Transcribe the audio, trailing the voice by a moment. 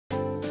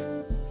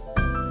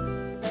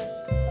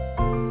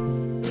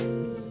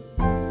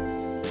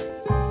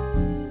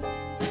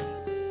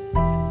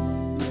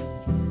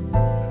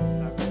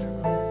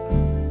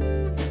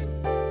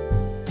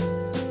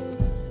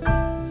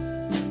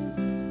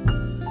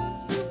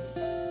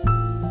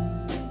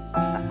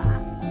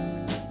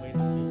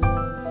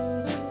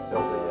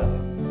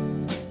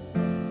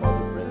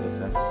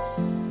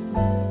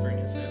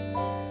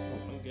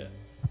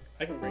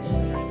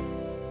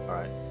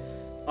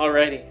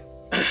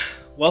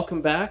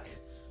welcome back.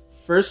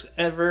 First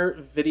ever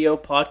video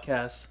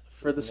podcast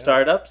for the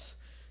startups.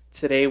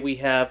 Today we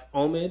have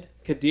Omid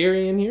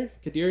Qaderi in here.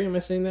 Qaderi, am I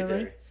saying that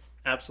right?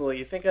 Absolutely.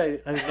 You think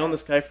I've known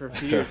this guy for a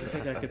few years. I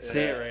think I could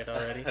say it right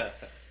already.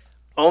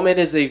 Omid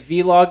is a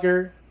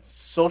vlogger,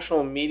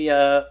 social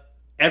media,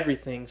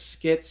 everything,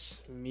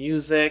 skits,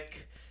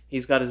 music.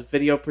 He's got his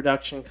video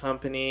production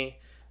company.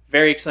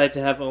 Very excited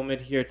to have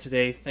Omid here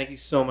today. Thank you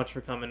so much for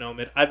coming,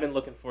 Omid. I've been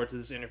looking forward to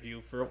this interview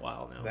for a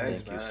while now.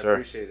 Thanks, Thank man. you, I sir.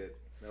 appreciate it.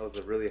 That was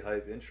a really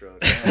hype intro.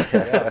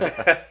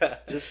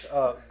 Just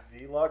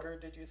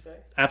vlogger, did you say?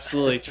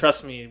 Absolutely.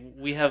 Trust me,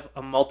 we have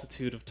a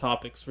multitude of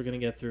topics we're going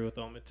to get through with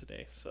Omid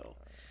today. So,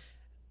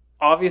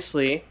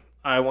 obviously,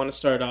 I want to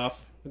start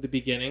off with the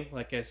beginning.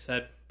 Like I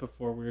said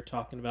before, we were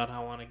talking about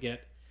how I want to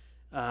get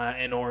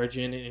an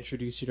origin and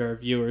introduce you to our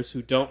viewers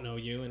who don't know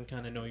you and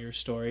kind of know your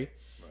story.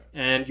 Right.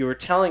 And you were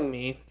telling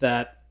me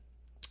that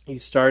you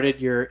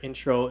started your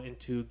intro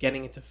into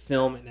getting into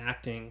film and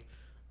acting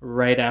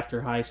right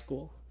after high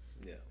school.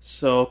 Yeah.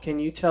 So can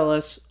you tell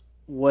us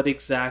what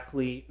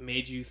exactly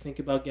made you think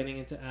about getting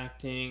into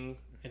acting?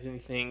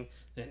 Anything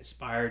that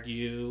inspired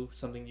you?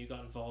 Something you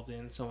got involved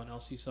in? Someone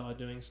else you saw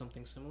doing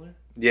something similar?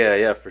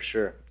 Yeah, for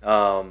sure.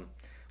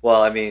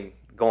 Well, I mean,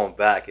 going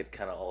back, it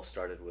kind of all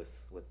started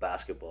with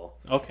basketball.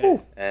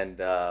 Okay.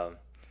 And,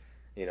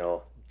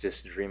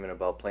 just dreaming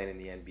about playing in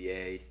the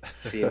NBA,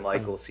 seeing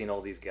Michael, seeing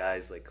all these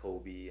guys like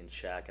Kobe and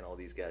Shaq and all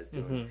these guys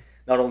doing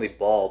not only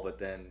ball, but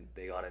then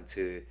they got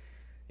into,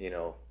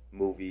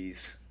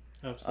 movies.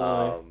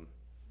 Absolutely.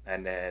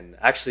 And then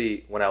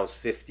actually when I was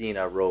 15,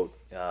 I wrote,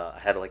 I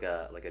had like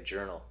a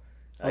journal.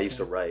 I used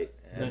to write.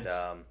 And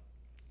Nice.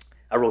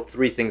 I wrote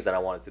 3 things that I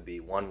wanted to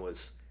be. One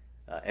was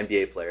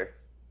NBA player,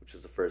 which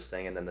was the first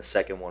thing. And then the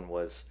second one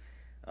was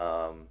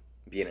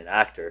being an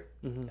actor.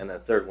 And the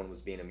third one was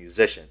being a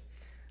musician.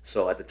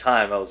 So at the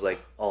time, I was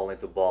like all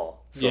into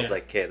ball. So I was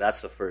like, okay,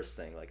 that's the first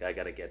thing. Like, I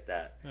got to get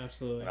that.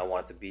 Absolutely. And I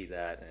wanted to be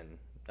that. And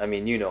I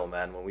mean,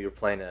 man, when we were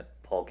playing at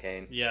Paul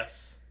Kane,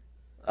 Yes.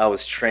 I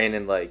was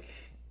training like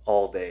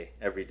all day,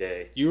 every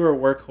day. You were a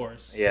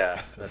workhorse.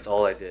 Yeah, that's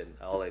all I did.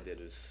 All I did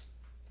was,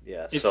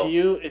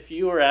 If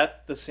you were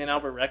at the St.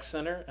 Albert Rec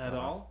Center at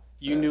all,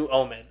 you knew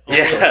Omid.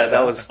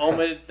 that was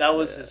Omid. That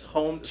was his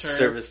home turf.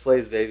 service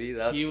plays, baby.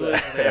 That's, He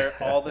was there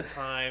all the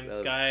time. The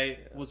was- guy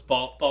was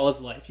ball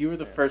is life. You were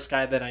the first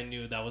guy that I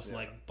knew that was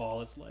like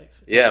ball is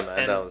life. Yeah,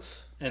 man, that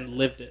was. And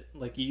lived it.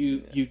 Like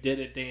you did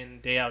it day in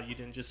and day out. You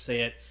didn't just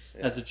say it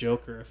as a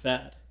joke or a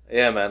fad.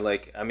 Yeah, man.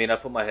 Like, I mean, I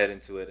put my head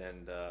into it,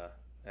 and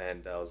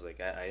I was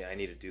like, I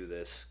need to do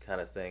this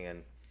kind of thing,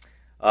 and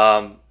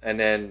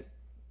then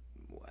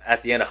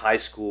at the end of high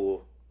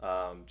school,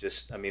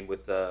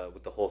 with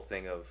the whole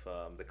thing of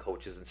the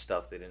coaches and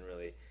stuff, they didn't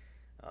really.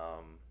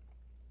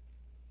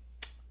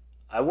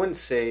 I wouldn't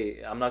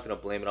say, I'm not going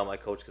to blame it on my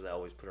coach because I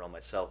always put it on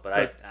myself.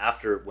 But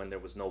after when there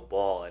was no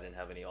ball, I didn't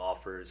have any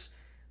offers.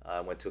 I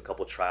went to a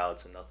couple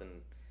tryouts and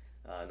nothing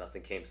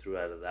came through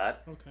out of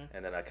that. Okay.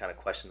 And then I kind of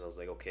questioned. I was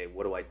like, okay,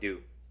 what do I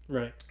do?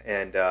 Right.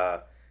 And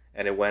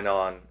it went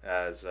on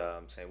as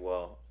saying,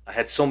 well, I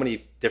had so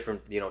many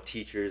different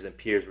teachers and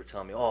peers were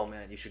telling me, oh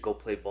man, you should go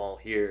play ball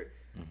here.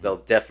 They'll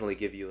definitely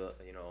give you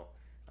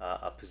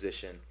a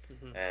position.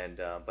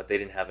 And but they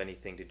didn't have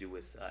anything to do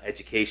with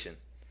education.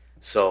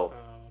 So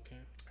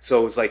so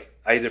it was like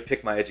I either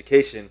pick my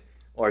education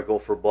or I go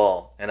for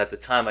ball. And at the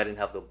time I didn't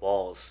have the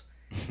balls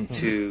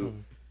to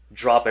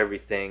drop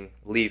everything,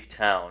 leave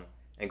town,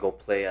 and go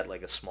play at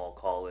like a small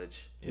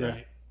college.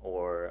 Right.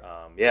 Or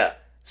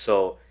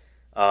so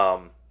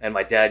and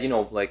my dad,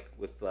 like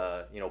with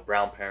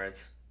brown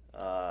parents,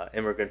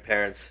 immigrant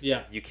parents,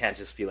 you can't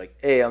just be like,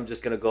 hey, I'm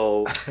just gonna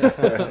go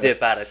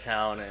dip out of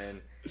town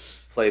and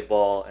play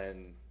ball.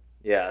 And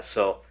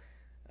so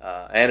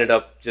I ended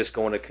up just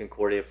going to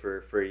Concordia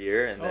for a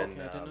year, and then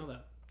I didn't know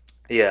that.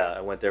 Yeah,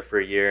 I went there for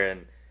a year,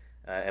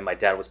 and my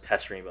dad was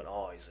pestering, but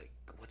he's like,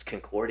 what's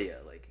Concordia?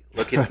 Like,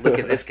 look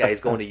at this guy.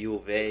 He's going to U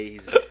of A.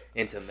 He's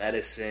into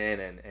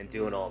medicine and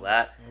doing all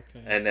that.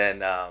 Okay.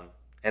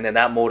 And then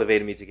that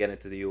motivated me to get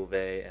into the U of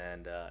A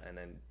and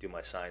then do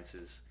my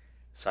sciences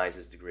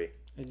degree.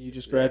 And you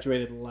just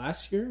graduated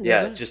last year? Was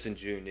it? Just in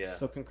June. Yeah.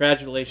 So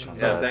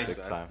congratulations. Yeah, on thanks,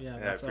 that. man. Yeah, I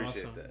that's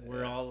appreciate awesome. that.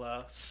 We're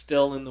all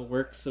still in the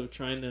works of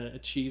trying to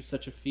achieve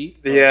such a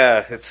feat.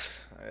 Yeah,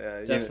 it's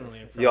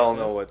definitely a process. you all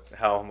know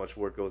how much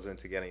work goes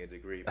into getting a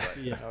degree. But,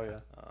 Yeah. Oh yeah.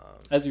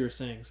 As you were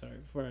saying, sorry,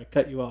 before I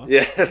cut you off.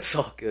 Yeah, it's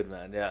all good,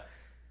 man. Yeah,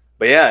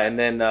 but and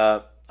then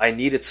I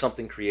needed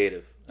something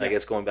creative. I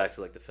guess going back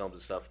to like the films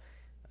and stuff,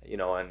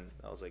 and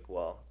I was like,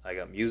 well, I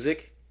got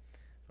music,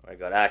 or I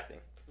got acting.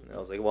 And I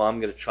was like, well,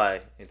 I'm gonna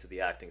try into the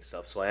acting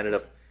stuff. So I ended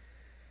up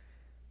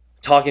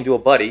talking to a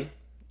buddy,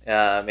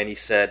 and he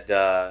said,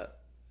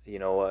 you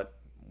know what,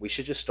 we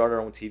should just start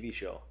our own TV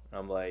show. And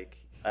I'm like,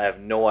 I have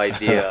no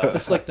idea.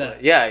 Just like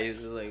that. Yeah, he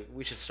was like,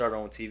 we should start our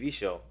own TV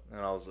show.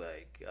 And I was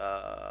like,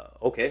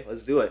 okay,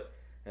 let's do it.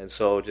 And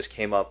so just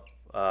came up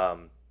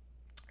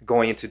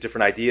going into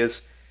different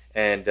ideas.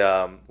 And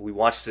we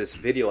watched this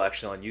video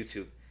actually on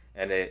YouTube.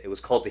 And it was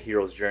called The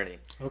Hero's Journey.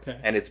 Okay.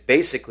 And it's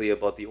basically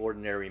about the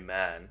ordinary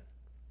man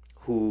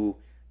who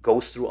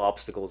goes through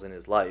obstacles in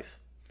his life,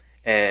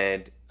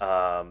 and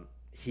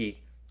he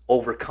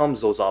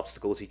overcomes those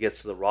obstacles. He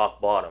gets to the rock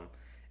bottom,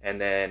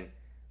 and then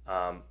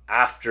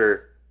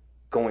after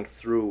going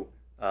through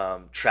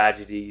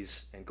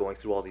tragedies and going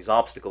through all these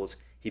obstacles,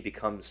 he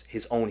becomes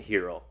his own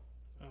hero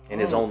in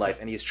his own life,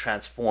 and he's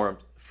transformed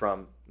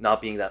from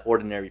not being that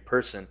ordinary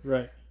person,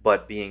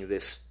 but being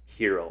this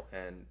hero.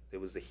 And it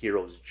was the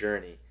hero's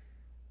journey.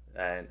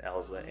 And I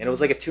was like, and it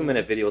was like a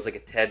 2-minute video. It was like a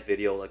TED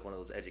video, like one of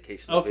those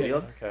educational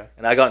videos.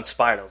 And I got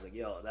inspired. I was like,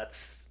 yo,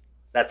 that's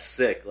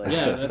sick. Like,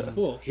 yeah, that's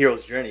cool.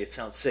 Hero's journey. It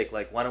sounds sick.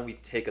 Like, why don't we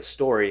take a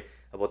story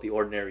about the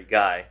ordinary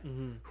guy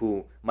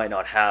who might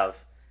not have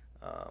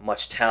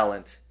much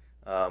talent,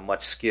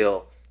 much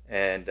skill,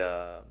 and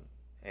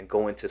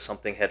go into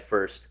something head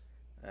first.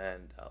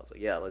 And I was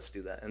like, yeah, let's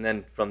do that. And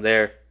then from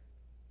there,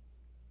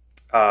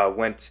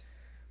 found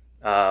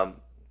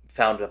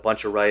a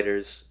bunch of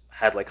writers,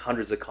 had like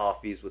hundreds of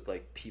coffees with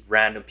like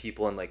random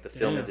people in like the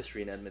film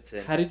industry in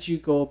Edmonton. How did you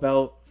go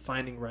about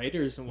finding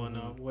writers and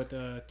whatnot? What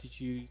did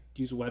you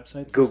use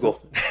websites?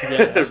 Google.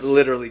 Yeah,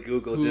 literally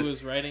Google. Who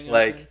was writing?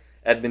 Like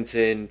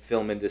Edmonton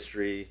film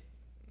industry,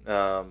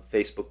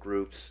 Facebook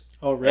groups.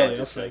 Oh, really? And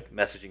just like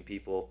messaging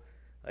people,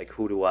 like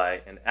who do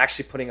I? And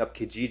actually putting up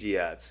Kijiji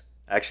ads.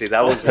 Actually,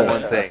 that was the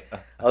one thing.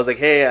 I was like,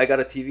 hey, I got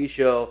a TV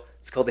show.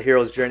 It's called The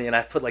Hero's Journey, and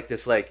I put like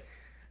this like.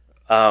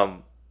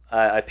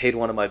 I paid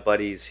one of my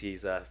buddies.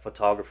 He's a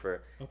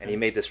photographer, and he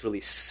made this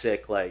really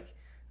sick like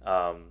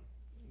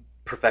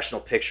professional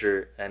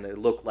picture, and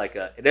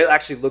it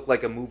actually looked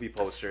like a movie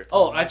poster.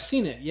 Oh, I've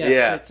seen it. Yes,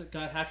 yeah. It's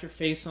got half your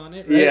face on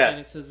it, right? Yeah,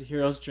 and it says The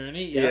Hero's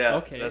Journey. Yeah,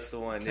 okay, that's the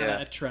one.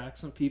 Kinda attract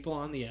some people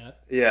on the ad.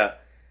 Yeah,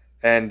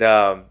 and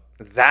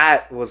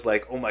that was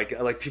like, oh my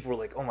god! Like people were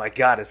like, oh my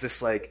god, is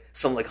this like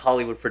some like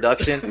Hollywood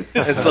production?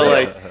 And so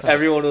like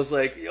everyone was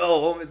like,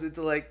 yo, is it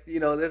like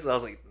this? And I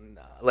was like.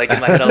 Like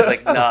in my head, I was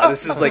like, nah,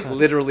 this is like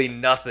literally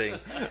nothing.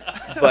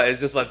 But it's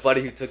just my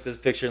buddy who took this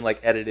picture and like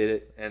edited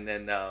it. And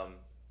then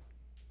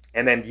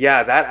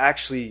that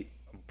actually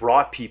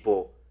brought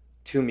people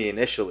to me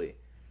initially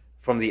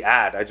from the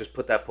ad. I just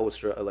put that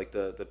poster, like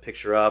the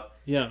picture up,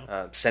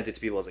 sent it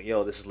to people. I was like,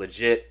 yo, this is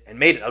legit. And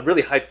I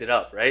really hyped it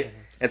up, right?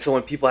 And so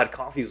when people had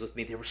coffees with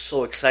me, they were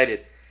so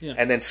excited. Yeah.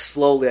 And then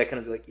slowly I kind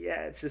of be like,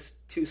 yeah, it's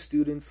just two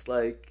students,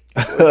 we're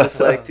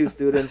just like two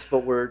students,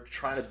 but we're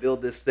trying to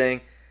build this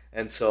thing.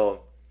 And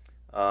so,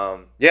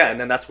 and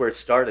then that's where it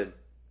started.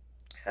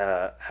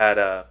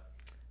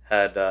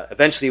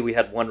 Eventually we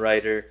had one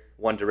writer,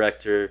 one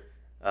director,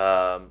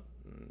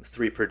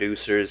 3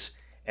 producers,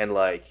 and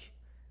like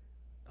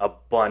a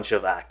bunch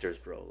of actors,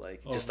 bro.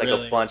 Like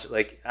a bunch,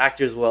 like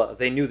actors. Well,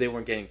 they knew they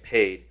weren't getting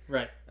paid,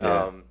 right?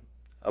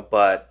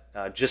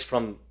 But just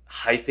from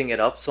hyping it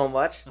up so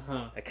much,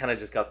 I kind of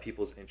just got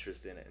people's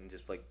interest in it, and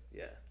just like,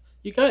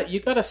 you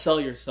got to sell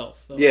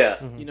yourself, though. Yeah,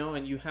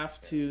 and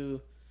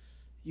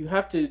you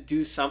have to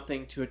do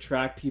something to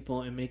attract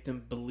people and make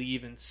them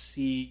believe and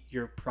see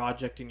your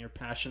project and your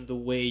passion the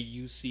way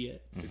you see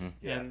it.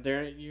 And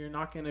you're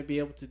not going to be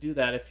able to do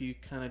that if you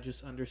kind of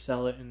just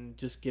undersell it and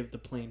just give the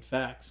plain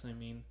facts. I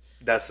mean,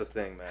 that's the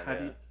thing,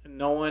 man.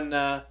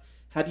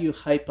 How do you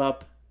hype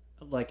up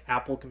like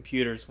Apple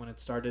computers when it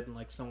started in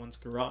like someone's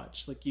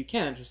garage? Like you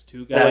can't just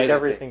two guys.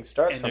 Everything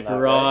starts in from a that,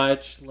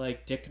 garage, right?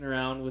 Like dicking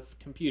around with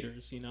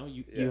computers.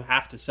 You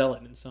have to sell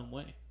it in some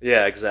way.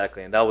 Yeah,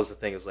 exactly. And that was the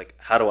thing. It was like,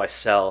 how do I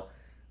sell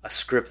a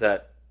script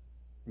that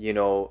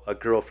a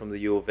girl from the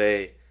U of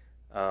A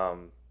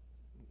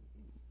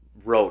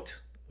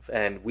wrote,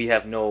 and we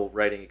have no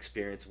writing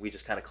experience. We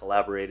just kind of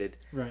collaborated,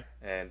 right?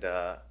 And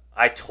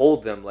I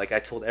told them, I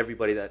told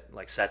everybody that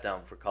like sat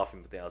down for coffee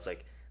with me, I was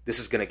like, this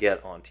is going to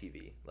get on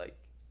TV. Like,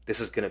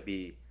 this is going to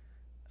be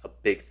a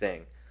big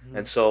thing.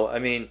 And so, I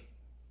mean,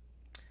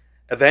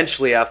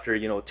 eventually after,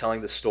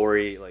 telling the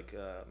story,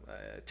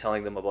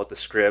 telling them about the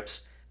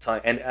scripts,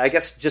 and I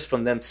guess just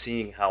from them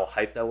seeing how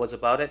hyped I was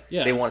about it,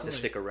 they wanted to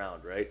stick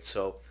around, right?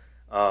 So,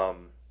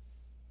 and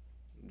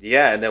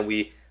then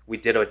we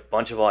did a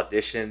bunch of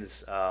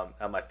auditions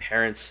at my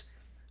parents'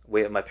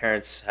 my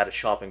parents had a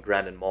shop in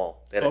Grandin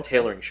Mall. They had a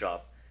tailoring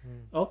shop.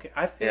 Okay,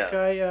 I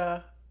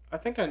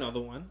think I know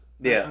the one.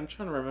 Yeah, I'm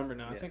trying to remember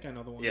now. I think I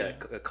know the one. Yeah,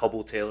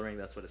 Kabul Tailoring,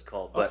 that's what it's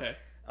called. But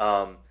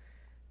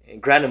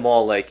Grandin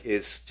Mall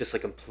is just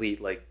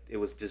complete, it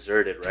was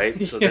deserted,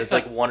 right? So there's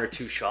 1 or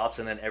 2 shops,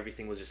 and then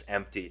everything was just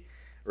empty,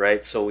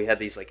 right? So we had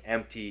these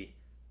empty,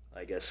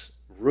 I guess,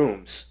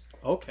 rooms.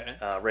 Okay.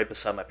 Right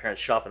beside my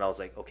parents' shop, and I was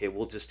like, okay,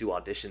 we'll just do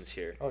auditions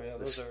here. Oh yeah,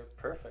 those are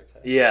perfect.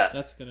 Hey? Yeah,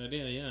 that's a good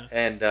idea. Yeah.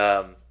 And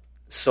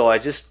so I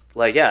just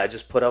I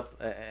just put up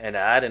an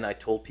ad, and I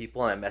told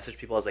people, and I messaged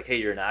people. I was like, hey,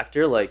 you're an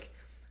actor.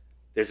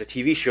 There's a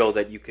TV show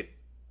that you could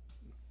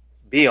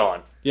be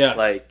on.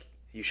 Yeah.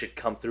 You should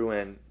come through,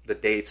 and the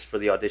dates for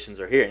the auditions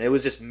are here. And it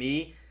was just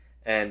me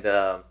and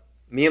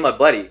my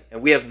buddy,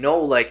 and we have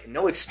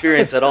no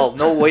experience at all,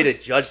 no way to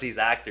judge these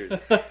actors.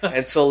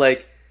 And so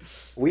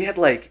we had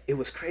it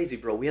was crazy,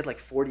 bro. We had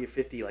 40 or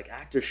 50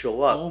 actors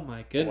show up. Oh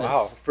my goodness!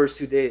 Wow. First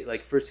 2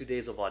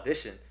 days of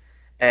audition,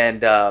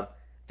 and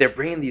they're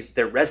bringing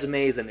their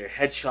resumes and their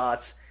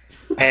headshots,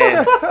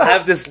 and I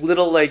have this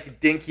little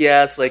like dinky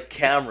ass like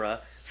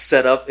camera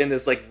set up in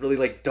this like really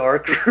like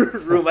dark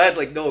room. I had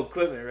like no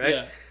equipment, right?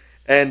 Yeah.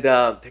 And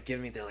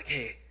they're like,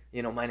 hey,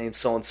 my name's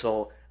so and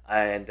so,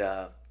 and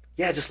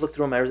just look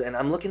through them. And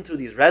I'm looking through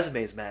these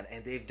resumes, man,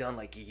 and they've done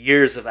like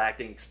years of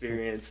acting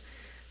experience.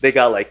 They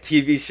got like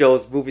TV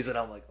shows, movies, and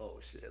I'm like, oh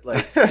shit,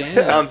 like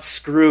I'm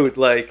screwed.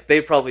 Like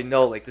they probably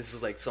know like this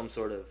is like some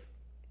sort of.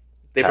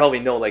 They probably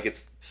know like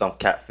it's some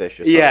catfish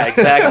or something. Yeah,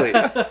 exactly.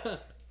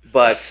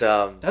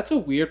 But that's a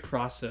weird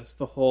process,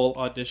 the whole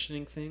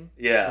auditioning thing.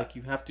 Yeah. Like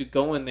you have to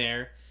go in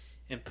there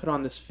and put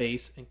on this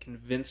face and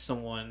convince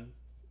someone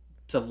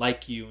to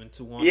like you and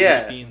to want you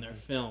to be in their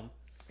film.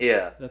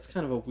 Yeah. That's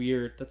kind of a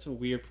weird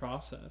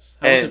process.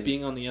 How is it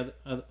being on the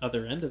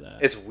other end of that?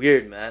 It's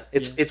weird, man.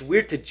 It's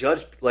weird to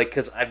judge, like,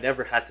 because I've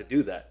never had to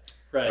do that.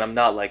 Right. And I'm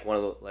not like one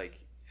of the, like,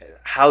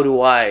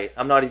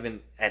 I'm not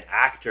even an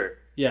actor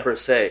per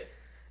se.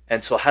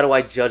 And so how do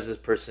I judge this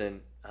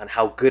person on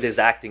how good his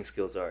acting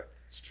skills are?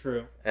 It's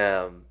true.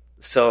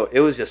 So it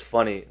was just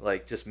funny,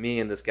 like just me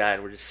and this guy,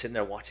 and we're just sitting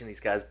there watching these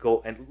guys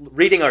go and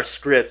reading our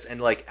scripts and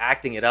like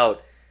acting it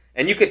out.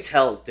 And you could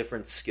tell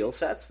different skill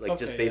sets, like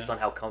just based on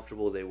how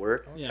comfortable they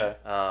were. Yeah.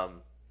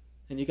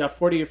 And you got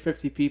 40 or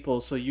 50 people,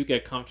 so you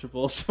get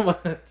comfortable, so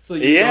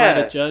you know how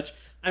to judge.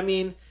 I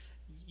mean,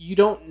 you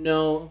don't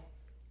know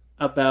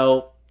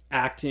about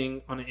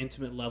acting on an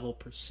intimate level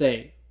per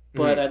se,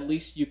 but at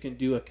least you can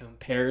do a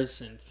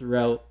comparison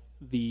throughout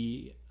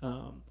the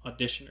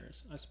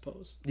auditioners, I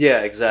suppose. Yeah,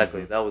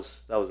 exactly. That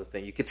was the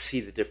thing. You could see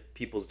the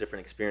people's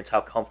different experience,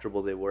 how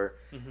comfortable they were,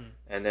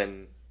 and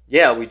then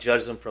we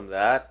judged them from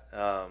that.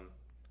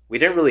 We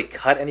didn't really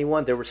cut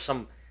anyone. There were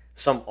some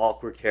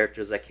awkward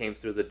characters that came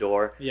through the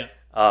door. Yeah.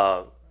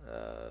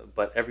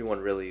 But everyone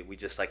really, we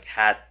just like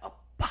had a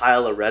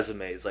pile of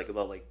resumes, like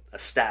about like a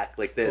stack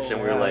like this,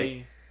 and we were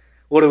like,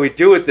 what do we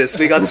do with this?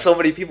 We got so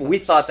many people. We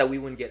thought that we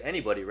wouldn't get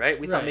anybody, right?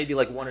 We thought maybe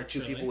like one or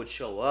two people would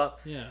show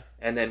up. Yeah.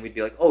 And then we'd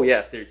be like, oh yeah,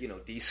 if they're,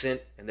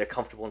 decent and they're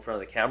comfortable in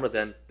front of the camera,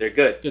 then they're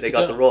good. They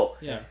got the role.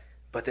 Yeah.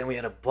 But then we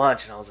had a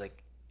bunch, and I was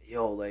like,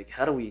 yo, like,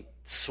 how do we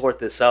sort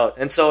this out?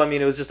 And so, I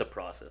mean, it was just a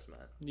process, man.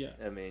 Yeah.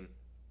 I mean,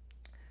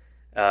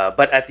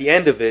 but at the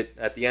end of it,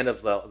 at the end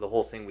of the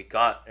whole thing, we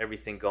got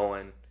everything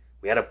going.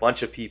 We had a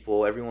bunch of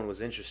people. Everyone was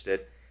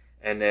interested.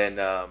 And then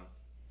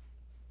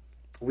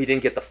we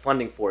didn't get the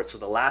funding for it. So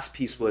the last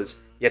piece was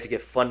you had to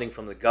get funding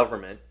from the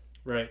government,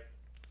 right,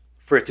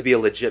 for it to be a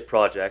legit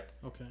project.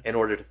 Okay. In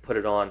order to put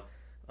it on,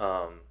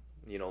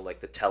 like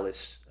the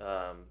TELUS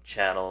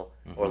channel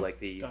or like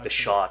the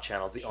Shaw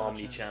channels, the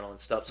Omid channel and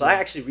stuff. So I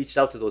actually reached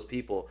out to those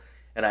people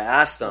and I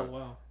asked them. Oh,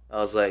 wow. I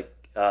was like,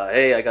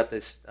 hey, I got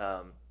this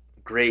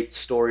great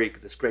story,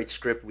 this great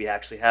script. We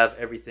actually have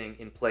everything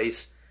in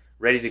place,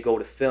 ready to go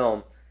to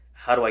film.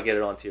 How do I get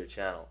it onto your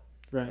channel?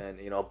 Right. And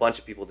a bunch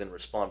of people didn't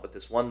respond, but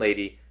this one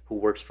lady who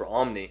works for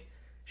Omni,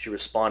 she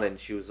responded and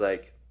she was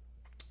like,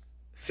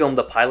 film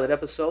the pilot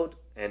episode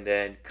and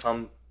then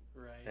come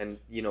and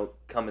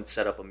come and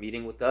set up a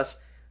meeting with us,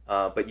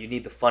 but you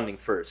need the funding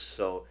first.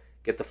 So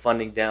get the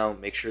funding down,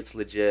 make sure it's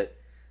legit,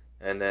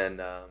 and then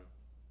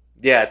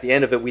at the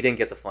end of it, we didn't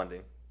get the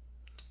funding.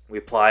 We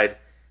applied,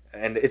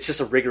 and it's just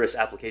a rigorous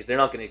application. They're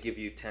not going to give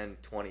you $10,000,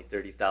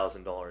 $20,000,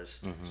 $30,000.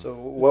 So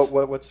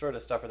what sort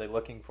of stuff are they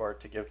looking for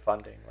to give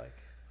funding? Like,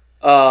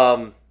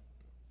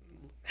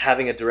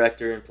 having a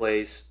director in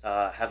place,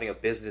 having a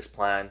business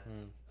plan.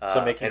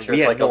 So making sure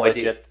it's like a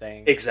legit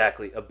thing.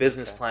 Exactly, a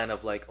business plan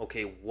of like,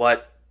 okay,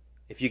 what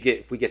if we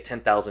get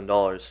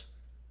 $10,000,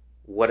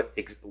 what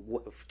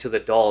to the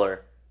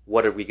dollar,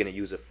 what are we going to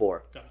use it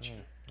for? Gotcha.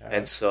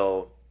 And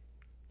so,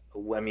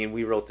 I mean,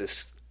 we wrote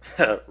this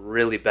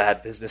really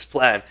bad business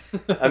plan.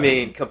 I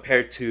mean,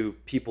 compared to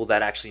people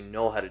that actually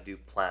know how to do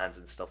plans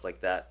and stuff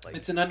like that. Like,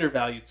 it's an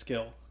undervalued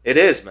skill. It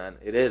is, man.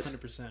 It is.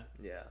 100%.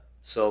 Yeah.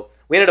 So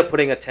we ended up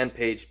putting a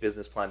 10-page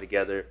business plan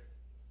together.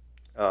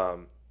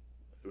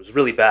 It was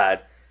really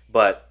bad,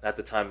 but at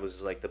the time it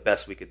was like the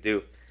best we could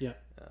do. Yeah.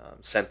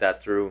 Sent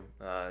that through,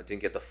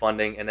 didn't get the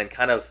funding, and then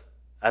kind of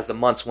as the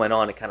months went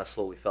on, it kind of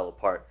slowly fell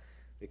apart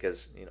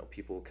because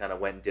people kind of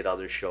went and did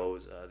other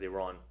shows. They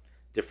were on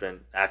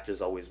different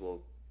actors always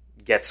will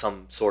get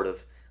some sort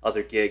of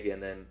other gig,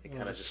 and then it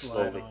kind of just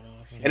slowly.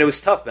 And it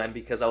was tough, man,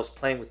 because I was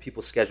playing with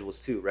people's schedules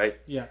too, right?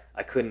 Yeah.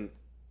 I couldn't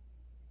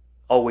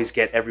always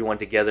get everyone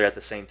together at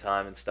the same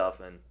time and stuff,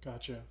 and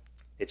gotcha.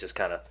 It just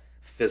kind of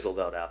fizzled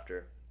out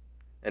after.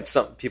 And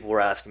some people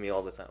were asking me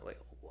all the time, like,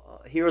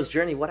 Hero's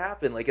Journey, what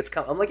happened? Like, it's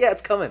coming. I'm like, yeah,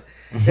 it's coming.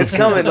 It's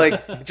coming.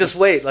 Like, just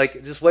wait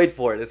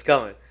for it. It's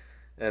coming.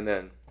 And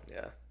then,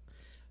 yeah.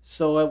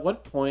 So at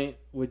what point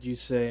would you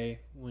say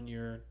when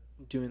you're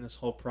doing this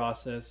whole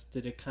process,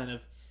 did it kind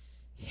of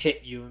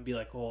hit you and be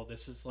like, oh,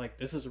 this is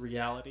a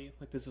reality?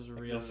 Like, this is a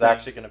real This is thing.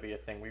 actually going to be a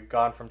thing. We've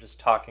gone from just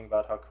talking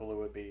about how cool it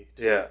would be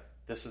to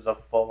this is a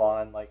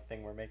full-on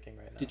thing we're making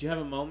right now. Did you have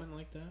a moment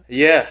like that?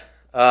 Yeah.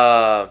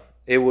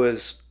 It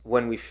was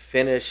when we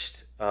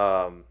finished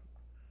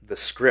the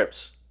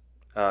scripts,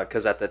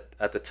 because at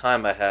the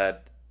time I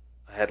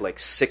had like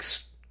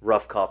 6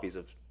 rough copies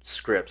of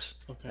scripts,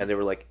 Okay. and they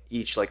were like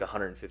each like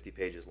 150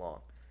 pages long.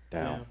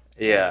 Down.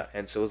 Yeah,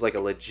 and so it was like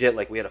a legit,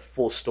 like we had a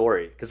full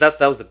story, because that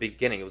was the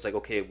beginning. It was like,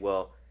 okay,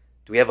 well,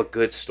 do we have a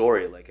good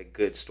story, like a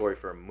good story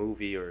for a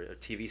movie or a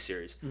TV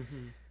series?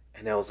 Mm-hmm.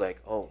 And I was like,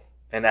 oh.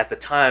 And at the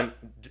time,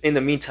 in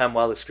the meantime,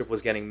 while the script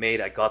was getting made,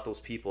 I got those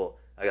people.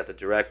 I got the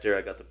director,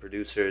 I got the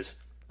producers,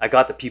 I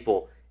got the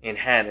people in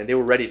hand, and they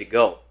were ready to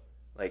go.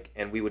 Like,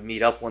 and we would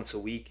meet up once a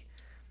week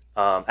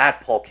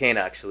at Paul Kane,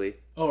 actually.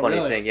 Oh, Funny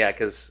really? thing, yeah,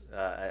 because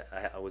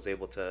I was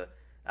able to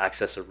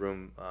access a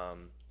room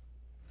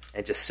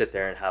and just sit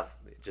there and have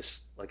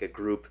just like a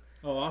group.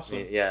 Oh,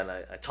 awesome. Yeah, and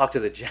I talked to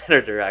the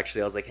janitor,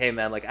 actually. I was like, hey,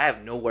 man, like I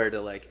have nowhere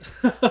to like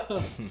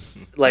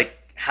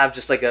have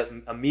just like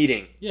a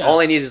meeting. Yeah. All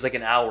I need is like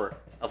an hour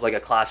of like a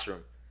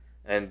classroom.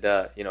 And,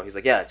 he's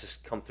like, yeah,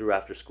 just come through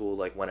after school,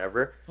 like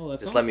whenever. Oh,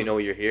 that's just awesome. let me know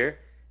you're here.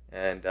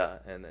 And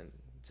then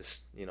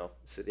just,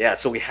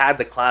 so we had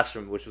the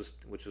classroom, which was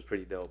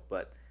pretty dope.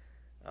 But,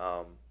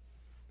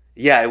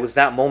 it was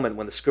that moment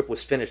when the script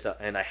was finished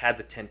and I had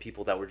the 10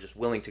 people that were just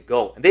willing to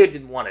go. And they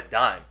didn't want a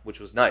dime, which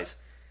was nice.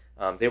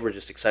 They were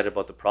just excited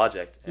about the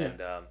project. Yeah.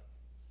 And I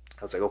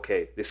was like,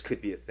 okay, this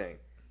could be a thing.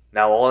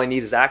 Now all I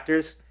need is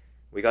actors.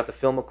 We got the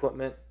film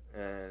equipment,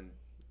 and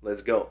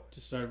let's go.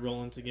 Just started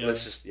rolling together.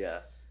 Let's just,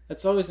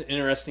 That's always an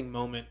interesting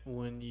moment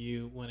when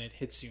it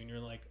hits you and you're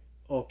like,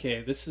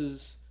 okay, this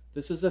is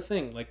a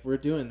thing. Like, we're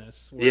doing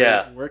this.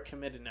 We're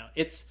committed now.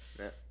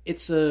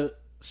 It's a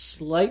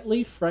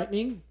slightly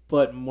frightening,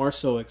 but more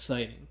so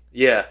exciting.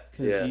 Yeah.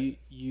 Because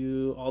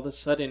you all of a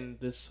sudden,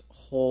 this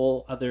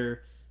whole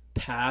other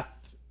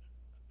path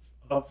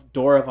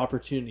door of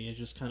opportunity is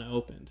just kind of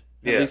opened.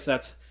 At least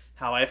that's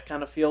how I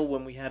kind of feel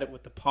when we had it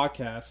with the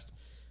podcast.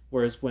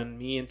 Whereas when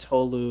me and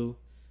Tolu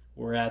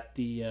were at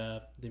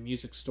the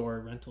music store,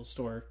 rental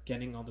store,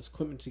 getting all this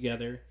equipment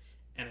together,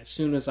 and as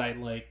soon as I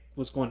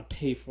was going to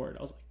pay for it,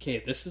 I was like,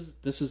 okay, this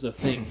is a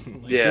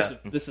thing.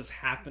 This is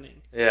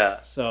happening.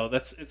 Yeah. So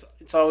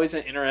it's always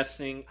an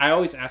interesting. I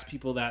always ask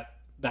people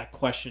that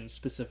question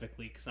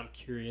specifically because I'm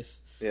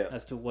curious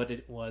as to what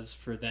it was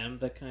for them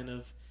that kind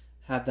of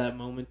had that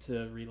moment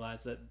to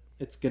realize that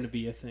it's going to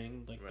be a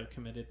thing. Like, they're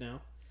committed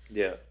now.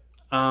 Yeah.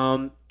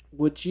 What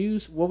would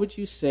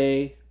you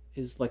say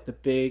is like the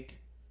big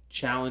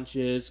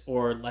challenges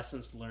or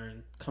lessons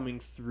learned coming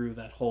through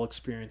that whole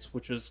experience,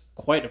 which was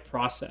quite a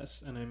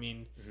process? And I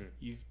mean,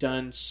 you've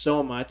done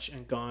so much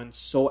and gone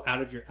so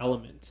out of your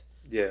element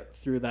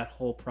through that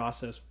whole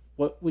process.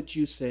 What would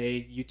you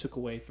say you took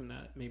away from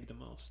that maybe the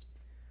most?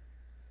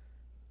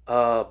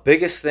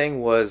 Biggest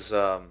thing was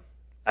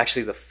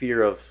actually the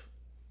fear of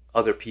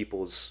other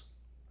people's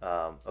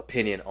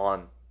opinion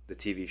on the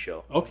TV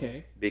show.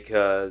 Okay.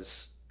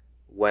 Because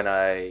when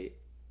I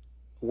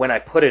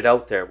put it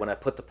out there, when I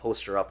put the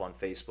poster up on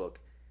Facebook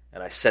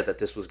and I said that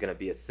this was going to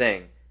be a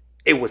thing,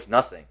 it was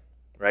nothing,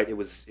 right? It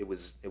was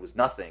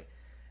nothing.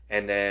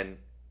 And then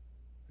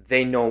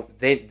they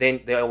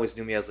always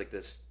knew me as like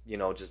this,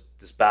 just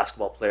this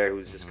basketball player who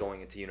was just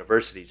going into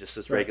university, just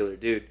this regular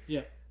dude,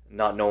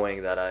 not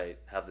knowing that I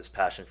have this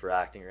passion for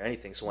acting or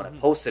anything. So when I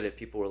posted it,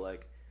 people were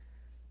like,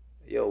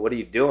 yo, what are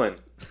you doing?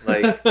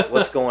 Like,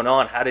 what's going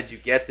on? How did you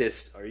get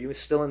this? Are you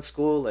still in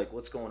school? Like,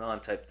 what's going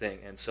on type thing?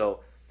 And so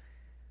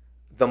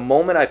the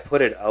moment I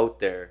put it out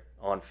there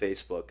on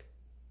Facebook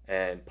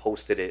and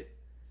posted it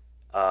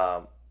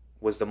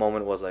was the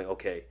moment was like,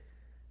 okay,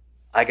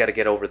 I got to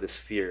get over this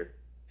fear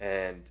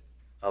and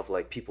of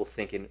like people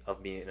thinking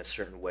of me in a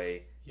certain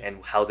way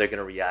and how they're going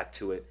to react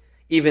to it.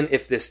 Even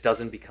if this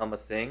doesn't become a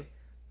thing,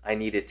 I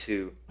needed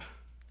to,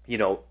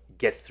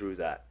 get through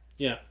that.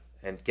 Yeah.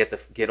 And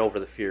get over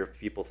the fear of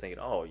people thinking,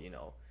 oh,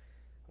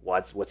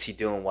 what's he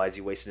doing? Why is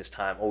he wasting his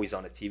time? Oh, he's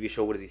on a TV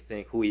show. What does he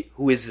think?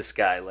 Who is this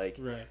guy? Like,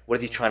 what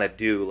is he trying to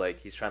do? Like,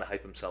 he's trying to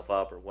hype himself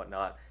up or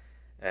whatnot.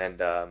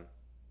 And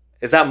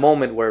it's that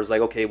moment where it's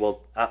like, okay,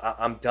 well,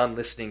 I'm done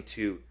listening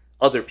to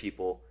other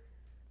people,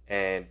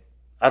 and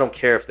I don't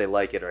care if they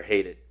like it or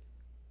hate it.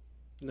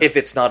 No. If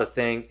it's not a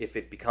thing, if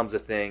it becomes a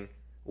thing,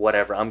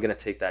 whatever, I'm gonna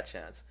take that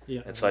chance.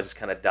 Yeah. And so I just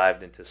kind of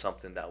dived into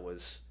something that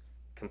was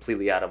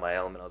completely out of my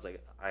element. I was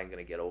like, I'm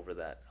gonna get over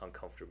that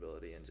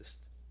uncomfortability and just.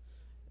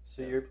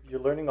 So you're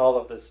learning all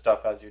of this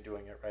stuff as you're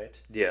doing it, right?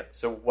 Yeah.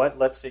 So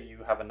let's say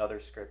you have another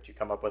script, you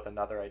come up with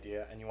another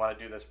idea, and you want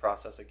to do this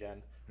process again.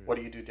 Mm-hmm. What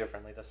do you do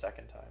differently the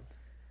second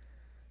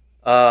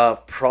time?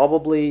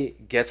 Probably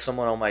get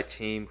someone on my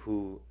team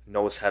who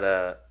knows how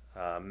to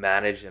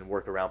manage and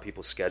work around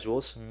people's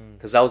schedules.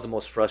 Because that was the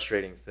most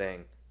frustrating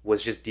thing,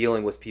 was just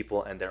dealing with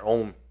people and their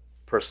own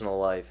personal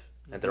life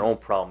and their own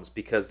problems,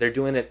 because they're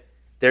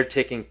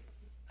taking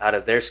out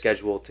of their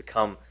schedule to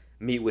come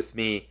meet with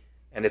me,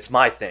 and it's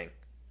my thing.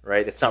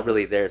 Right? It's not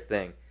really their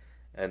thing.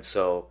 And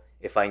so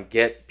if I can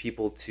get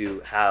people to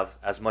have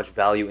as much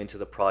value into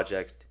the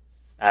project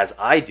as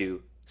I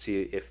do,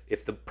 see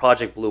if the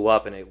project blew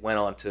up and it went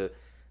on to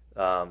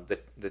the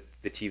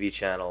TV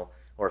channel,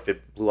 or if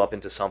it blew up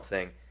into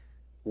something,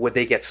 would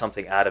they get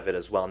something out of it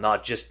as well?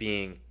 Not just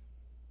being,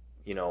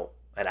 an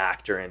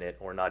actor in it,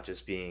 or not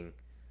just being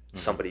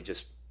somebody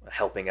just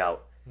helping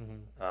out.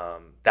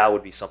 that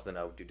would be something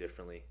I would do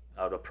differently.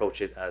 I would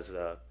approach it as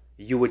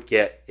you would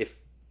get, if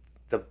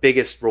the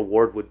biggest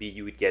reward would be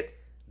you would get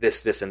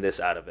this, this, and this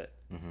out of it.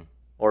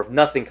 Or if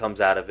nothing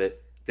comes out of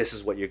it, this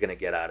is what you're going to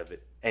get out of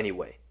it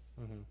anyway.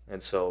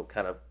 And so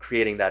kind of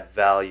creating that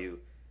value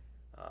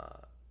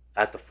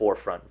at the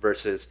forefront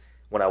versus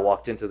when I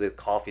walked into the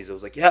coffees, it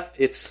was like, yeah,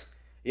 it's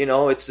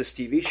this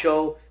TV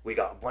show. We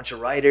got a bunch of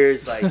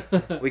writers, like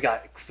we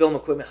got film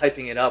equipment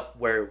hyping it up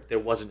where there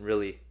wasn't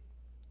really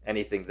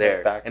anything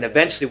there. And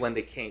eventually when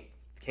they came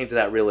to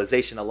that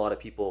realization, a lot of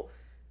people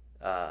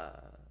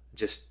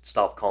just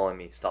stopped calling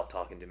me, stopped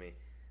talking to me,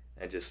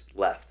 and just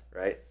left,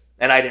 right?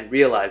 And I didn't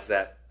realize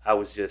that I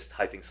was just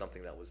hyping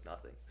something that was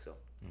nothing. So,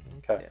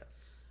 okay. Yeah.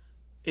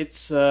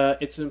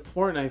 It's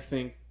important, I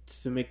think,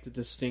 to make the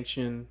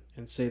distinction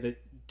and say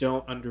that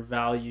don't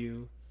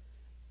undervalue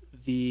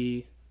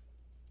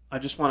I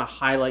just want to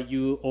highlight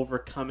you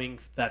overcoming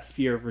that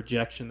fear of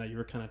rejection that you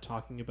were kind of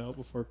talking about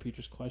before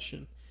Peter's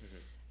question.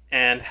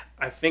 And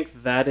I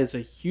think that is a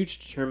huge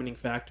determining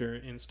factor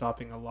in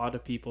stopping a lot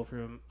of people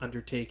from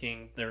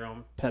undertaking their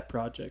own pet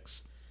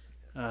projects.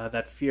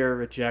 That fear of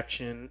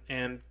rejection,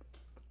 and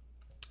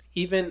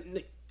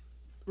even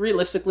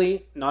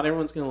realistically, not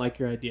everyone's going to like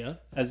your idea,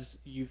 as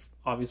you've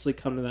obviously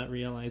come to that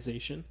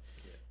realization.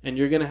 And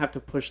you're going to have to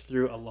push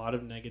through a lot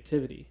of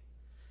negativity.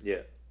 Yeah.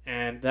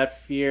 And that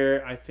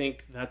fear, I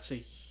think that's a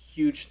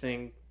huge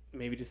thing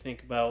maybe to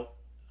think about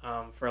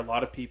for a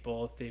lot of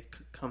people if they've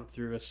come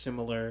through a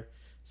similar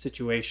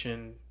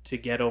situation, to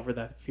get over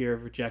that fear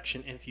of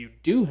rejection. And if you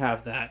do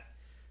have that,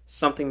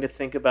 something to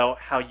think about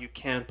how you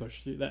can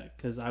push through that,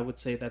 because I would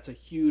say that's a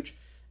huge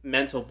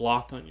mental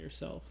block on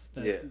yourself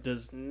that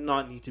does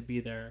not need to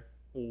be there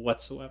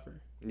whatsoever.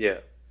 Yeah.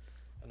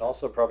 And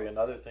also probably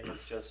another thing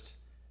is just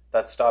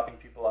that stopping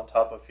people on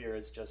top of fear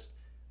is just,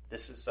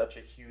 this is such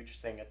a huge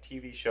thing, a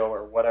TV show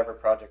or whatever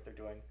project they're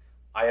doing.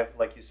 I have,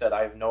 like you said,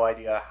 I have no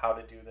idea how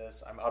to do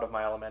this. I'm out of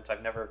my element.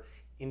 I've never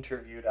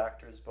interviewed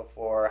actors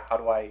before. How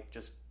do I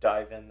just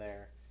dive in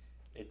there?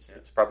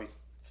 It's probably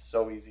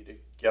so easy to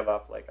give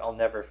up. Like, I'll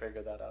never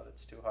figure that out.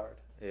 It's too hard.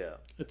 Yeah.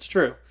 It's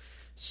true.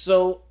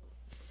 So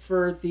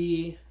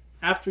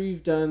after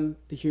you've done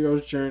the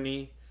hero's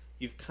journey,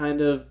 you've kind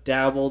of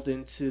dabbled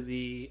into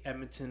the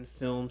Edmonton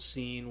film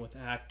scene with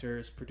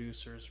actors,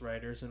 producers,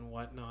 writers, and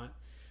whatnot.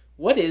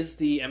 What is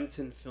the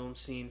Edmonton film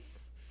scene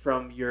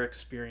from your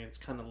experience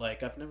kind of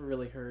like? I've never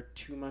really heard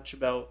too much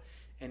about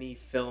any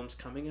films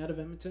coming out of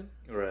Edmonton.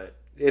 Right.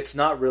 It's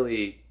not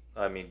really,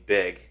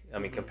 big.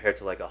 Compared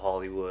to like a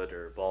Hollywood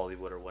or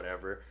Bollywood or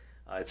whatever,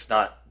 it's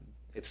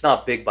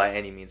not big by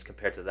any means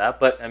compared to that.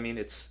 But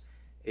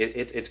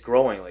it's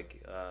growing.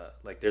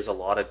 Like there's a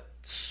lot of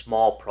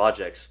small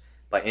projects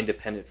by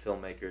independent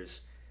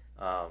filmmakers,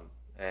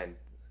 and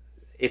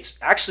it's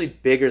actually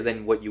bigger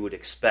than what you would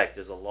expect.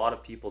 There's a lot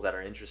of people that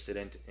are interested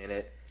in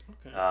it.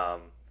 Okay.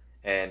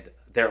 And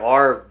there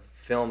are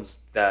films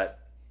that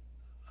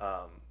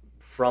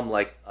from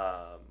like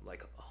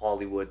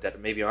Hollywood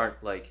that maybe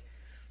aren't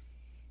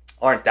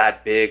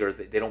that big, or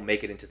they don't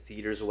make it into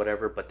theaters or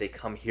whatever, but they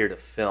come here to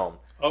film.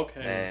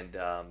 Okay. And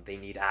they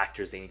need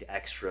actors, they need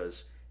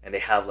extras, and they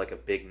have like a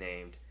big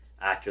named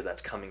actor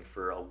that's coming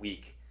for a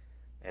week,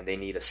 and they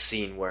need a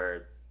scene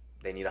where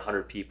they need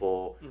 100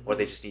 people, or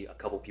they just need a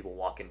couple people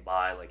walking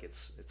by, like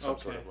it's some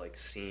sort of like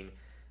scene.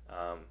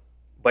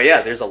 But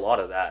yeah, there's a lot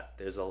of that.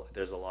 There's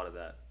a lot of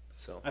that.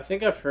 So I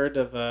think I've heard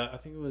of I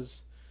think it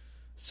was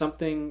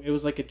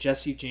like a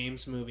Jesse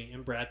James movie,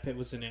 and Brad Pitt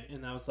was in it,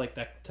 and that was like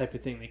that type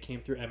of thing. They came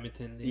through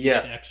Edmonton, they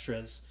needed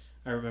extras.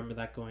 I remember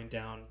that going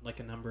down like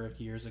a number of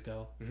years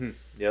ago.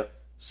 Yep.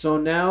 So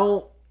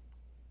now,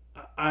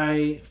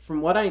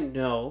 from what I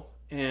know,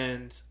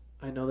 and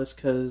I know this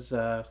because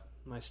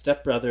my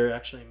stepbrother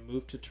actually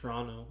moved to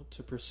Toronto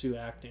to pursue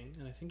acting,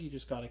 and I think he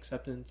just got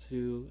accepted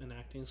into an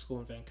acting school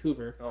in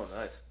Vancouver. Oh,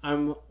 nice.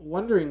 I'm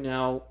wondering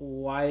now,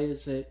 why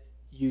is it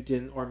you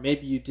didn't, or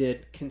maybe you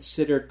did,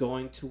 consider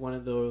going to one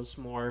of those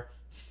more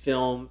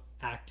film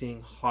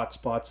acting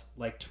hotspots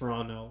like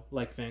Toronto,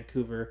 like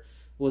Vancouver?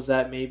 Was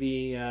that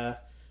maybe,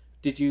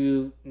 did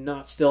you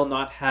still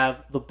not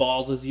have the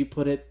balls, as you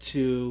put it,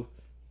 to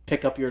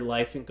pick up your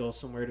life and go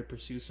somewhere to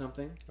pursue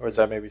something? Or is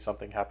that maybe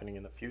something happening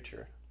in the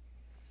future?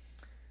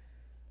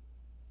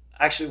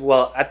 Actually,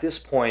 well, at this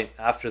point,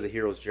 after the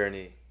hero's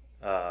journey,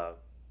 I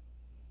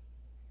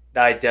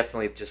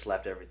definitely just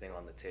left everything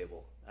on the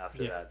table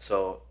after that.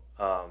 So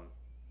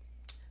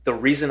the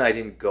reason I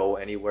didn't go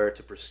anywhere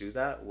to pursue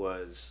that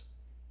was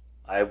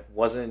I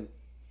wasn't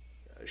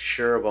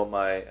sure about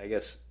my, I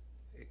guess,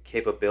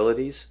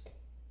 capabilities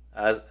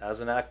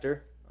as an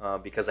actor,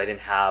 because I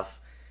didn't have,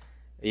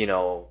 I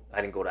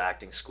didn't go to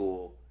acting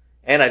school,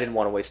 and I didn't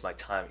want to waste my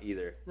time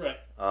either. Right.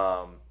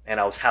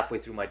 And I was halfway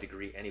through my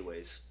degree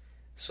anyways.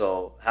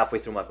 So halfway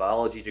through my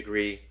biology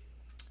degree,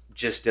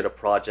 just did a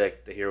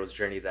project, The Hero's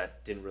Journey,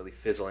 that didn't really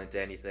fizzle into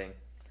anything.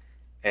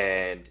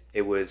 And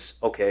it was,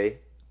 okay,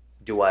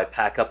 do I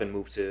pack up and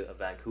move to a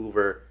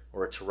Vancouver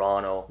or a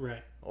Toronto,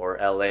 right, or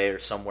LA or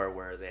somewhere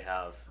where they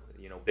have,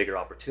 bigger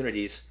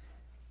opportunities,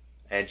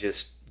 and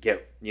just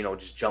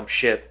just jump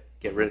ship,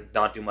 get rid,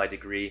 not do my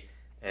degree,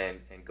 and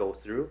go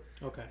through,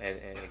 Okay.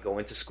 and go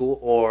into school,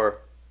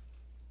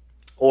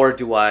 or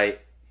do I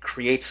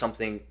create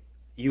something,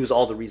 use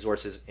all the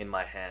resources in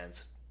my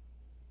hands,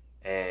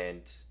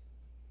 and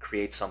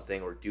create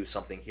something or do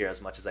something here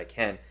as much as I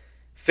can,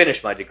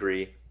 finish my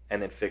degree,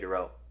 and then figure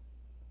out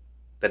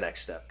the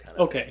next step kind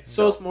of Okay, thing.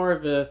 so it's more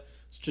of a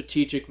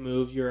strategic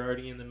move. You're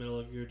already in the middle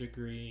of your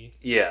degree.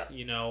 Yeah.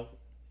 You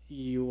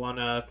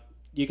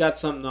got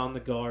something on the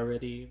go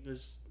already.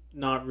 There's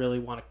not really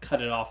want to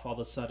cut it off all of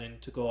a sudden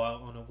to go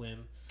out on a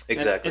whim.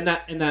 Exactly. And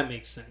that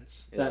makes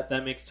sense. Yeah.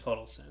 That makes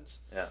total sense.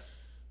 Yeah.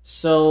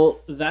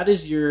 So that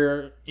is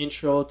your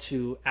intro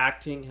to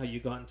acting, how you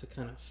got into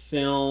kind of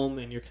film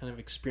and your kind of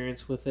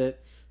experience with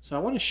it. So I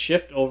want to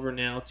shift over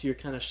now to your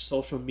kind of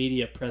social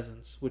media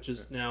presence, which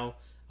is now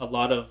a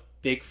lot of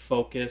big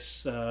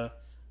focus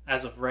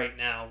as of right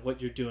now,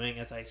 what you're doing,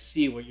 as I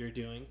see what you're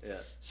doing. Yeah.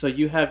 So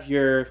you have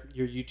your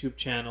YouTube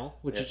channel,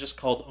 which is just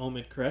called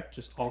Omid, correct?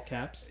 Just all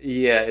caps?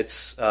 Yeah,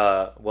 it's,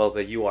 the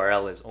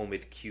URL is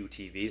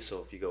OmidQTV,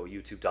 so if you go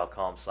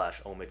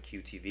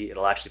youtube.com/OmidQTV,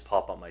 it'll actually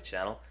pop up my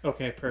channel.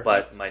 Okay, perfect.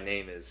 But my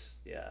name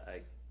is,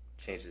 I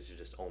changed it to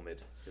just Omid,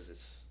 because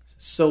it's...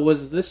 So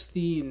was this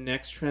the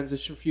next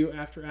transition for you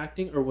after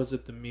acting, or was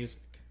it the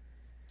music?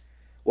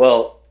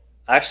 Well,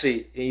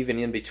 actually, even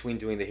in between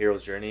doing the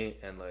hero's journey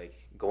and like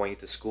going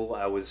into school,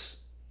 I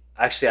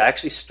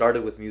actually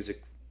started with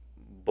music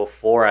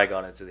before I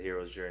got into the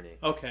hero's journey.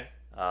 Okay.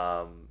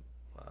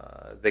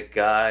 The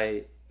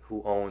guy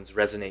who owns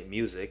Resonate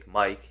Music,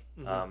 Mike,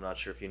 I'm not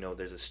sure if you know,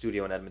 there's a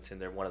studio in Edmonton.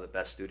 They're one of the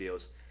best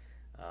studios.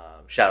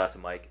 Shout out to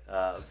Mike.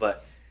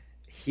 But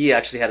he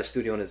actually had a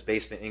studio in his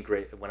basement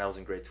when I was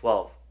in grade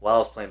 12. While I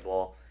was playing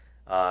ball,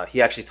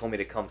 he actually told me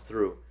to come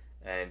through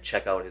and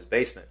check out his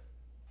basement.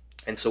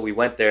 And so we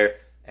went there,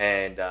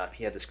 and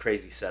he had this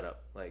crazy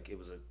setup. Like, it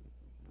was a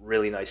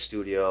really nice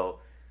studio,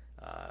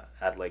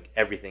 had like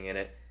everything in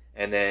it.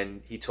 And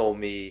then he told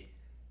me,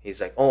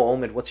 he's like, "Oh,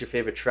 Omid, what's your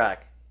favorite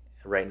track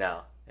right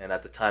now?" And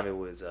at the time, it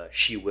was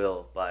 "She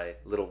Will" by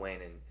Lil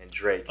Wayne and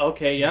Drake.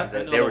 Okay, yeah.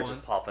 They were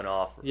just popping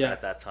off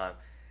at that time.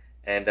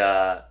 And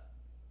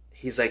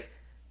he's like,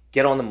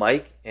 "Get on the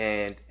mic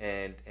and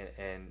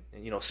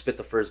spit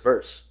the first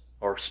verse,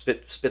 or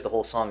spit the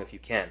whole song if you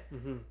can."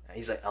 Mm-hmm.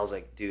 And I was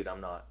like, "Dude,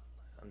 I'm not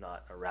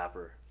a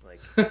rapper.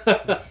 Like,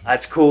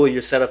 that's cool.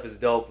 Your setup is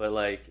dope, but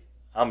like,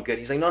 I'm good."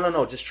 He's like,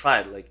 "No, just try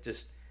it. Like,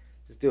 just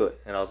do it."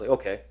 And I was like,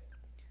 "Okay."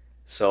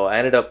 So I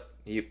ended up,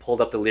 he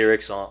pulled up the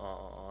lyrics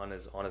on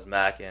his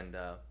Mac, and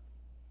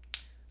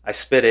I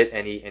spit it,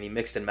 and he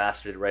mixed and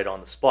mastered it right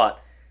on the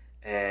spot.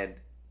 And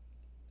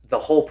the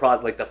whole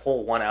like the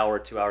whole 1 hour,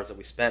 2 hours that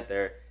we spent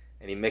there,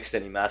 and he mixed it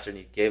and he mastered it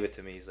and he gave it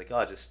to me. He's like,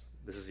 "Oh, this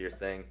is your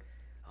thing."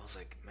 I was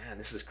like, "Man,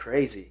 this is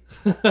crazy.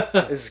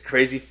 This is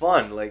crazy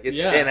fun. Like,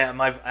 it's and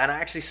I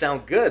actually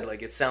sound good.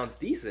 Like, it sounds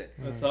decent."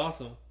 That's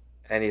awesome.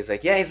 And he's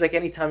like,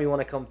 "Anytime you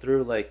want to come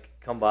through, like,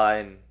 come by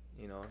and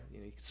you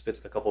can spit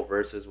a couple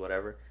verses,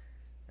 whatever."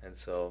 And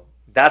so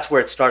that's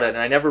where it started. And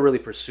I never really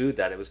pursued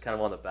that. It was kind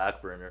of on the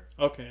back burner.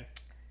 Okay.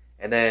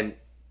 And then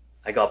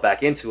I got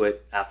back into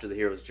it after the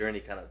hero's journey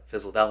kind of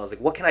fizzled out. And I was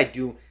like, what can I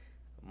do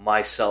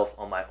myself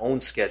on my own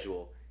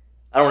schedule?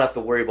 I don't have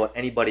to worry about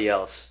anybody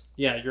else.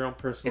 Yeah, your own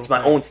personal It's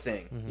my own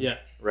thing. Mm-hmm. Yeah.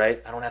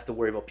 Right? I don't have to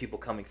worry about people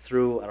coming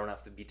through. I don't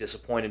have to be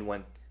disappointed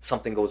when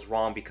something goes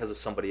wrong because of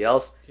somebody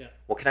else. Yeah.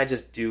 What can I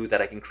just do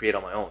that I can create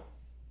on my own?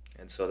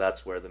 And so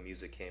that's where the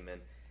music came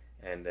in.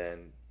 And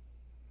then,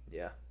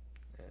 yeah.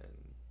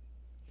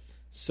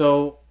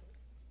 So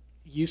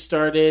you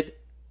started,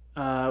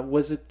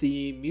 was it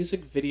the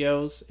music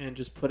videos and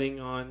just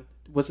putting on,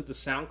 was it the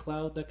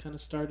SoundCloud that kind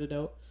of started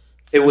out?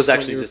 It was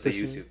actually just the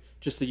YouTube.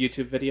 Just the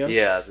YouTube videos?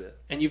 Yeah.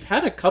 And you've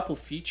had a couple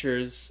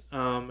features,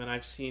 and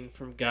I've seen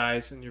from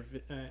guys in your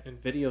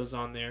and videos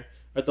on there.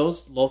 Are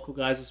those local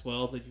guys as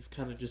well that you've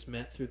kind of just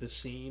met through the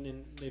scene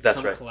and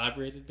they've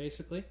collaborated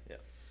basically? Yeah.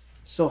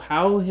 So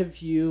how have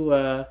you,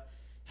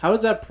 how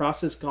has that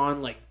process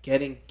gone, like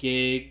getting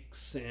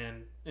gigs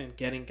and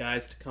getting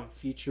guys to come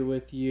feature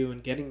with you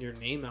and getting your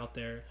name out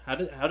there? How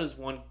does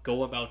one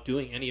go about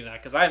doing any of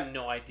that? Because I have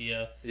no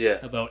idea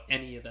about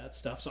any of that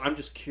stuff. So I'm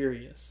just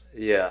curious.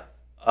 Yeah.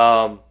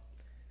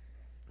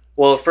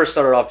 Well, it first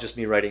started off just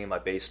me writing in my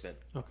basement.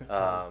 Okay.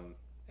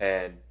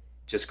 And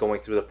just going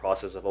through the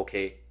process of,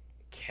 okay,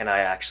 can I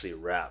actually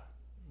rap?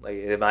 Like,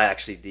 am I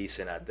actually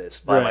decent at this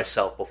by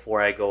myself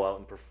before I go out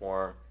and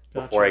perform,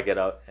 before I get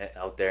out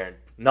there? And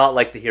not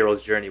like the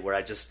hero's journey where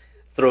I just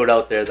throw it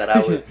out there that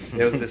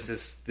it was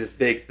this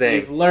big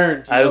thing. You've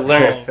learned. I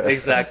learned.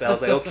 Exactly. I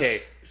was like,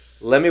 okay,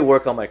 let me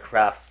work on my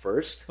craft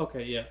first.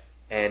 Okay, yeah.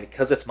 And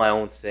because it's my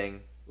own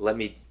thing, let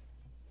me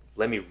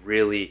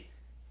really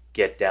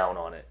get down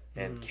on it.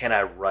 And can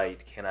I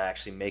write? Can I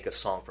actually make a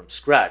song from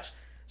scratch?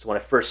 So when I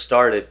first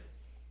started,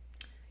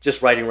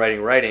 just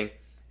writing.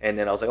 And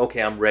then I was like,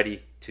 okay, I'm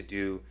ready to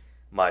do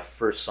my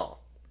first song.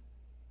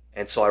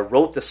 And so I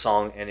wrote the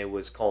song, and it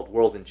was called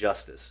World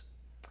Injustice.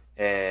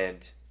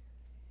 And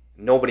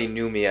nobody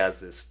knew me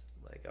as this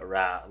like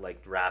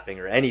rapping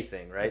or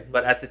anything, right?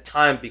 But at the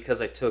time,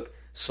 because I took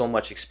so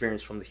much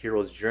experience from the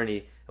hero's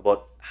journey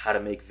about how to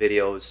make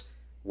videos,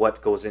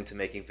 what goes into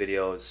making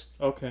videos,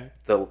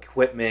 the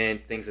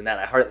equipment, things and that,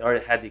 I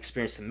already had the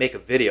experience to make a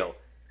video,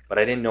 but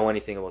I didn't know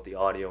anything about the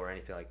audio or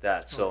anything like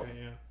that. So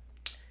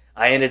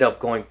I ended up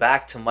going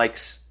back to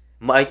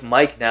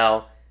Mike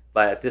now,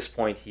 but at this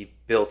point he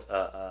built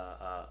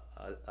a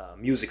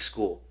music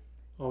school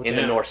in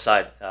the north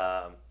side,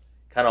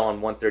 kind of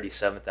on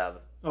 137th Avenue,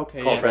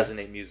 called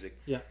Resonate Music.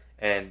 Yeah.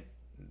 And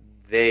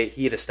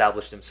he had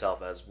established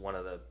himself as one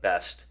of the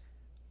best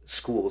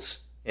schools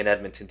in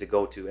Edmonton to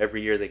go to.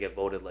 Every year they get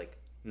voted like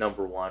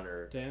number one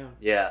or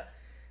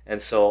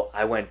and so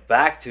I went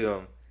back to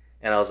him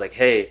and I was like,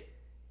 hey,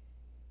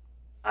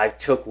 I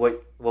took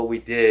what we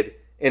did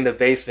in the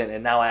basement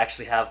and now I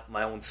actually have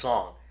my own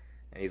song.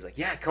 And he's like,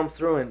 yeah, come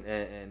through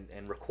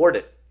and record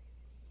it.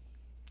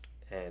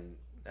 And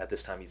at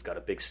this time he's got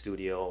a big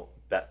studio,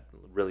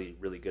 really,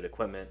 really good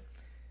equipment.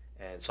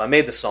 And so I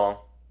made the song,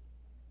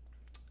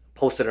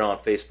 posted it on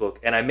Facebook,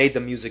 and I made the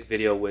music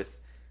video with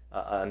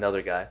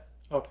another guy.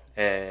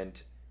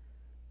 And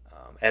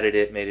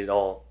edited it, made it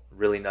all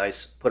really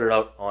nice, put it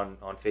out on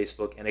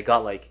Facebook, and it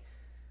got like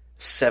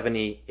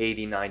 70,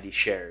 80, 90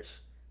 shares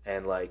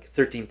and like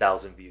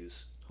 13,000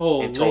 views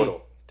in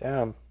total.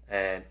 Damn.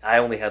 And I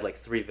only had like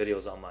 3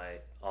 videos on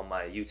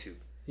my YouTube.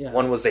 Yeah.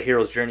 One was the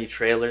Hero's Journey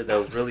trailer that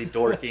was really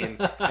dorky and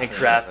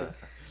graphic,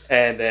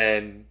 and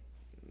then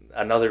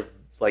another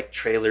like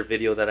trailer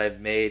video that I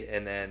made,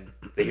 and then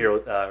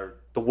the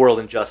World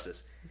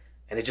Injustice.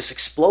 And it just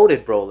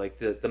exploded, bro. Like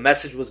the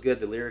message was good,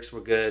 the lyrics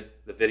were good,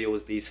 the video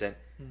was decent.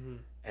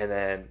 And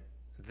then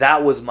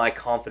that was my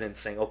confidence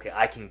saying, okay,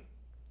 I can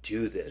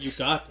do this.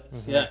 You got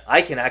this, yeah.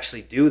 I can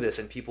actually do this,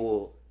 and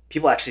people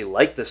actually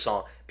like this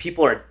song.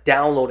 People are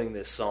downloading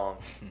this song.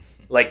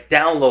 Like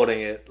downloading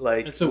it,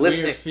 like it's a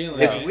listening. Weird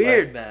feeling. It's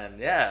weird, man.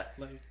 Yeah.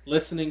 Like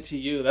listening to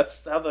you.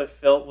 That's how I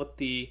felt with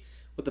the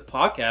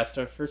podcast.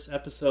 Our first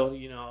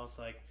episode, I was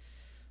like,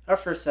 our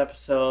first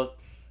episode,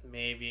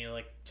 maybe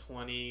like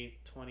 20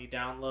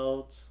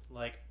 downloads.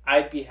 Like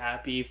I'd be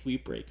happy if we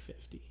break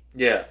 50.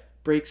 Yeah.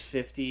 Breaks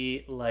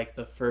 50 like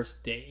the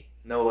first day.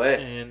 No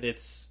way. And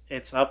it's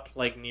up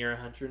like near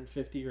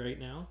 150 right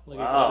now. Like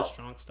wow. It got a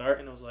strong start,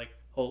 and it was like,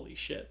 holy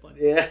shit!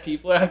 Like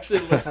people are actually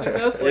listening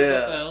to us. Like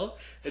what the hell?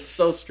 It's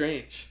so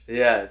strange.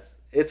 Yeah,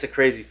 it's a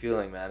crazy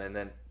feeling, man.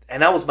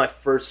 And that was my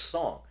first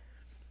song,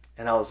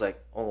 and I was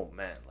like, oh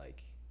man,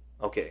 like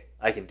okay,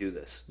 I can do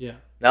this. Yeah.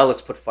 Now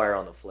let's put fire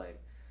on the flame.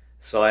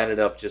 So I ended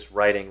up just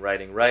writing,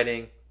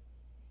 going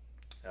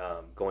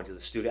to the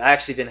studio. I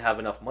actually didn't have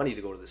enough money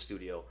to go to the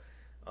studio,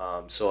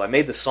 so I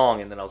made the song,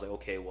 and then I was like,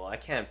 okay, well I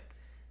can't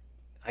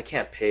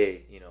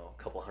pay a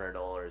couple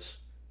 $100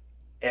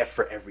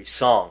 for every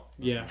song.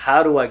 Yeah.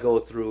 How do I go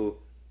through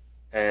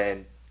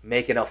and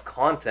make enough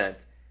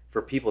content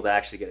for people to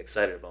actually get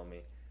excited about me?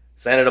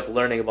 So I ended up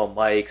learning about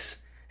mics,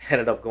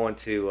 ended up going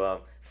to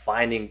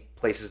finding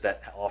places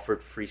that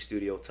offered free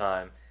studio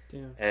time.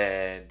 Damn.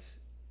 And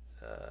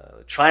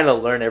trying to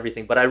learn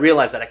everything. But I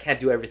realized that I can't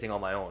do everything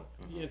on my own.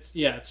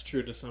 It's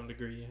true to some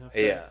degree. You have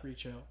to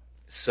reach out.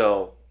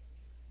 So,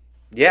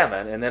 yeah,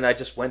 man. And then I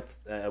just went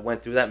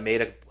through that,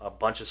 made a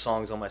bunch of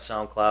songs on my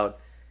SoundCloud,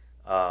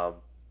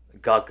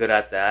 got good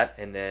at that,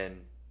 and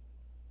then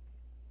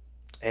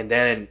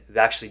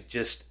actually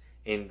just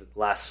in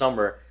last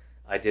summer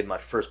I did my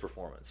first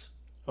performance.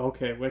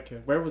 Okay,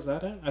 wicked. Where was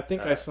that at? I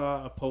think I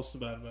saw a post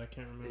about it, but I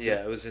can't remember.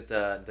 Yeah, it was at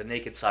the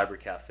Naked Cyber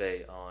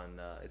Cafe on.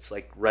 It's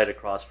like right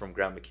across from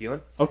Grand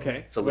McEwen. Okay,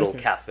 it's a little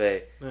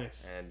cafe.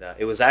 Nice. And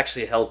it was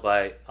actually held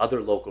by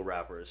other local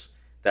rappers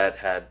that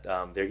had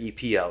their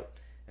EP out,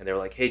 and they were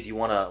like, "Hey, do you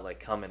want to like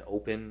come and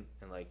open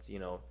and like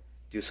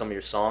do some of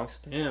your songs?"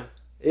 Damn.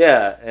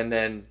 Yeah, and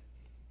then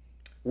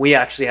we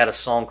actually had a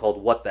song called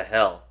 "What the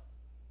Hell."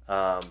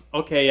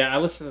 Okay, yeah, I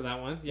listened to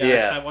that one.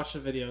 Yeah. I watched the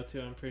video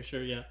too, I'm pretty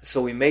sure, yeah.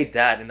 So we made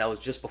that, and that was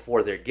just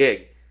before their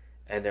gig.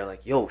 And they're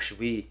like, yo, should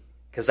we...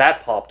 Because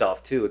that popped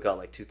off too. It got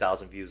like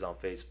 2,000 views on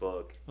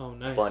Facebook. Oh,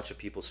 nice. A bunch of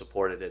people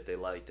supported it. They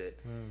liked it.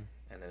 And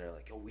then they're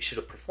like, yo, we should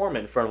have performed it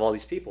in front of all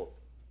these people.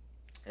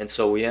 And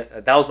so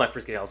that was my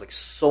first gig. I was like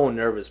so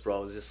nervous, bro. I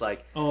was just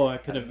like... Oh, I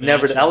could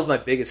imagine. That was my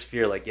biggest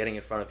fear, like getting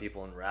in front of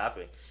people and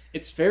rapping.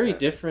 It's very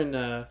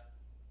different...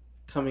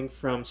 coming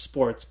from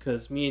sports,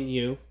 because me and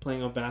you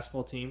playing on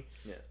basketball team,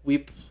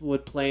 we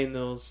would play in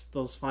those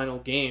final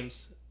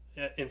games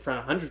in front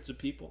of hundreds of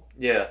people,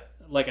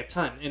 like a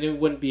ton, and it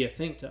wouldn't be a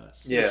thing to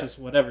us. It's just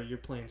whatever, you're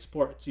playing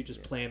sports, you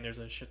just play and there's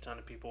a shit ton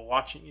of people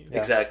watching you.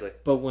 Exactly.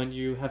 But when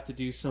you have to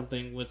do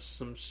something with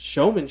some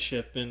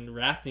showmanship and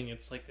rapping,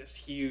 it's like this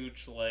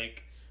huge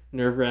like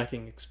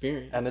nerve-wracking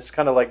experience. And it's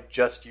kind of like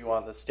just you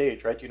on the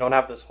stage, right? You don't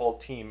have this whole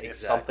team. If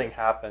something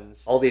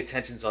happens, all the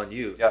attention's on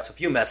you. So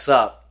if you mess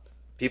up,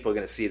 people are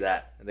going to see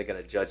that, and they're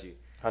going to judge you.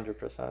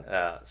 100%.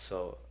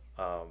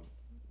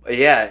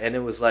 And it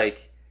was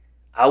like,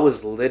 I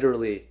was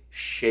literally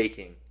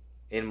shaking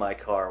in my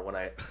car when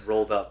I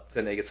rolled up to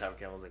the Naked Cyber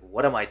Camera. I was like,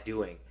 what am I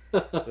doing?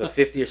 There are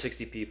 50 or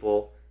 60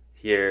 people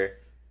here.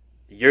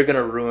 You're going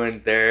to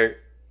ruin their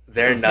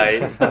their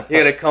night.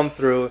 You're gonna come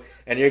through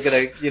and you're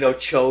gonna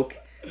choke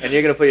and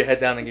you're gonna put your head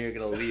down and you're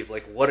gonna leave.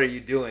 Like, what are you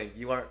doing?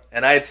 You aren't.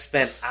 And I had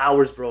spent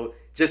hours, bro,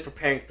 just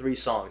preparing 3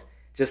 songs,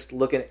 just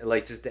looking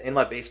just in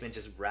my basement,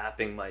 just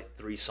rapping my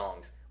 3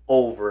 songs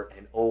over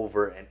and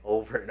over and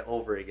over and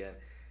over again,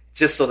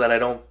 just so that I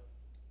don't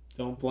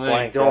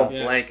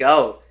blank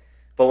out.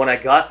 But when I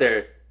got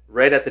there,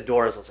 right at the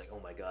doors, I was like,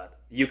 oh my God,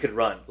 you could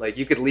run. Like,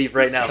 you could leave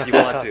right now if you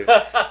want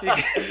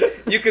to.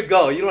 You could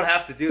go. You don't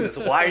have to do this.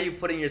 Why are you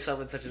putting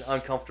yourself in such an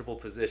uncomfortable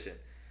position?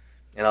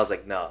 And I was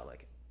like, no,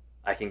 like,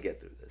 I can get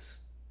through this.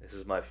 This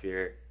is my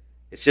fear.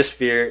 It's just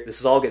fear. This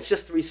is all good. It's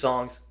just 3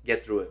 songs.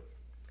 Get through it.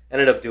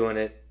 Ended up doing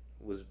it.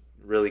 It was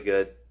really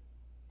good.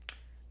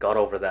 Got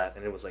over that.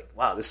 And it was like,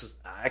 wow, this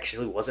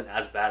actually wasn't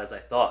as bad as I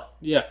thought.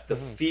 Yeah. The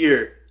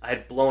fear, I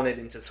had blown it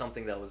into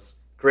something that was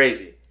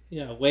crazy.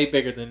 Yeah, way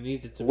bigger than it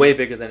needed to be. Way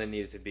bigger than it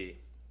needed to be.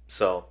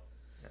 So,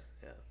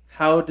 yeah.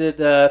 How did,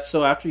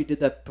 so after you did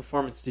that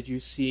performance, did you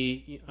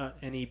see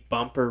any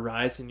bump or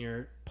rise in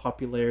your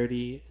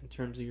popularity in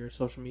terms of your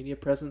social media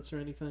presence or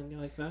anything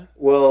like that?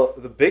 Well,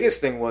 the biggest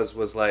thing was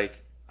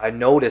like, I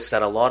noticed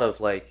that a lot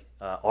of like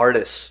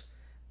artists,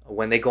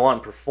 when they go out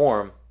and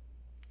perform,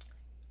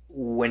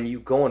 when you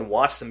go and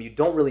watch them, you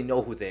don't really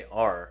know who they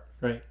are.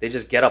 Right. They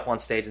just get up on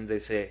stage and they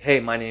say, hey,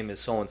 my name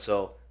is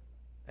so-and-so,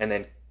 and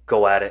then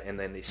go at it, and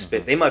then they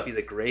spit. They might be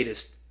the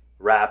greatest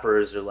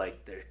rappers or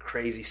like they're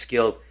crazy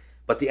skilled,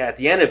 but at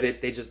the end of it,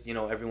 they just,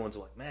 everyone's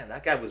like, man,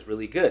 that guy was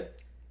really good.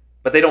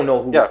 But they don't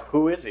know who. Yeah,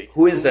 who is he?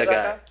 Who is that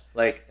guy?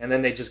 Like, and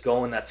then they just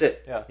go and that's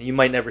it. Yeah. And you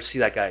might never see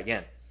that guy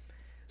again.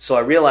 So I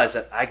realized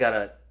that I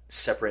gotta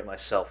separate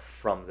myself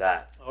from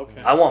that.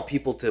 Okay. I want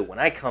people to, when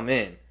I come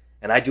in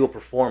and I do a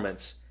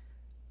performance,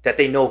 that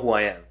they know who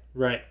I am.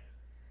 Right.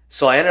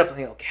 So I ended up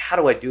thinking, okay, how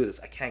do I do this?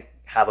 I can't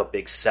have a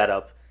big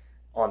setup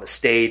on the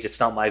stage. It's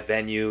not my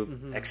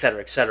venue, et cetera,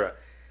 et cetera.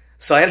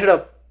 So I ended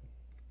up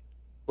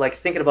like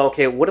thinking about,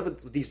 okay, what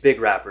about these big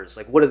rappers?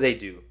 Like, what do they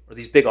do? Or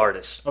these big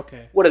artists?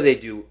 Okay. What do they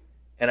do?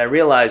 And I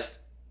realized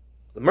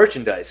the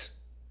merchandise.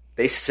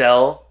 They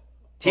sell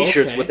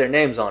T-shirts with their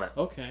names on it.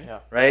 Okay. Yeah.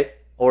 Right?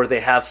 Or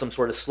they have some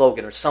sort of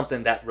slogan or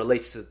something that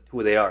relates to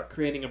who they are.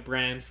 Creating a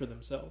brand for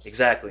themselves.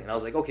 Exactly. And I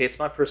was like, okay, it's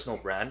my personal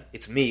brand.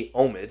 It's me,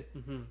 Omid.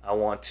 I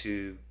want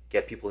to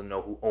get people to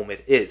know who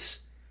Omid is.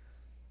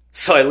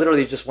 So I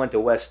literally just went to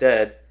West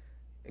Ed,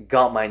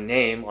 got my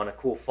name on a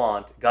cool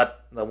font,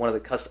 got one of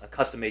the a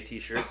custom-made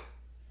T-shirt,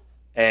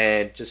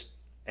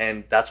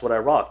 and that's what I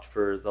rocked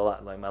for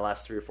my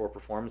last 3 or 4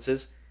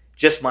 performances.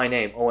 Just my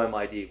name,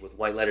 OMID, with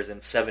white letters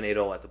and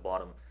 780 at the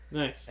bottom.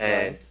 Nice.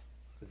 And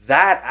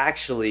that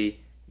actually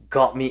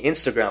got me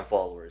Instagram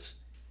followers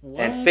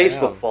and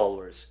Facebook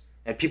followers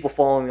and people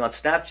following me on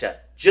Snapchat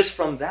just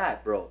from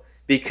that, bro.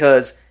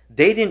 Because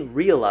they didn't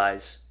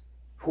realize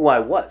who I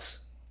was.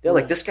 They're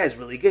like, this guy's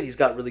really good. He's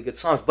got really good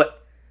songs.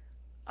 But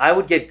I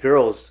would get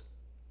girls,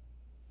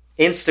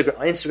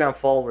 Instagram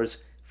followers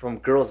from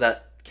girls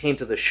that came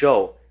to the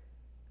show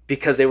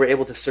because they were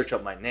able to search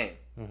up my name.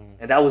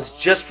 And that was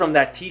just from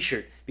that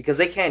T-shirt. Because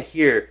they can't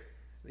hear,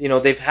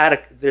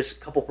 there's a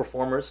couple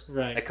performers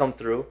that come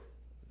through.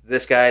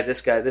 This guy.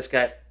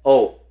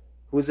 Oh,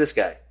 who's this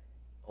guy?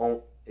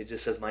 Oh, it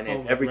just says my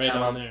name. Every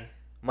time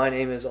my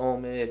name is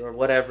Omid or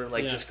whatever,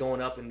 just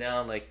going up and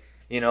down,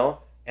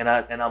 and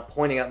I'm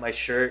pointing at my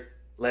shirt,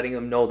 letting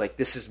them know, like,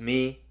 this is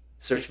me,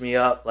 search me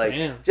up.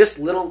 Just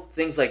little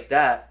things like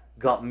that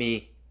got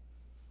me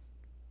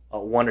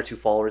 1 or 2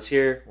 followers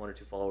here, 1 or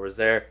 2 followers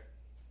there.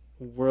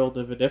 World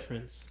of a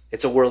difference.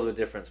 It's a world of a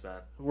difference, man.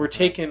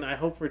 I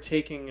hope we're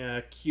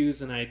taking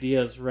cues and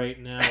ideas right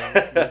now.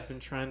 We've been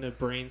trying to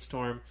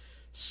brainstorm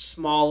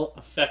small,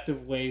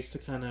 effective ways to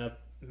kind of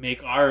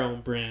make our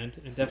own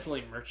brand, and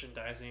definitely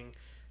merchandising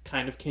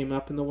kind of came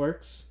up in the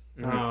works.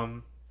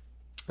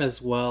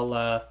 As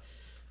well,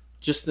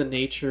 just the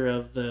nature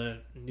of the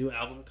new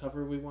album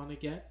cover we want to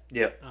get.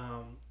 Yeah.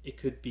 It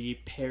could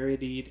be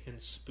parodied and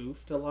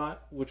spoofed a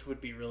lot, which would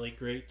be really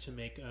great to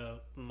make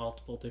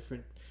multiple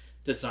different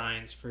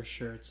designs for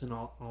shirts and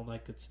all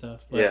that good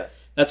stuff. But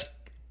that's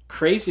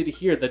crazy to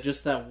hear that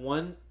just that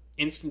one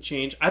instant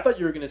change. I thought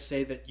you were going to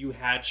say that you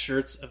had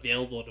shirts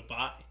available to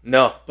buy.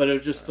 No. But it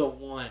was just the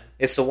one.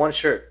 It's the one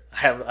shirt.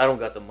 I don't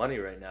got the money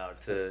right now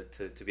to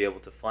be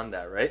able to fund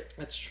that, right?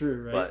 That's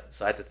true, right? But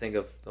so I had to think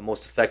of the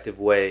most effective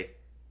way,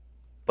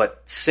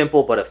 but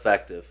simple but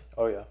effective.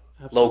 Oh yeah.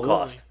 Absolutely. Low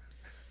cost.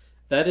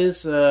 That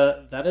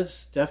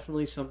is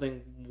definitely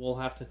something we'll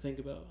have to think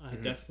about. I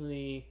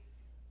definitely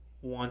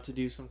want to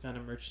do some kind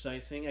of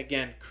merchandising.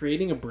 Again,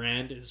 creating a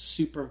brand is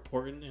super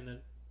important, and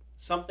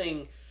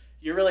something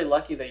you're really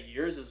lucky that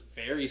yours is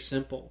very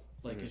simple.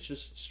 Like it's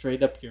just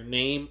straight up your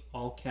name,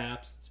 all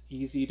caps. It's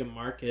easy to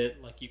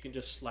market. Like you can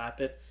just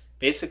slap it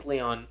basically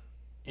on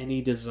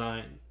any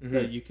design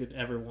that you could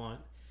ever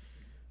want.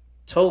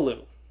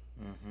 Tolu,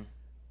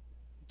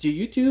 do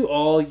you do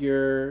all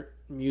your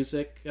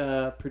music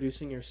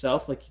producing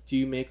yourself? Like, do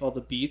you make all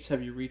the beats?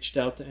 Have you reached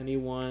out to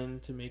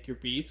anyone to make your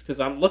beats? Because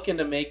I'm looking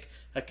to make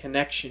a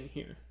connection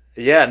here.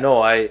 Yeah,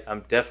 no,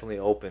 I'm definitely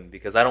open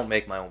because I don't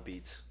make my own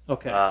beats.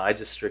 Okay. I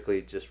just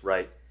strictly just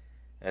write,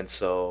 and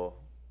so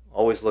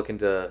always looking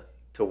to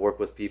work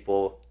with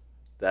people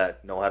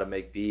that know how to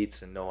make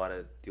beats and know how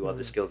to do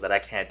other skills that I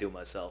can't do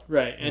myself.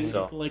 Right, and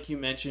So like you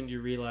mentioned,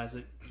 you realize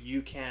that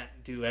you can't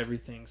do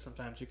everything.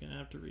 Sometimes you're gonna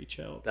have to reach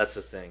out. that's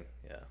the thing.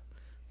 Yeah.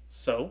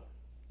 So,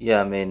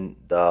 Yeah, I mean,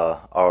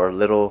 our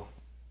little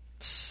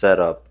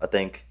setup, I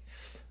think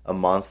a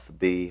month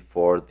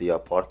before the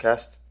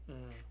podcast,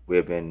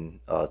 we've been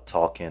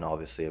talking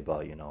obviously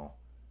about,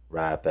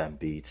 rap and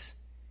beats.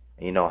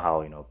 And you know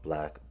how,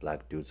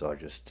 black dudes are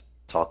just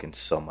talking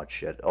so much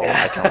shit. Oh,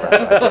 I can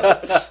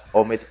rap.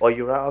 Oh, mate, oh,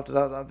 you rap?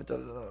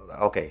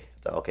 Okay,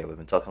 we've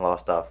been talking a lot of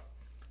stuff.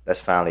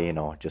 Let's finally,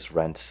 just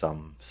rent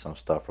some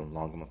stuff from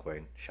Long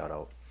McQuaid, shout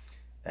out,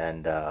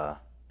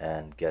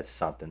 and get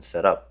something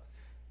set up.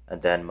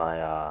 And then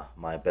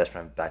my best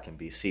friend back in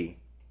BC,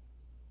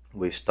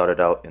 we started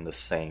out in the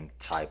same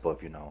type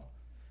of,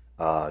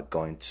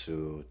 going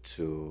to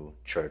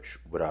church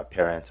with our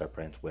parents. Our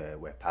parents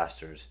were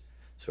pastors,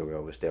 so we were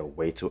always there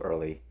way too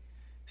early.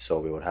 So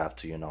we would have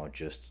to,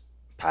 just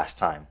pass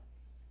time.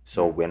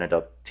 So we ended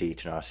up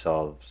teaching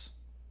ourselves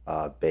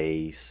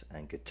bass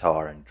and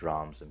guitar and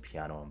drums and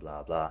piano and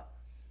blah blah.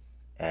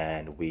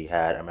 And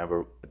I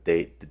remember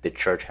the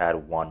church had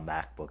one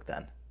MacBook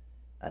then,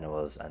 and there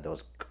was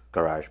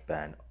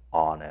GarageBand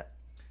on it.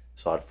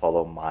 So I'd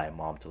follow my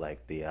mom to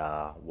like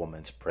the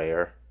woman's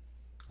prayer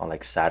on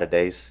like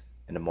Saturdays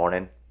in the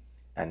morning,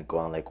 and go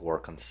and like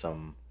work on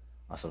some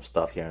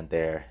stuff here and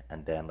there,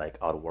 and then like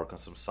I'd work on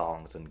some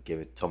songs and give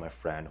it to my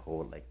friend who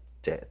would like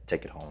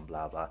take it home,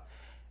 blah blah.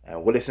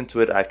 And we listened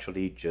to it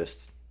actually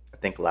just I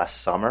think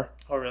last summer.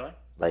 oh really?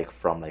 Like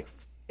from like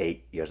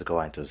 8 years ago,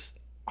 and it was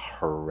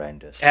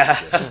horrendous,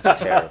 just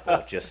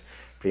terrible, just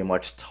pretty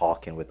much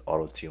talking with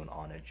auto tune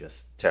on it,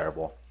 just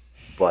terrible.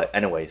 But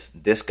anyways,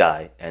 this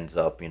guy ends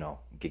up,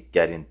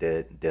 getting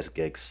this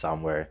gig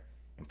somewhere,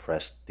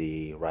 impressed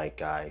the right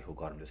guy who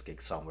got him this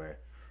gig somewhere,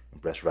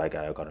 impressed the right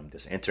guy who got him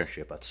this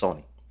internship at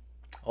Sony.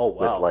 Oh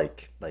wow.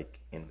 With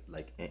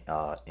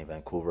in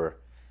Vancouver,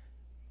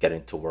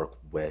 getting to work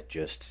with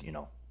just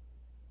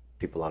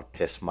people I'd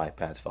piss my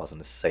pants if I was in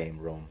the same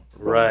room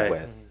Right.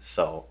 with.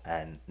 So,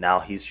 and now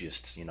he's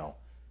just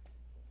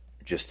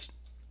just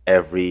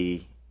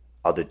every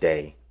other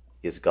day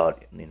he's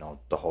got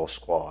the whole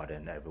squad,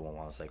 and everyone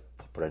wants like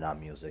putting out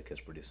music,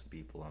 is producing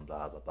people and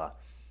blah blah blah.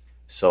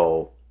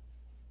 So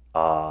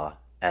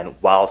and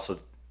while so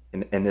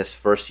in this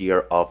first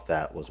year of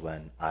that was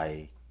when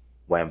I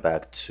went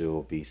back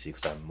to BC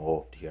because I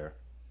moved here,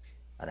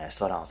 and I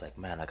started. I was like,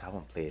 man, like I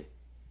haven't played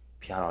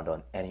piano,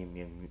 done any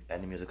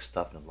music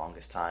stuff in the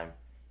longest time.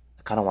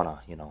 I kind of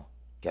want to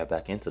get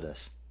back into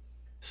this.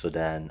 So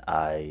then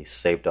I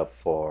saved up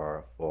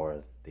for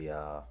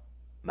the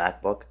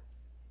MacBook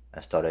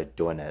and started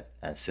doing it,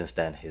 and since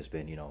then he's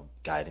been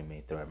guiding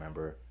me through. I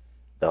remember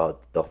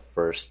the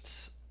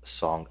first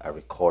song I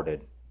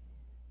recorded,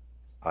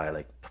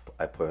 I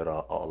put it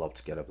all up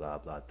together, blah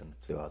blah, then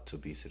flew out to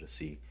BC to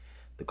see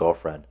the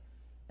girlfriend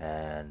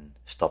and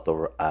stopped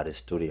over at his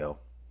studio,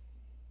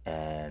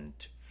 and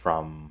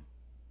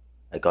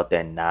I got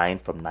there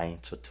from 9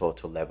 to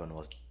 11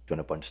 was doing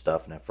a bunch of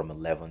stuff, and then from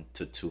 11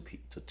 to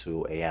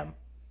 2 a.m.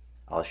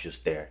 I was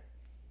just there,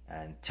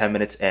 and 10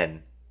 minutes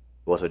in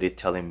was already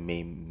telling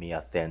me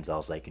things. I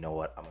was like, you know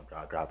what, I'm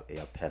gonna grab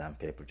a pen and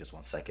paper, just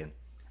 1 second.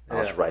 I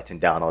was writing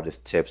down all these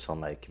tips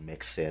on like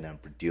mixing and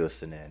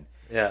producing, and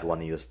you want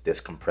to use this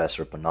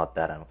compressor but not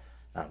that, and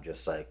I'm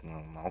just like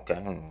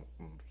okay.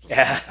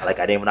 Like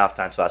I didn't even have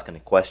time to ask any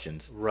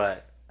questions.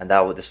 Right. And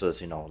this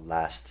was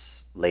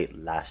late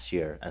last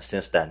year, and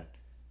since then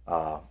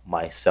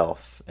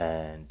myself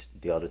and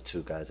the other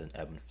two guys in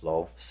Ebb and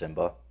Flow,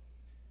 Simba,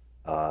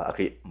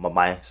 actually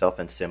myself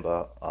and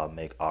Simba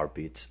make our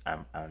beats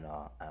and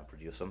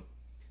produce them,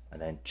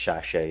 and then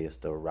Chashay is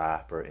the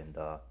rapper in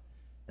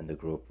the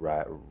group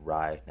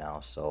right now,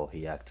 so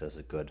he acts as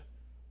a good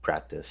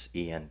practice.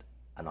 Ian,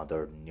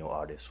 another new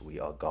artist we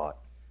all got,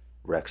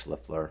 Rex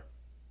LaFleur.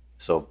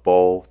 So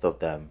both of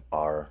them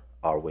are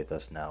with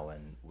us now,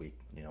 and we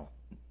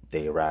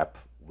they rap,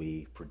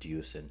 we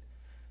produce, and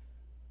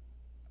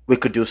we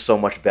could do so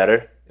much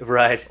better.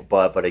 Right.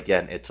 But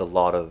again, it's a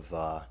lot of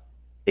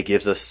it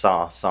gives us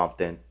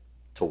something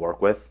to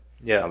work with.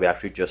 Yeah. And we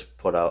actually just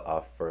put out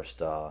our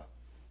first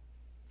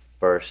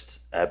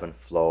Ebb and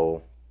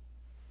Flow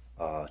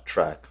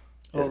track.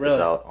 Oh, It's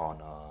really? out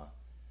on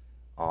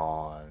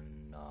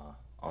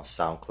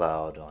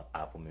SoundCloud, on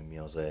Apple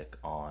Music,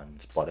 on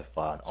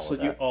Spotify, and all So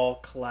of you that. all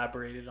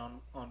collaborated on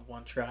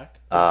one track?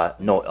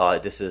 No,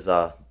 this is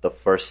the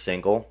first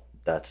single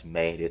that's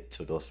made it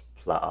to those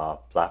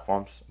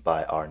platforms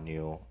by our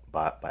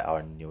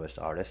newest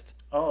artist,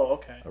 Oh,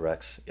 okay.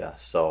 Rex. Yeah,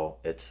 so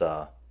it's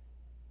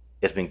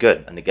been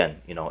good, and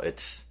again,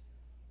 it's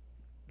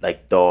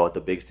like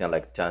the biggest thing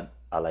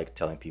I like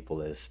telling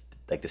people is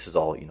like this is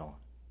all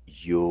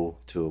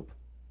YouTube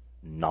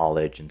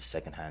knowledge and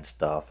secondhand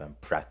stuff, and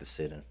practice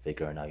it and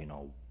figuring out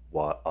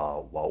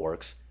what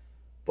works,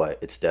 but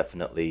it's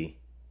definitely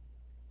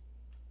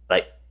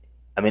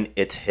I mean,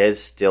 it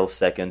is still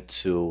second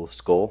to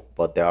school,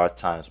 but there are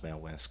times,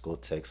 man, when school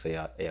takes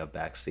a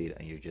backseat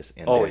and you're just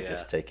in there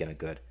just taking a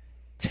good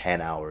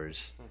 10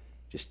 hours,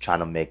 just trying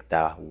to make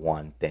that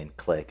one thing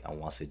click. And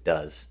once it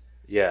does,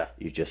 you're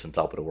just on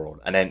top of the world.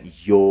 And then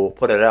you'll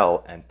put it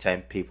out and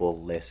 10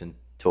 people listen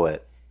to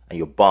it and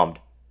you're bummed.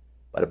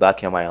 But the back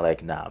of your mind, you're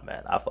like, nah,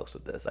 man, I fucks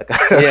with this. Like,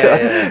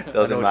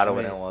 doesn't matter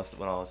when I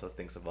also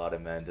thinks about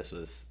it, man. This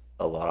was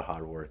a lot of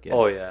hard work.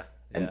 Yeah.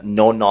 And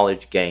no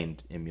knowledge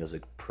gained in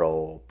music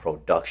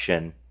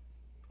production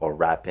or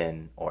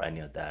rapping or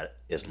any of that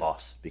is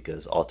lost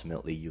because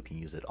ultimately you can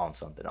use it on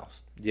something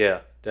else.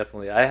 Yeah,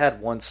 definitely. I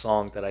had one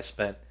song that I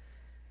spent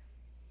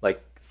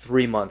like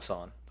 3 or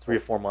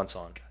 4 months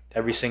on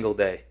every single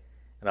day.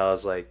 And I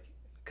was like,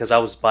 because I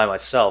was by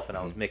myself and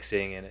I was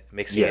mixing it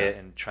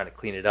and trying to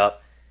clean it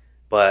up.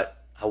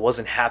 But I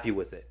wasn't happy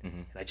with it.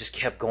 And I just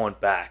kept going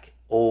back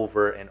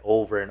over and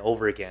over and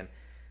over again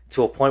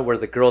to a point where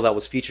the girl that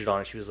was featured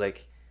on it, she was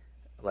like,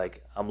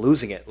 I'm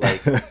losing it.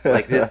 Like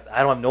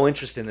I don't have no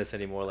interest in this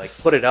anymore. Like,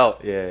 put it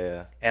out.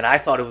 Yeah. And I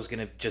thought it was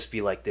going to just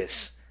be like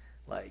this,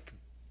 like,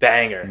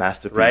 banger.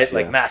 Masterpiece. Right?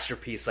 Like,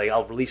 masterpiece. Like,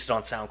 I'll release it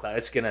on SoundCloud.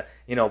 It's going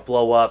to,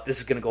 blow up. This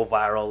is going to go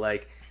viral.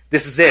 Like,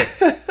 this is it.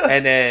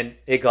 And then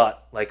it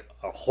got, like,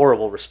 a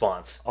horrible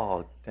response.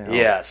 Oh, damn.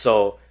 Yeah,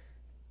 so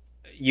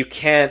you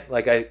can't,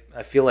 like,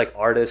 I feel like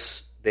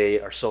artists,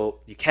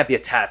 you can't be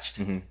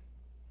attached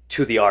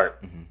to the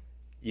art.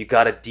 You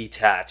got to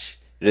detach.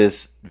 It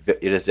is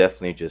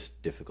definitely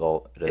just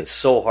difficult. It's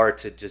so hard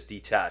to just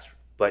detach,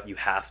 but you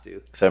have to.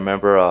 Because I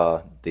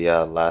remember the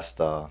last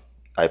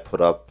I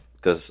put up,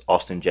 because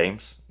Austin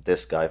James,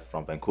 this guy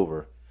from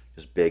Vancouver,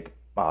 just big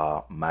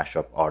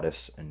mashup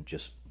artist and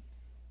just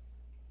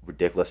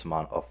ridiculous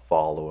amount of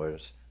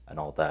followers and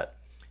all that.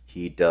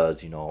 He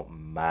does,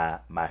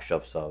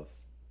 mashups of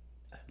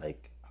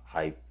like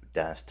hype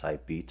dance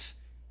type beats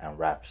and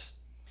raps.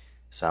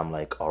 So I'm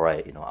like, all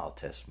right, I'll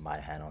test my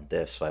hand on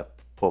this. So I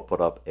put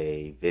up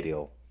a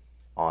video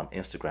on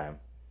Instagram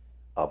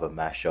of a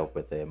mashup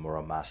with a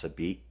Muramasa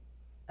beat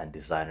and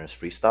Designer's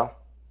freestyle.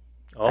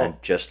 Oh.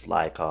 And just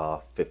like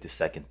a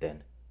 50-second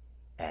thing.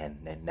 And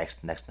then next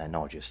I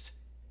know, just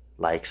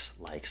likes,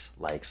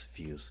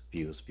 views.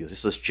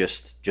 This was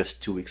just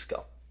 2 weeks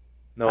ago.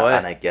 No way.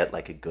 And I get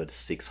like a good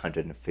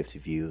 650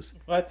 views.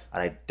 What?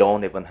 And I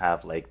don't even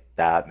have like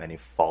that many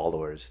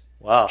followers.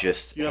 Wow.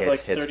 Just you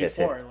hits, have like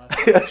 34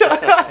 hits.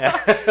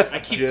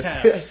 I keep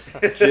tabs.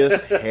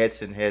 Just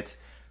hits and hits.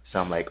 So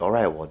I'm like, all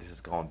right, well, this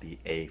is going to be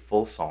a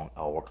full song.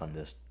 I'll work on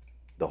this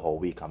the whole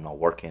week. I'm not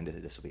working.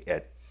 This will be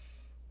it.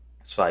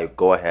 So I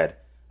go ahead.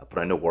 I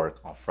put in the work.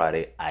 On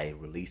Friday, I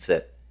release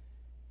it.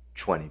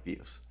 20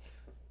 views.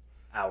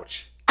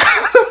 Ouch.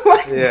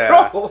 Like,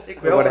 yeah. Bro,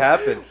 like, what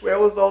happened? Where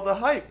was all the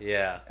hype?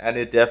 Yeah. And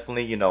it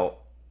definitely,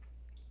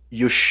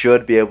 you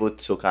should be able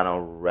to kind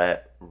of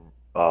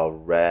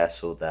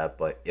wrestle that,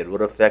 but it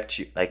would affect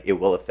you. Like, it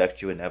will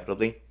affect you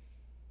inevitably.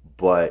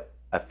 But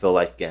I feel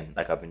like, again,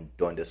 like I've been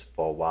doing this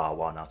for a while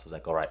now. So it's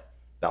like, all right,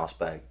 bounce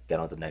back, get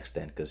on the next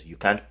thing, because you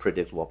can't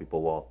predict what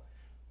people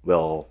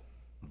will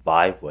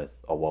vibe with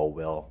or what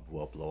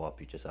will blow up.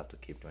 You just have to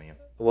keep doing it.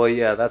 Well,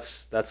 yeah,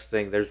 that's the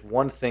thing. There's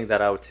one thing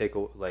that I would take,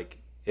 like,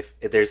 if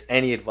there's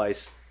any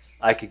advice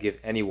I could give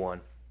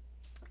anyone,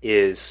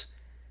 is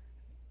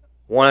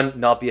one,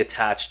 not be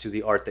attached to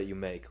the art that you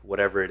make,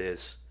 whatever it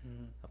is.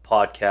 A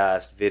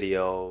podcast,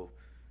 video,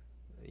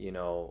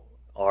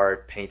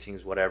 art,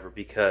 paintings, whatever,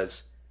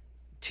 because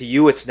to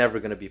you it's never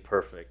going to be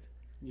perfect.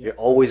 Yeah. You're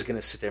always going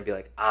to sit there and be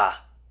like,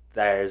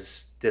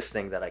 there's this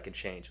thing that I can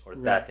change, or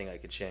that thing I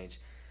can change.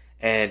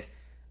 And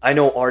I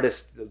know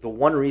artists, the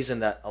one reason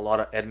that a lot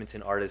of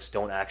Edmonton artists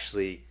don't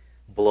actually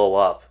blow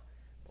up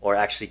or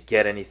actually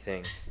get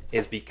anything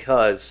is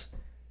because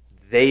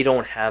they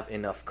don't have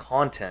enough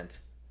content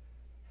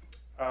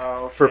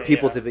for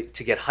people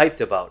to get hyped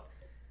about.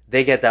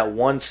 They get that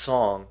one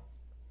song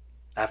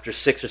after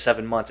 6 or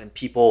 7 months, and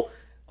people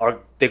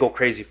they go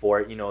crazy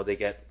for it. They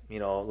get,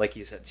 like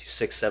you said,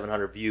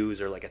 600-700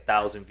 views or like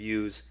 1,000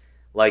 views,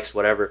 likes,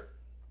 whatever,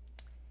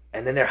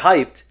 and then they're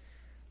hyped.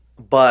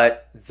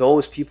 But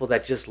those people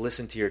that just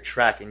listen to your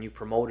track and you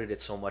promoted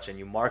it so much and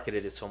you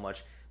marketed it so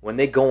much, when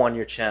they go on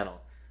your channel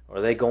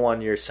or they go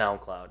on your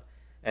SoundCloud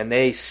and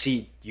they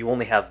see you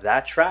only have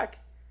that track,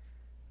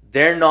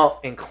 they're not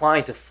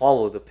inclined to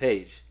follow the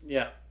page.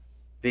 Yeah.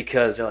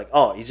 Because they're like,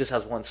 oh, he just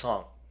has one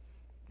song,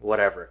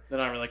 whatever. They're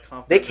not really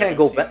confident. They can't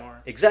go back.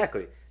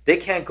 Exactly. They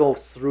can't go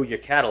through your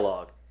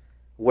catalog.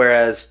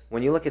 Whereas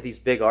when you look at these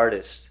big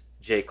artists,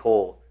 J.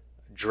 Cole,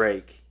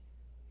 Drake,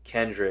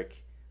 Kendrick,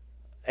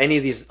 any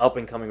of these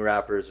up-and-coming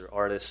rappers or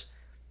artists,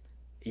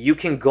 you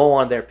can go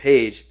on their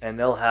page and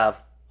they'll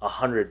have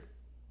 100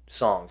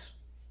 songs,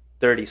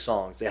 30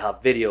 songs. They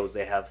have videos,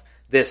 they have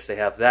this, they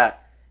have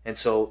that. And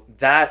so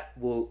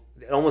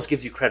it almost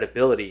gives you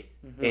credibility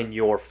in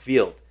your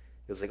field.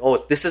 It's like, oh,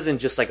 this isn't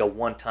just like a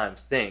one-time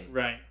thing.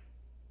 Right.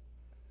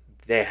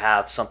 They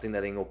have something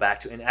that they can go back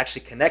to and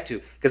actually connect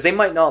to. Because they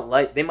might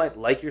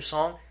like your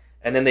song,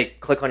 and then they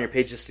click on your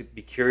page just to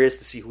be curious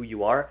to see who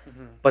you are.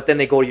 Mm-hmm. But then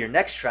they go to your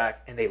next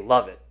track and they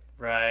love it.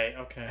 Right.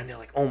 Okay. And they're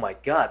like, oh my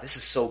God, this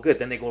is so good.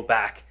 Then they go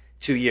back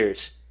 2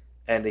 years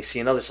and they see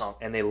another song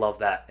and they love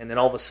that. And then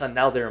all of a sudden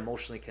now they're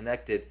emotionally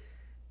connected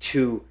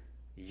to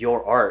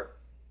your art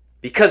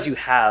because you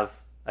have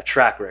a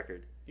track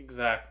record.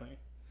 Exactly.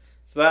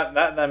 So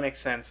that makes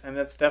sense. And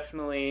that's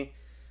definitely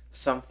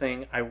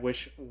something I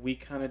wish we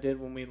kind of did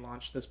when we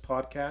launched this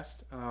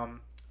podcast.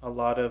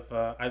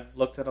 I've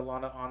looked at a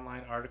lot of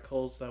online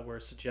articles that were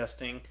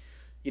suggesting,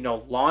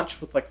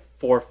 launch with like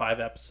 4 or 5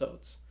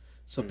 episodes.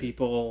 So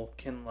people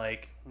can,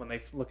 like, when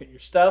they look at your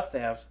stuff, they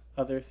have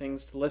other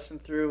things to listen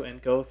through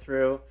and go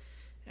through.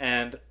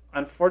 And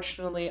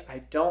unfortunately, I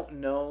don't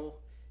know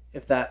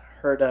if that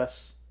hurt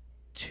us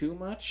too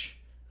much.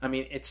 I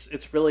mean,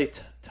 it's really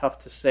tough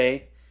to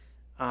say.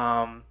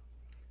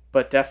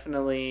 But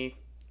definitely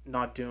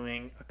not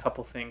doing a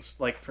couple things,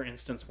 like, for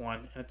instance,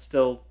 one, and it's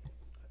still,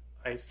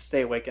 I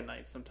stay awake at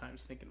night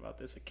sometimes thinking about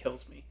this. It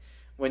kills me.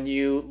 When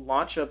you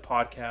launch a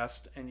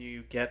podcast and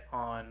you get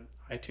on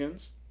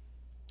iTunes,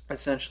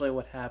 essentially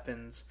what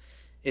happens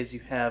is you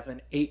have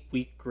an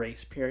 8-week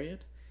grace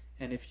period.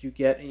 And if you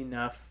get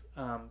enough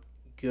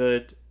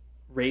good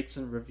rates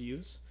and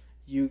reviews,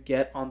 you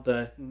get on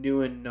the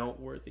new and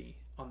noteworthy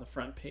on the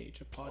front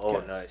page of podcasts. Oh,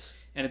 nice.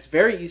 And it's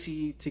very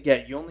easy to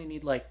get. You only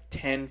need like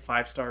 10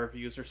 5-star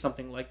reviews or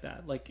something like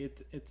that. Like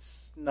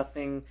it's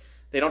nothing.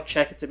 They don't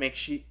check it to make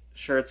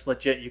sure it's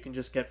legit. You can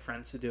just get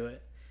friends to do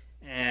it.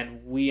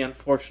 And we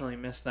unfortunately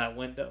missed that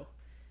window.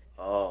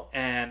 Oh.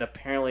 And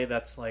apparently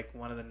that's like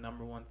one of the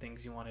number one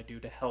things you want to do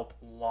to help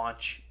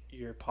launch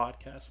your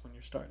podcast when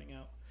you're starting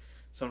out.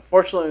 So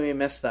unfortunately we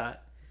missed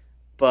that.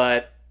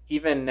 But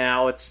even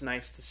now it's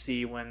nice to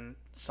see when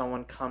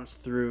someone comes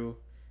through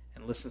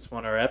and listens to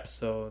one of our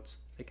episodes,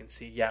 they can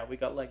see, we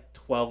got like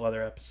 12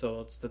 other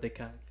episodes that they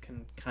can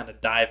kind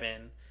of dive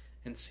in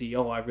and see,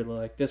 I really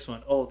like this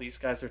one. Oh, these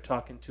guys are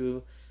talking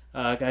to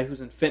a guy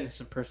who's in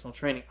fitness and personal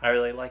training. I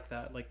really like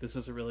that. Like, this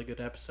is a really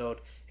good episode.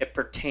 It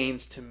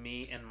pertains to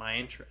me and my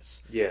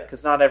interests. Yeah.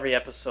 Because not every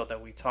episode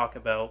that we talk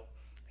about,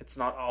 it's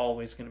not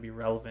always going to be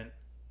relevant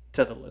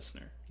to the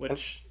listener,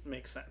 which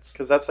makes sense.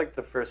 Because that's like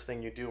the first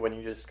thing you do when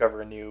you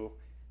discover a new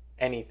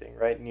anything,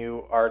 right?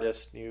 New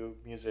artist, new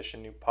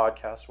musician, new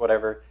podcast,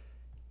 whatever.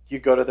 You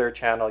go to their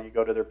channel, you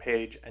go to their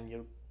page, and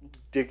you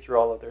dig through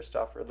all of their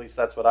stuff, or at least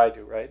that's what I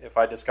do, right? If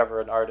I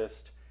discover an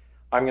artist,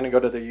 I'm going to go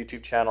to their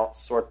YouTube channel,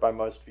 sort by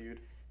most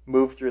viewed,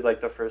 move through like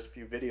the first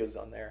few videos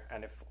on there,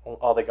 and if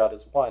all they got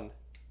is one,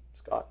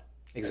 it's gone.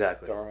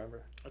 Exactly. Don't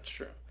remember. That's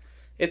true.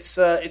 It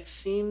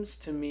seems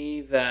to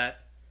me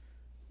that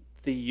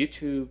the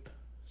YouTube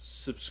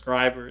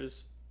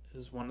subscribers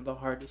is one of the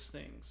hardest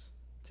things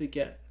to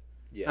get.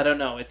 Yes. I don't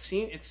know.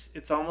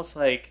 It's almost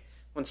like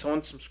when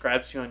someone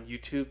subscribes to you on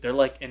YouTube, they're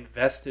like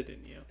invested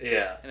in you.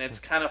 Yeah. And it's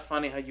kind of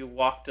funny how you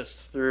walked us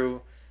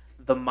through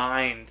the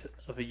mind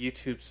of a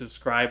YouTube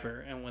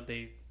subscriber and what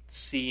they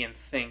see and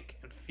think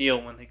and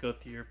feel when they go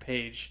through your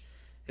page.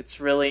 It's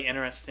really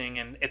interesting,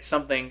 and it's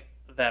something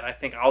that I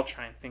think I'll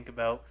try and think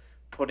about,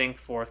 putting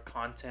forth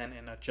content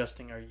and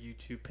adjusting our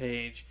YouTube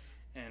page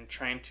and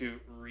trying to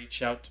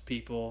reach out to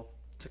people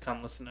to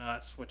come listen to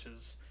us, which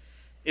is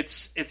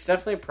it's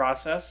definitely a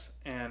process,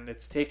 and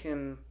it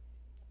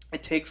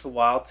takes a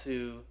while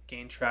to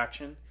gain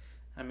traction.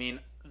 I mean,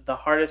 the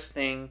hardest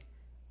thing,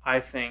 I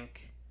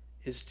think,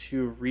 is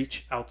to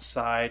reach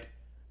outside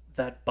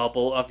that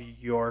bubble of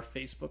your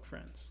Facebook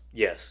friends.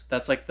 Yes.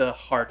 That's like the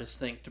hardest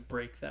thing, to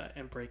break that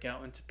and break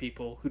out into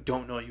people who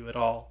don't know you at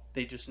all.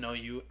 They just know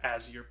you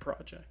as your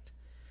project.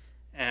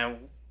 And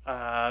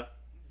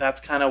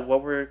that's kind of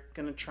what we're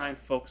going to try and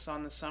focus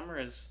on this summer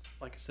is,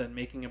 like I said,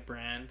 making a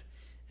brand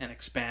and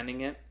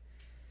expanding it.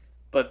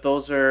 But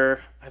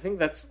I think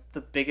that's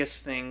the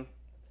biggest thing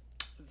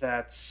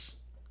that's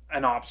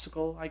an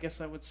obstacle, I guess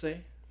I would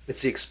say.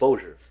 It's the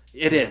exposure.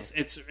 It is.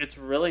 It's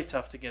really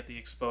tough to get the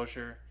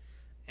exposure.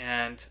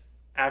 And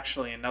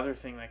actually, another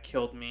thing that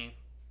killed me,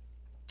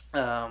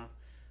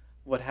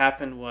 what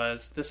happened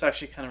was, this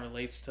actually kind of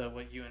relates to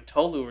what you and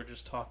Tolu were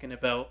just talking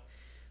about.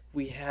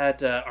 We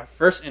had our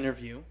first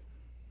interview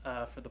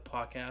for the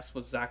podcast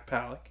was Zach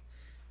Palick,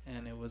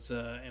 and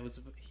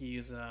he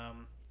is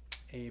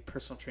a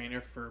personal trainer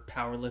for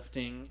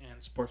powerlifting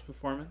and sports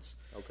performance.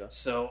 Okay.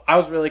 So I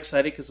was really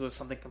excited because it was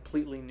something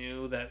completely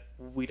new that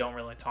we don't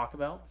really talk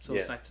about. So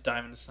it's nice to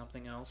dive into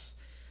something else.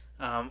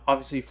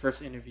 Obviously,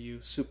 first interview,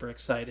 super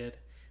excited.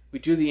 We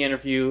do the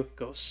interview,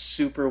 goes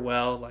super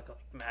well. Like,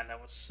 man,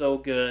 that was so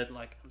good.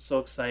 Like, I'm so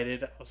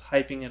excited. I was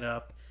hyping it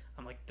up.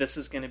 I'm like, this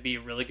is going to be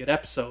a really good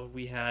episode.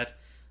 We had,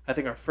 I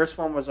think our first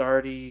one was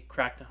already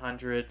cracked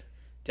 100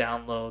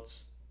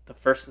 downloads. The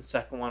first and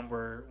second one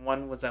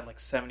was at like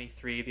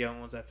 73. The other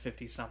one was at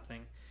 50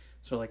 something.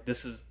 So like,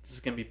 this is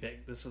going to be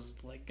big. This is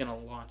like going to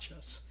launch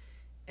us.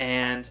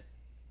 And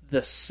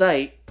the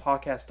site,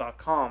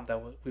 podcast.com,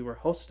 that we were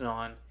hosted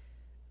on,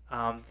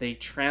 they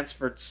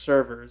transferred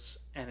servers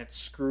and it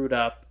screwed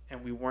up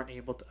and we weren't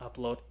able to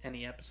upload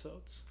any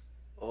episodes.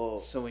 Oh.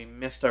 So we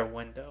missed our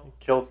window.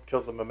 Kills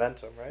the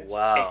momentum, right?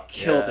 Wow. It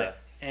killed it.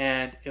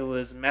 And it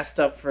was messed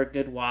up for a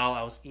good while.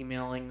 I was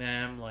emailing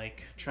them,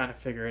 like, trying to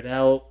figure it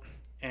out.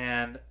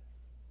 And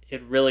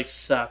it really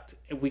sucked.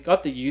 We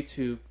got the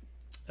YouTube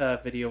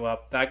video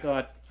up. That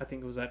got, I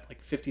think it was at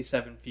like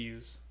 57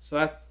 views.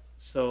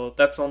 So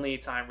that's only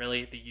time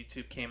really the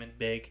YouTube came in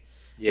big.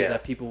 Is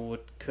that people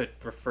could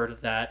refer to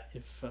that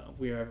if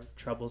we have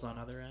troubles on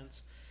other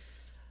ends.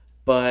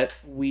 But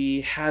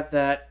we had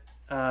that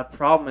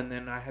problem, and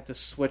then I had to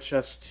switch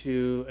us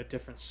to a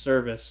different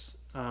service,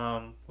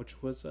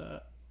 which was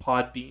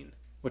Podbean,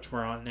 which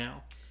we're on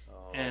now.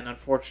 Oh. And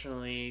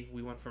unfortunately,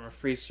 we went from a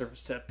free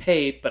service to a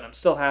paid, but I'm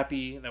still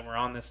happy that we're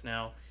on this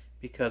now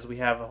because we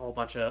have a whole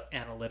bunch of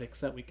analytics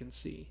that we can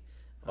see.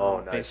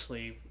 Nice.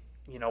 Basically,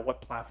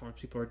 what platforms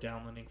people are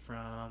downloading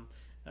from,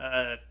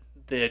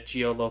 the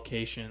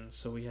geolocation.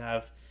 So we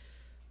have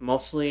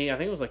mostly, I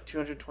think it was like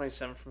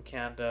 227 from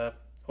Canada,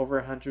 over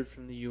 100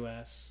 from the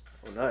US.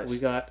 Oh, nice. We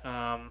got,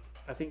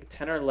 I think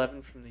 10 or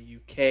 11 from the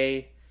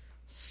UK,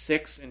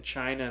 6 in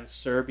China and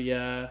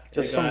Serbia.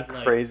 Just some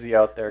crazy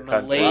out there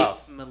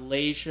countries.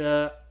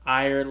 Malaysia,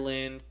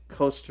 Ireland,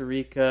 Costa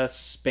Rica,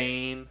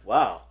 Spain.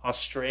 Wow.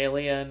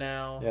 Australia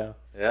now.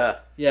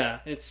 Yeah.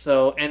 It's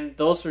so, and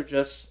those are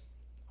just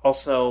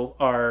also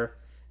our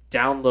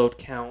download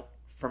count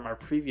from our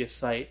previous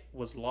site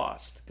was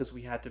lost because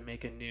we had to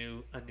make a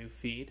new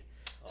feed.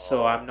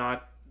 So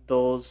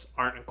those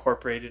aren't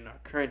incorporated in our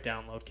current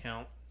download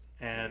count,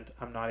 and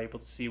I'm not able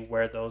to see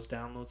where those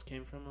downloads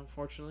came from,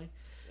 unfortunately.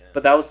 Yeah.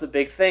 But that was the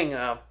big thing.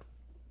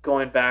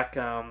 Going back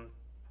to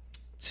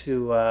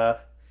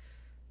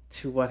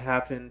what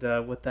happened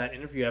with that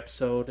interview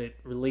episode, it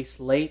released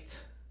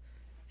late,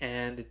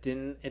 and it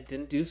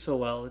didn't do so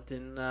well. It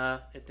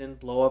didn't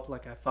blow up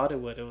like I thought it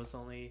would. It was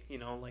only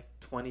like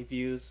 20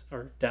 views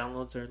or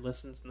downloads or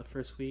listens in the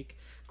first week.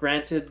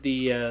 Granted,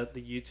 the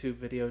YouTube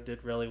video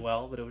did really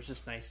well, but it was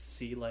just nice to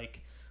see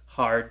like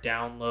hard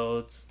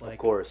downloads, like, of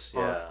course,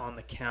 yeah, on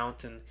the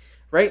count. And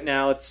right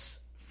now,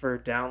 it's for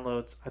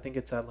downloads. I think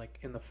it's at like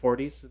in the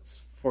 40s.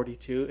 It's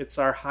 42. It's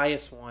our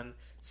highest one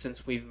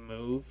since we've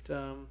moved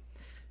to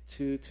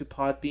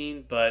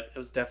Podbean, but it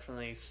was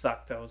definitely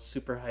sucked. I was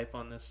super hype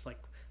on this, like,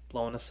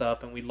 blowing us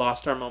up, and we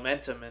lost our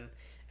momentum, and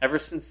ever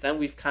since then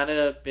we've kind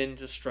of been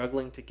just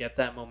struggling to get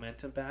that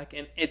momentum back,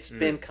 and it's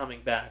been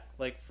coming back,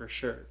 like, for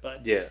sure,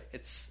 but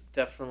it's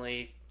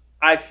definitely,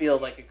 I feel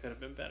like it could have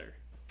been better.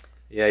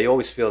 Yeah, you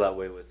always feel that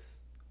way with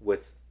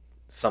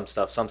some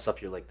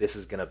stuff you're like, this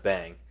is gonna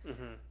bang,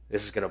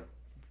 this is gonna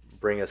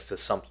bring us to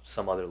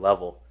some other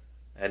level,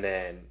 and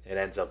then it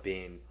ends up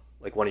being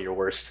like one of your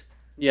worst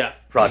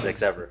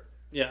projects ever.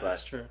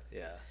 That's true.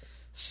 Yeah.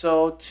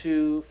 So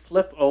to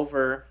flip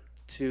over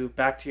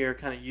back to your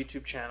kind of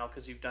YouTube channel,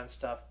 because you've done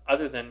stuff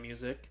other than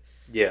music.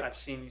 Yeah. I've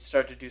seen you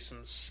start to do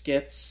some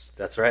skits.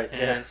 That's right.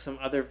 And some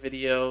other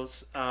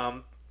videos.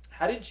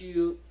 How did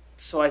you...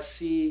 So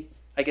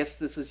I guess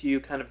this is you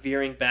kind of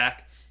veering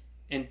back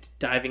and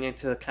diving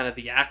into kind of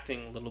the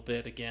acting a little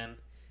bit again.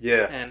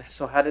 Yeah. And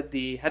so how did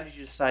you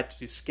decide to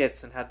do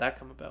skits, and how'd that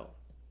come about?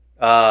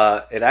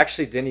 It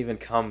actually didn't even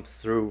come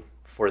through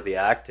for the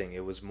acting.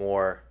 It was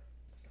more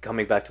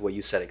coming back to what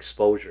you said,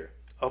 exposure.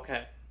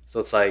 Okay. So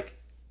it's like,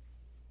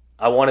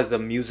 I wanted the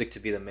music to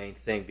be the main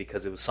thing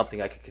because it was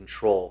something I could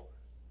control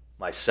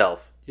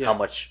myself. Yeah. How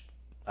much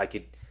I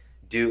could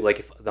do. Like,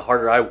 if the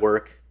harder I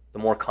work, the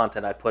more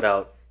content I put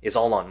out is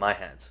all on my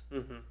hands.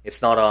 Mm-hmm.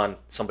 It's not on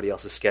somebody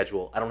else's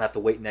schedule. I don't have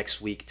to wait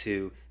next week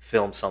to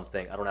film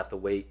something. I don't have to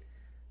wait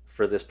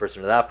for this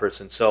person or that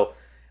person. So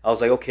I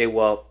was like, okay,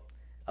 well,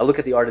 I look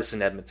at the artists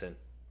in Edmonton,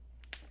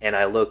 and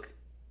I look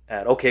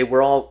at, okay,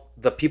 we're all,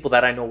 the people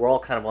that I know, we're all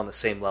kind of on the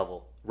same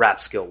level, rap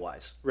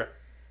skill-wise. Right.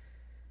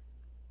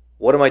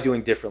 What am I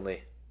doing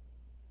differently?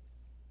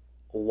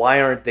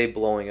 Why aren't they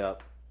blowing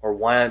up? Or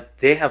why aren't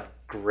they have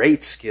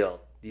great skill?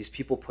 These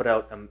people put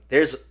out,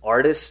 there's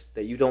artists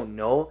that you don't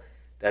know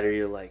that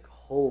you're like,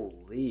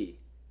 holy,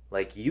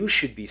 like, you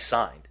should be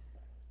signed.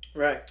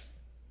 Right.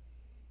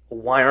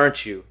 Why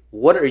aren't you?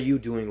 What are you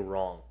doing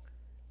wrong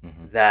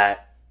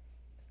that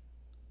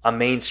a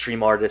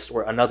mainstream artist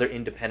or another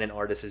independent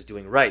artist is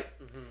doing right?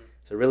 Mm-hmm.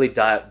 So I really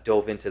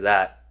dove into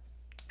that.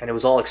 And it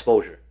was all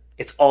exposure.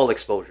 It's all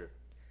exposure.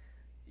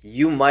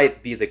 You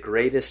might be the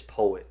greatest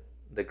poet,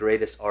 the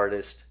greatest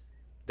artist,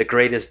 the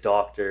greatest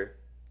doctor.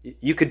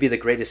 You could be the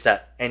greatest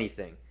at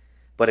anything.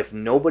 But if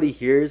nobody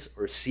hears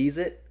or sees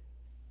it,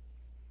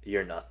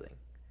 you're nothing.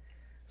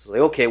 So it's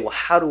like, okay, well,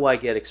 how do I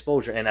get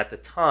exposure? And at the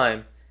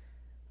time,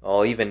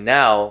 well, even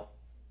now,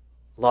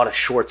 a lot of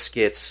short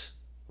skits,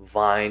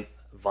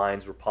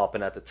 vines were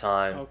popping at the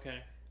time. Okay.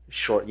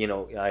 Short,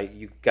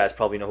 you guys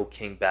probably know who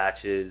King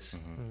Batch is.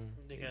 Mm-hmm.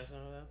 Do you guys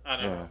know that? I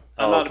don't know.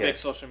 I'm not a big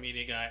social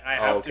media guy. I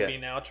have to be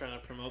now trying to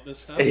promote this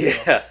stuff. Yeah.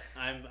 So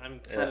I'm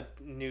kind of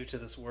new to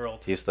this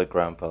world. He's the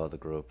grandpa of the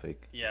group.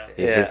 Yeah.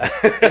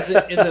 Is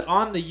it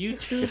on the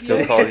YouTube? It's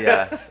still called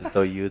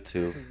the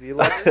YouTube.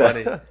 That's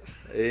funny.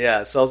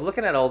 Yeah. So I was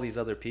looking at all these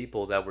other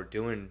people that were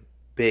doing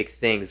big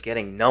things,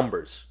 getting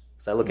numbers.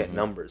 So I look at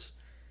numbers.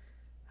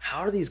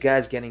 how are these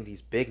guys getting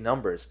these big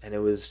numbers? And I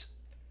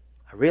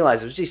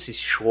realized it was just these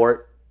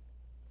short,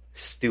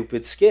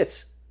 stupid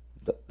skits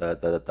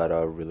that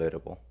are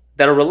relatable.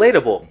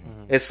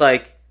 It's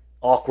like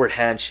awkward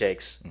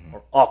handshakes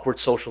or awkward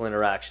social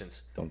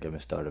interactions. Don't get me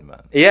started,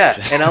 man.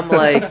 Yeah, and I'm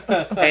like,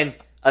 and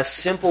a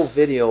simple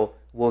video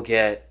will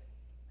get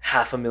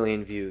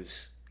 500,000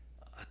 views,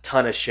 a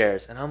ton of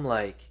shares, and I'm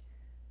like,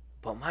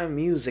 but my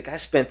music, I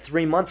spent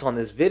 3 months on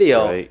this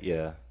video. Right?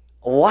 Yeah.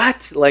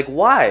 What? Like,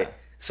 why?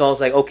 So I was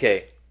like,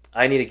 okay,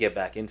 I need to get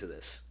back into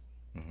this.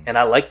 And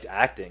I liked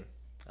acting.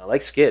 I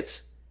like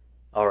skits.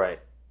 All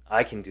right,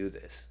 I can do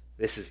this.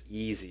 This is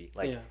easy.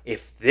 Like,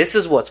 if this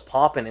is what's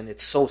popping and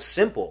it's so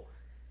simple,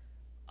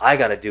 I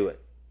got to do it.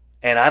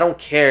 And I don't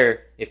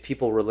care if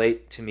people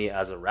relate to me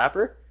as a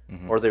rapper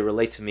or they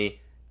relate to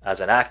me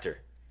as an actor.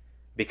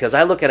 Because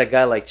I look at a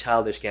guy like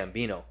Childish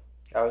Gambino.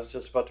 I was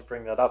just about to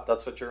bring that up.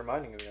 That's what you're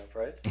reminding me of,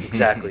 right?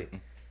 Exactly.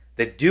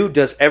 The dude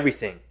does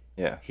everything.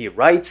 Yeah. He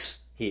writes,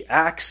 he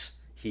acts,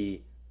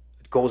 he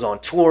goes on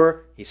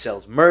tour, he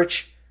sells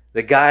merch.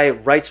 The guy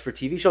writes for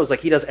TV shows.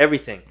 Like, he does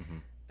everything.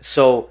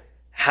 So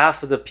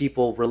half of the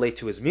people relate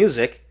to his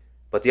music,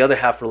 but the other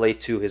half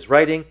relate to his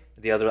writing,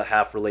 the other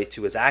half relate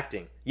to his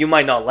acting. You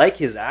might not like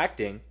his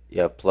acting.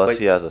 Yeah, plus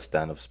he has a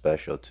stand-up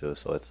special too,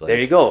 so it's like... There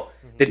you go.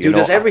 The dude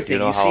does everything.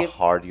 Do you know how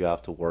hard you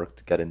have to work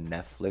to get a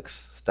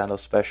Netflix stand-up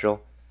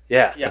special?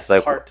 Yeah. Yeah, it's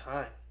like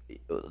part-time.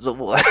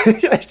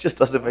 It just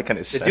doesn't make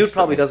any sense. The dude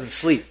probably doesn't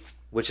sleep,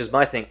 which is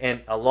my thing.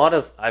 And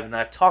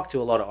I've talked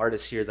to a lot of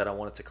artists here that I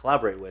wanted to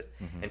collaborate with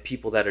and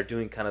people that are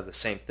doing kind of the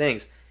same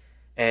things.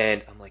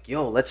 And I'm like,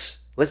 yo, let's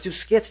do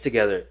skits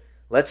together.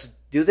 Let's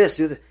do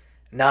this.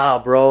 Nah,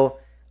 bro,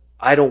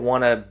 I don't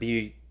want to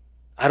be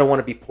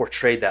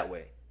portrayed that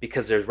way,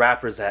 because there's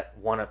rappers that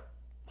want to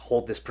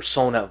hold this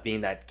persona of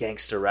being that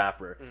gangster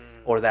rapper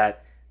or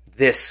that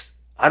this.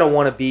 I don't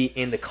want to be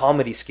in the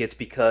comedy skits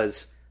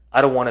because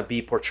I don't want to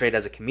be portrayed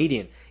as a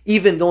comedian,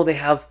 even though they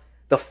have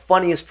the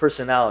funniest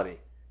personality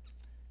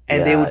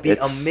and they would be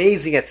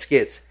amazing at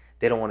skits.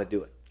 They don't want to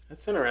do it.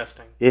 That's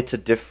interesting. It's a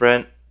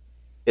different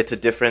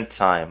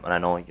time, and I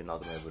know you're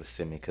not gonna be able to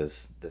see me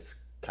because this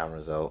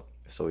camera's out.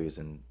 So we're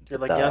using you're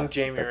like young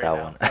Jamie right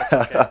now. One. That's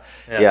okay.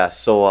 Yeah.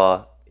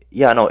 So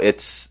no,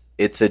 it's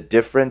a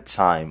different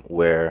time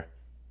where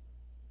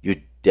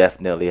you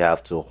definitely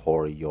have to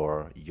whore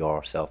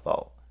yourself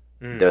out.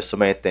 There's so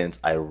many things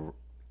I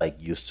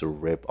used to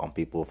rip on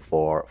people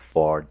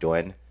for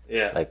doing.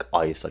 Yeah. Like,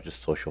 oh, you're such a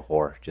social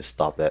whore. Just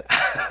stop it.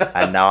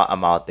 And now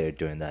I'm out there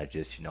doing that.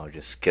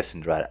 Just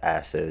kissing red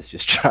asses.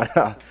 Just trying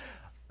to.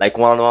 Like,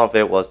 one of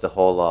it was the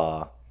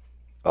whole,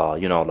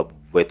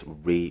 with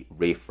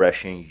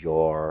refreshing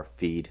your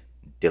feed,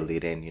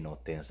 deleting,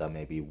 things that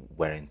maybe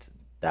weren't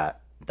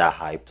that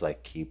hype to,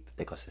 like, keep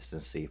the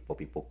consistency for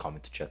people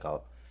coming to check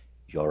out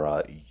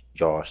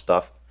your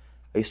stuff.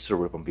 I used to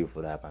rip on people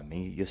for that. I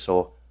mean, you're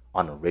so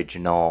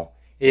unoriginal.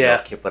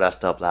 Keep all that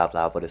stuff, blah,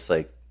 blah. But it's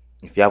like,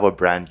 if you have a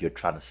brand you're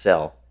trying to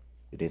sell,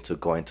 you need to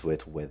go into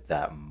it with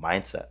that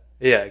mindset.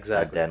 Yeah,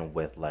 exactly. And then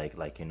with I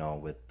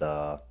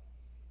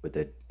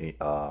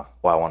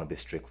want to be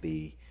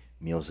strictly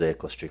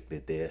music or strictly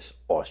this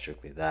or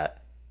strictly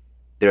that.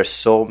 There's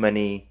so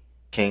many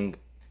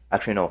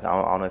actually no, I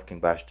don't know if King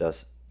Bash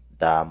does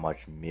that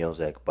much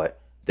music, but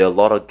there are a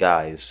lot of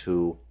guys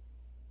who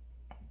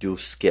do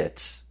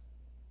skits,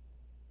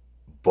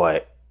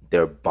 but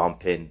they're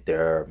bumping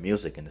their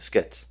music in the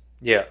skits.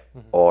 Yeah.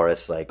 Or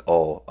it's like,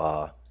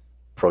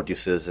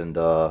 producers in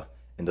the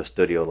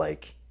studio,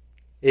 like,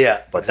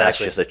 yeah, but that's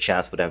just a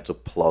chance for them to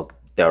plug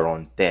their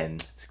own thing.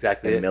 It's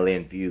exactly a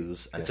million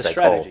views, and it's a like,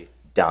 strategy.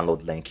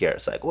 Download link here.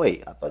 It's like,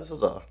 wait, I thought this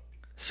was a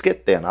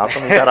skit then. How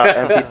come we got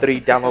an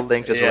MP3 download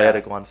link just let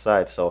it go on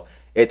side? So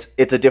it's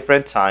a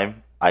different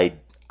time. I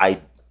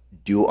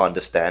do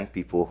understand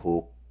people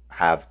who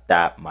have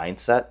that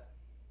mindset,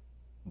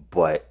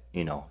 but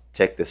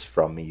take this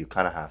from me. You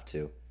kind of have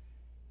to.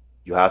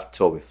 You have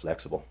to be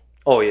flexible.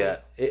 Oh yeah,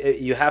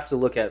 you have to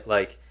look at,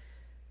 like,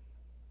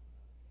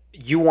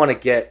 you want to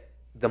get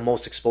the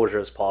most exposure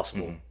as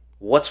possible.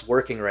 What's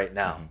working right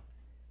now,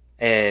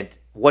 and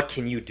what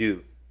can you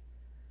do?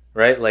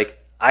 Right, like,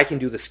 I can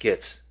do the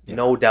skits,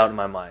 no doubt in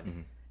my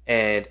mind.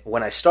 And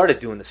when I started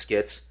doing the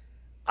skits,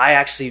 I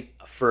actually,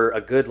 for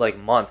a good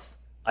month,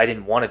 I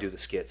didn't want to do the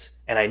skits,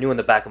 and I knew in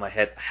the back of my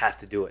head I had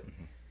to do it.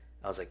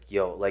 I was like,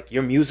 yo, like,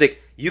 your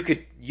music, you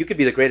could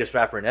be the greatest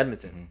rapper in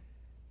Edmonton.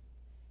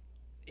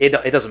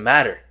 It doesn't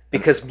matter,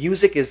 because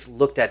music is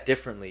looked at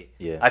differently.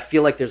 Yeah. I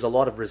feel like there's a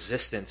lot of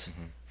resistance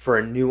for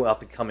a new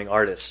up and coming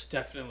artist.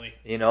 Definitely.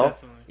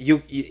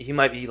 Definitely. He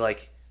might be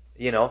like,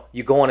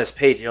 you go on his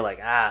page, you're like,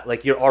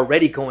 like, you're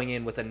already going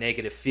in with a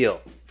negative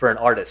feel for an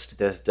artist.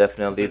 There's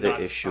definitely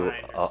the issue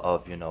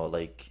of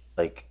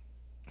like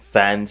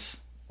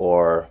fans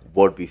or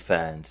would-be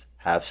fans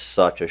have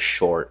such a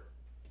short,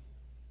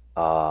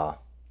 I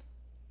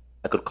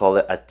could call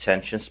it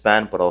attention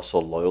span, but also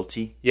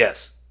loyalty.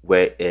 Yes.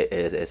 Where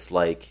it's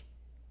like,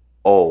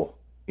 Omid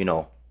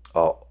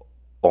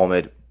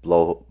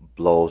blow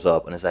blows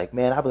up, and it's like,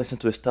 man, I've been listening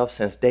to his stuff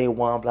since day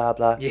one, blah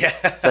blah. Yeah.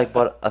 It's like,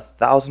 but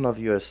 1,000 of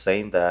you are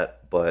saying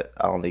that, but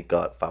I only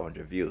got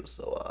 500 views.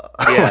 So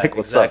Yeah, like,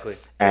 what's exactly. up?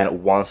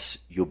 And once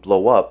you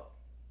blow up,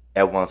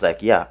 everyone's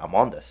like, yeah, I'm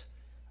on this.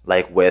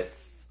 Like with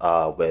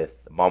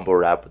mumble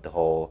rap, with the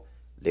whole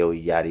Lil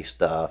Yachty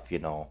stuff,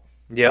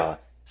 Yeah.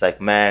 it's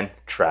like, man,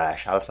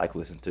 trash. I was like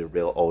listening to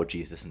real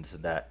OGs, this and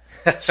that.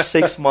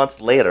 6 months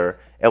later,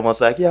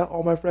 everyone's like, yeah,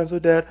 all my friends are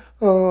dead.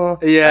 Yeah,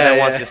 and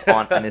everyone's yeah. just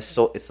on, and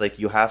it's like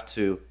you have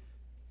to.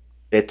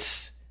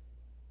 It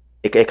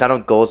kind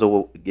of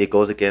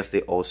goes against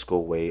the old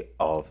school way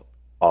of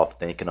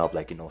thinking of,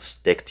 like,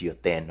 stick to your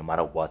thing no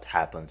matter what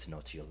happens,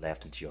 to your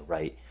left and to your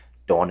right.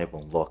 Don't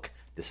even look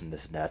this and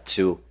that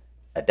to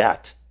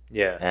adapt.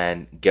 Yeah.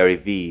 And Gary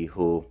V,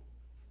 who,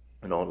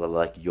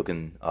 like, you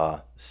can,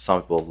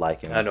 some people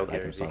like him. I know like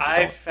Gary him, V. some people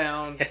I don't.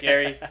 found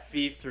Gary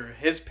V through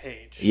his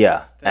page.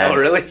 Yeah. That's- Oh,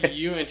 really?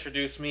 You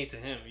introduced me to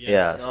him. Yes.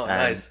 Yes. Oh, and,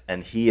 nice.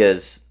 and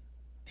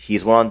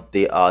he's one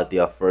of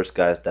the first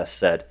guys that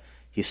said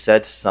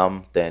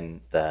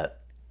something that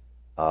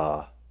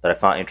I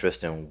found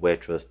interesting,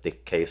 which was the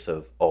case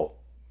of,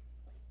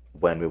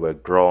 when we were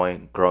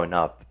growing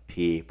up,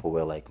 people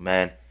were like,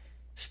 man,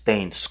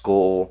 stay in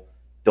school,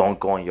 don't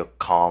go on your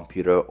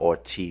computer or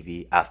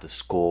TV after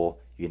school.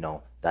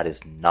 That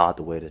is not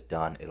the way it's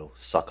done. It'll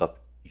suck up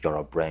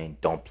your brain.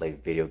 Don't play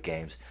video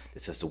games.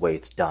 This is the way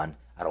it's done.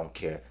 I don't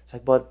care. It's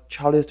like, but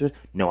Charlie is doing.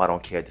 No, I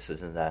don't care. This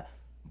isn't that.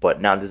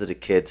 But now these are the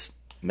kids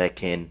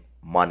making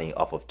money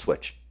off of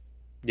Twitch,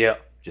 Yeah.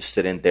 just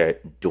sitting there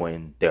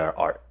doing their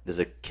art. There's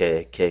a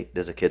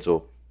kids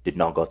who did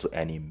not go to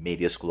any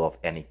media school of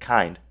any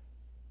kind,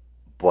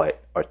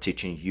 but are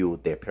teaching you,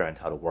 their parents,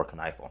 how to work an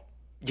iPhone.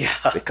 Yeah.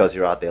 Because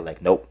you're out there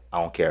like, nope,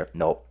 I don't care.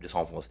 Nope, just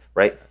home phones,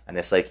 right? And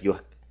it's like you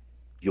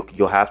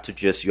have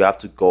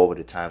to go over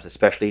the times,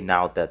 especially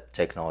now that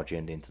technology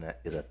and the internet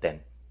is a thing.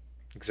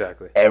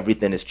 Exactly.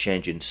 Everything is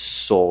changing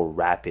so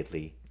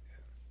rapidly.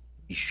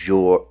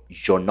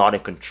 You're not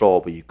in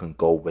control, but you can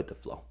go with the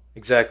flow.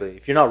 Exactly.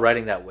 If you're not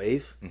riding that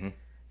wave, Mhm.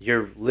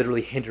 you're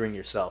literally hindering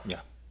yourself.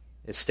 Yeah.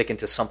 It's sticking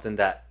to something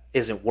that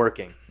isn't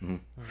working. Mhm.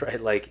 Right?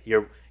 Like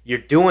you're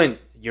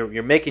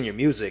making your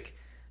music,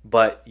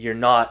 but you're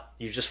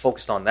just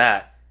focused on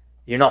that.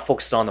 You're not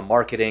focused on the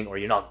marketing, or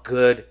you're not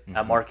good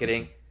at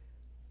marketing.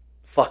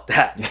 Fuck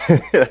that.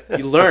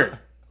 You learn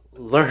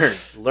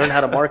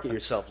how to market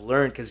yourself.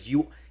 Learn, because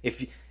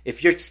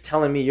if you're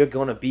telling me you're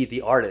going to be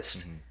the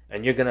artist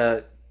and you're going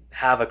to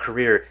have a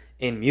career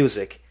in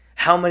music,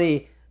 how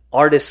many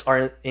artists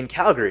are in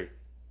Calgary,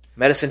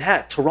 Medicine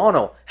Hat,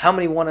 Toronto? How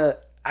many want to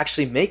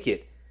actually make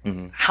it?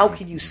 How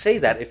can you say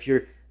that if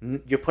you're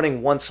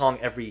putting one song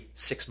every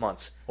 6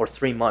 months or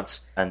 3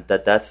 months? And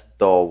that's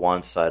the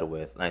one side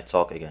with, and I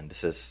talk again,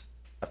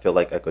 I feel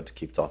like I could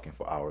keep talking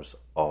for hours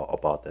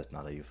about this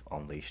now that you've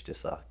unleashed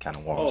this can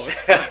of worms. Oh,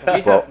 it's fine.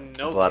 We but have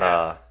no but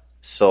cap.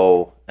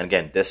 so, and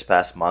again, this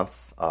past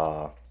month,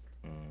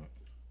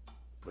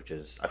 which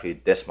is actually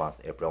this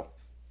month,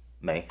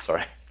 May,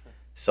 sorry.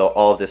 So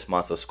all of this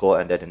month of school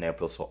ended in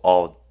April, so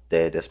all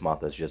day this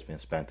month has just been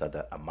spent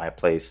at my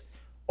place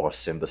or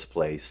Simba's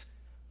place,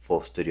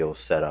 full studio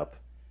setup,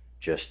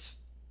 just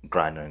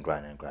grinding,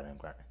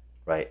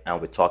 right?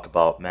 And we talk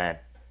about, man,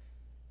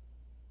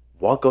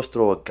 what goes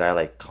through a guy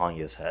like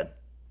Kanye's head,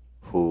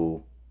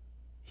 who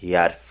he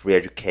had free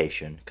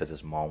education because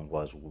his mom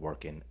was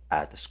working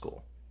at the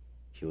school.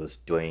 He was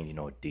doing,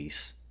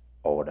 D's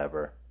or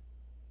whatever.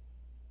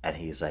 And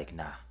he's like,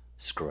 nah,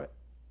 screw it.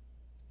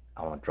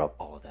 I want to drop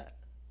all of that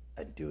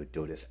and do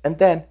this. And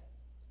then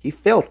he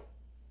failed.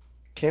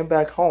 Came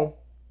back home,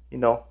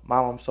 Mom,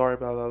 I'm sorry,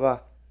 blah, blah, blah.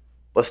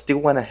 But still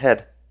went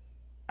ahead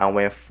and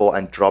went full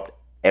and dropped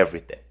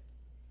everything,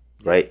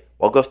 right?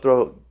 What goes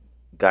through a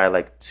guy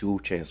like 2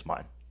 Chainz's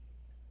mind,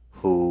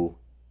 who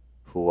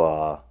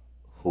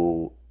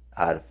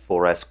had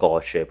full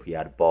scholarship, he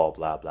had ball,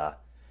 blah, blah.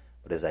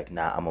 But it's like,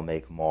 nah, I'm going to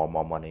make more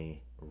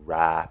money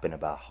rapping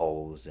about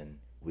hoes and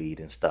weed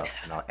and stuff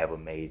than I ever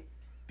made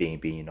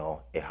being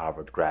a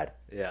Harvard grad.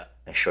 Yeah.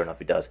 And sure enough,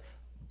 he does.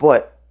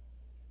 But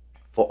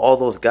for all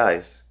those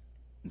guys,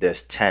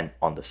 there's 10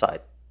 on the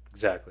side.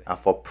 Exactly. And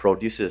for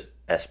producers,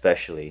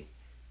 especially,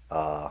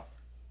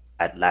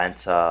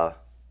 Atlanta,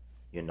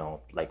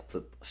 like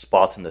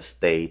spots in the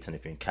States, and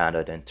if you're in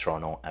Canada, then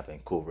Toronto and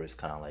Vancouver is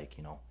kind of like,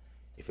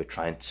 if you're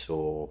trying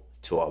to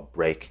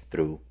break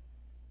through,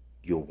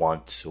 you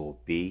want to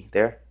be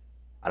there.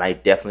 And I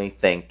definitely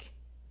think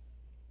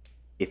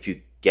if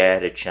you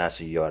get a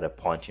chance, you're at a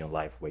point in your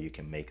life where you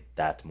can make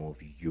that move,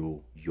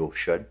 you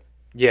should.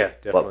 Yeah,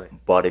 definitely.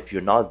 But if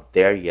you're not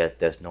there yet,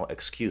 there's no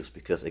excuse,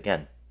 because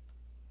again,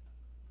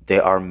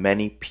 there are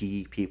many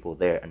people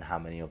there, and how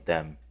many of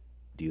them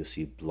do you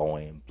see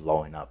blowing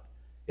up?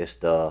 It's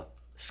the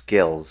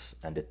skills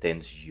and the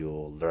things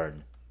you'll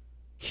learn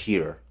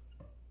here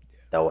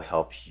that will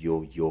help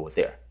you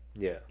there.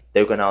 Yeah.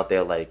 They're going out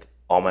there like,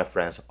 all my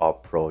friends are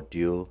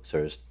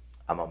producers.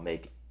 I'm going to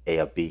make A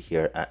or B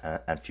here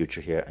and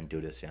Future here and do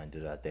this here and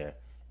do that there.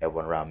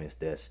 Everyone around me is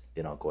this.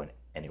 They're not going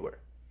anywhere.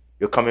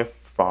 You're coming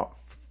from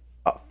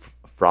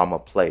from a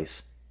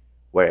place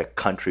where a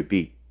country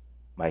beat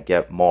might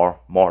get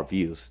more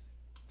views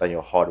than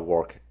your hard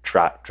work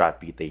trap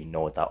beat that you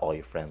know that all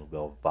your friends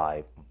will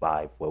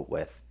vibe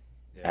with.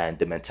 Yeah. And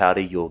the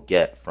mentality you'll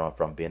get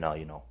from being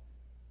a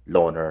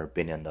loner,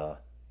 being in the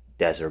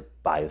desert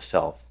by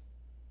yourself,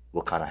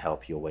 will kind of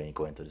help you when you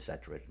go into the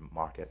saturated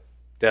market.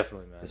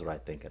 Definitely, man. Is what I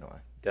think anyway.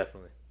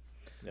 Definitely.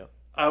 Yeah.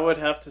 I would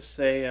have to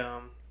say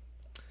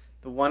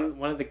the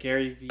one of the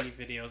Gary V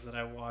videos that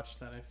I watched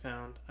that I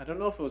found, I don't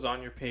know if it was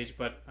on your page,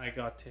 but I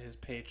got to his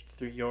page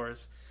through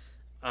yours.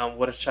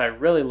 What I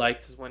really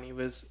liked is when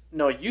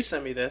you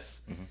sent me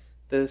this. Mm-hmm.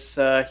 This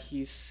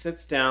he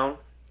sits down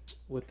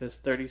with this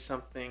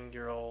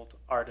 30-something-year-old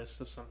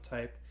artist of some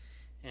type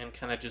and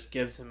kind of just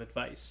gives him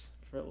advice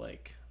for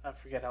I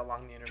forget how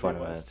long the interview 20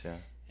 was. minutes, yeah.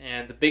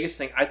 And the biggest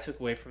thing I took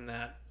away from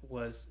that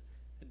was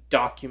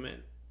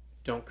document,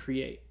 don't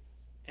create.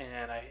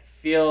 And I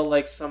feel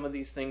like some of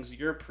these things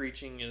you're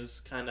preaching is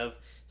kind of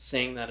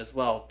saying that as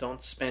well.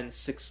 Don't spend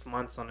 6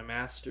 months on a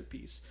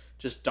masterpiece.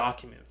 Just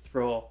document,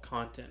 throw out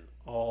content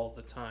all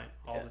the time.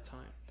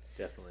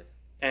 Definitely.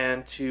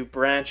 And to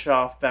branch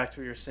off back to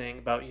what you're saying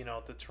about,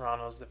 the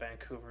Torontos, the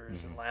Vancouvers,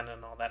 mm-hmm. Atlanta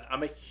and all that,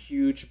 I'm a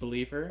huge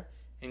believer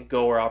in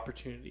go where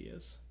opportunity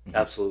is. Mm-hmm.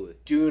 Absolutely.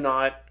 Do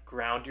not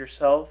ground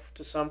yourself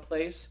to some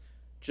place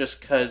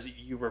just because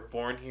you were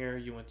born here,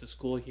 you went to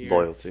school here.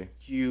 Loyalty.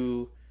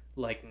 You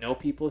know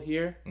people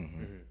here.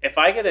 Mm-hmm. If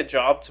I get a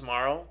job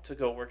tomorrow to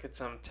go work at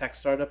some tech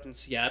startup in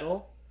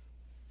Seattle,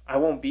 I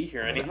won't be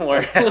here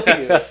anymore.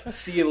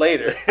 See you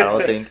later. I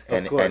don't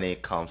think any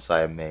comp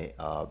sci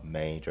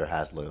major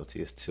has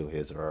loyalties to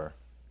his or her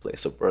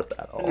place of birth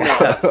at all.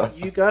 No,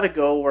 you got to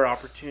go where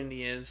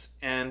opportunity is,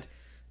 and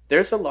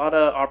there's a lot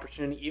of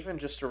opportunity even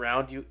just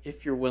around you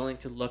if you're willing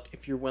to look,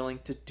 if you're willing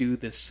to do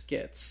the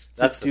skits,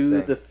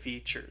 the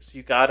features.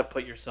 You got to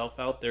put yourself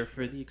out there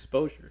for the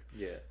exposure.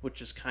 Yeah.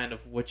 Which is kind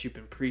of what you've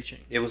been preaching.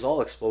 It was all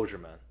exposure,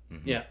 man.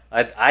 Mm-hmm. Yeah.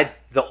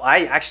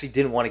 I actually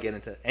didn't want to get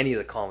into any of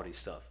the comedy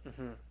stuff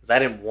because I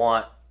didn't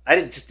want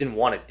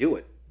to do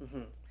it.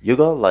 Mm-hmm. You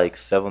got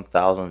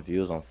 7,000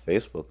 views on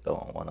Facebook though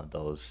on one of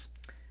those.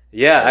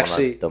 Yeah,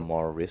 actually, the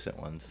more recent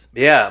ones.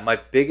 Yeah, my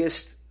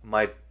biggest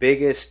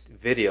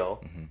video,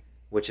 mm-hmm.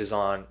 which is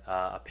on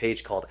a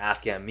page called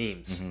Afghan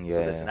Memes. Mm-hmm, so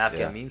there's an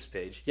Afghan Memes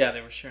page. Yeah,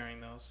 they were sharing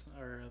those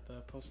or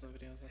posting the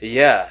videos.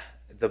 Yeah,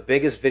 the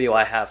biggest video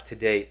I have to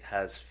date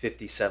has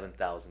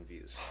 57,000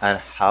 views. And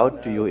how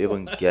do you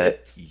even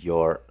get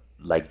your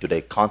do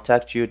they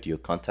contact you? Do you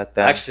contact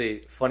them?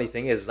 Actually, funny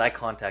thing is I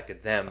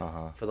contacted them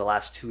for the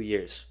last 2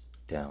 years.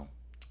 Damn.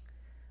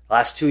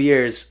 Last 2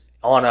 years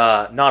on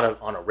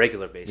a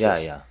regular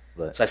basis. Yeah.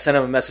 But... So I sent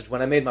him a message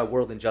when I made my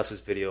World Injustice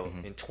video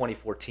in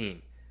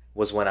 2014.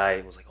 Was when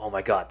I was like, oh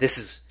my god, this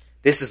is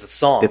a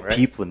song. The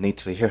people need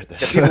to hear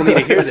this. The people need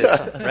to hear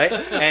this, right?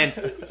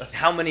 And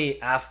how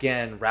many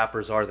Afghan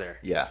rappers are there?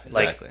 Yeah,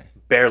 exactly.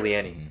 Barely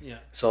any. Mm-hmm. Yeah.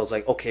 So I was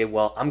like, okay,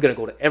 well, I'm gonna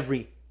go to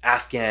every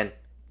Afghan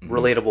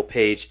relatable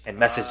page and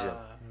message them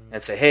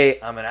and say, hey,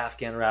 I'm an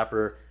Afghan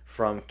rapper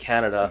from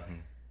Canada. Mm-hmm.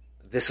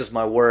 This is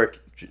my work.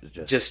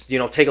 Just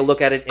take a look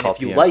at it, and if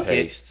you like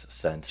it,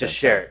 just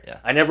share it. Yeah.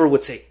 I never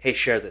would say, hey,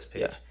 share this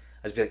page. Yeah.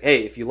 I'd be like,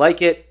 hey, if you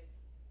like it,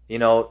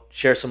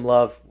 share some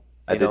love.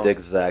 I did the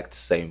exact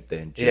same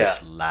thing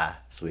just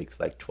last week's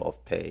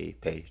 12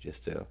 pages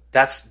too.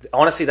 That's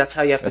honestly that's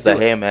how you have to do it.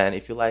 Hey man,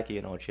 if you like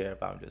it, share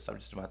about I'm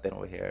just doing my thing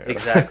over here.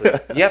 Exactly.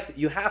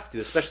 you have to,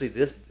 especially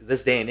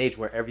this day and age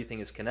where everything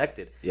is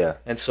connected. Yeah.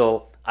 And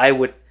so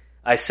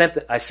I sent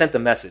the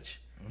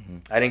message. Mm-hmm.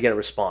 I didn't get a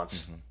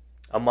response. Mm-hmm.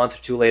 A month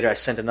or two later, I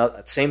sent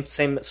another same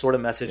sort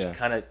of message. Yeah.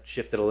 Kind of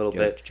shifted a little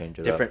bit. Change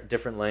it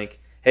different link.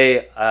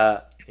 Hey,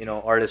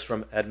 artist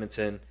from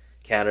Edmonton,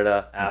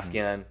 Canada,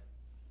 Afghan.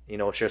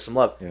 Share some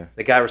love. Yeah.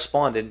 The guy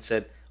responded and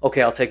said,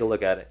 okay, I'll take a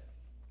look at it.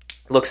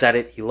 Looks at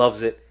it. He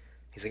loves it.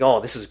 He's like, oh,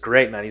 this is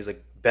great, man. He's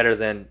like, better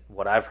than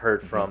what I've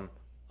heard from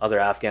other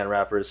Afghan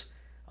rappers.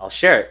 I'll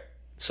share it.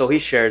 So he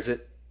shares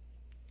it.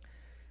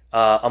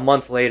 A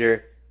month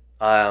later,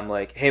 I'm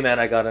like, hey, man,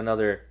 I got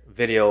another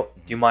video.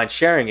 Do you mind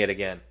sharing it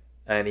again?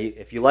 And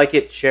if you like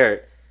it, share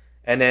it.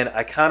 And then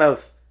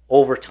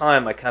over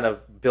time, I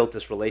built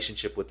this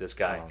relationship with this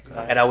guy. Oh,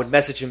 nice. And I would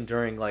message him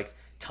during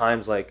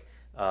times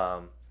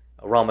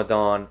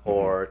Ramadan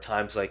or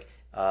times here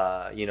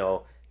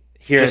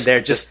and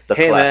there, just the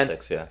hey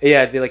classics, man,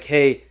 I'd be like,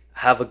 hey,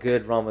 have a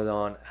good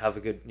Ramadan, have a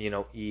good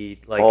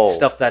Eid,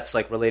 stuff that's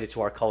related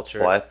to our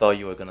culture. Oh, I thought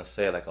you were gonna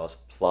say I was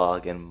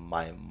plugging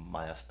my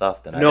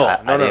stuff. Then no, I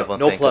didn't even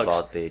no think plugs.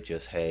 about the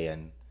just hey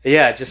and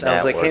I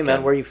was like, hey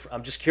man, where are you?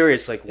 I'm just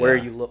curious, where are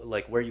you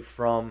where are you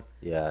from?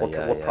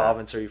 What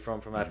province are you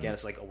from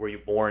Afghanistan? Were you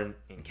born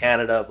in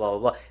Canada? Blah blah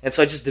blah. And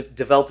so I just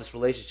developed this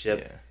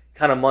relationship.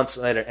 Kind of months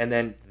later, and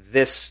then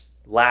this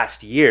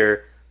last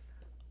year,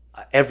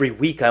 every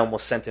week I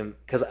almost sent him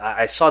because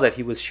I saw that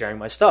he was sharing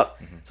my stuff.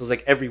 So it was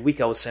like every week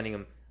I was sending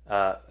him.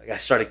 I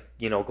started,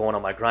 going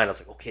on my grind. I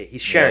was like, okay,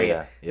 he's sharing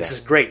it. This is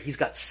great. He's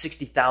got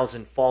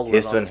 60,000 followers.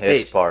 He's on doing his page.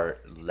 His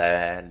part.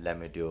 Let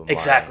me do my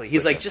exactly.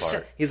 He's like,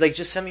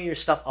 just send me your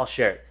stuff. I'll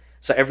share it.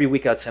 So every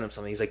week I'd send him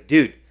something. He's like,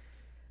 dude,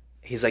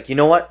 he's like, you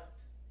know what?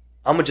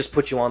 I'm gonna just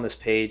put you on this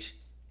page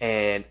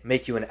and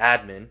make you an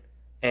admin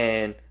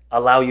and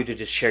allow you to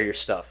just share your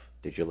stuff.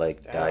 Did you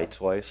like die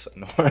twice?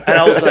 And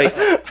I was like,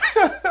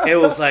 it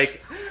was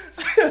like,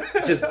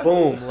 just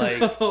boom. Like,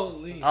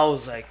 Holy. I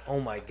was like,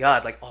 oh my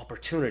God, like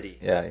opportunity.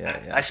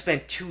 Yeah. I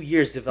spent 2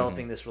 years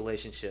developing this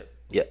relationship.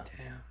 Yeah.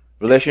 Damn.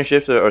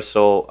 Relationships are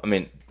so. I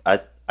mean,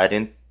 I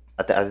think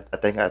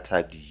I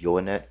tagged you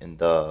in it in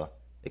the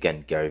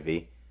again Gary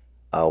V,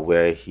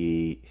 where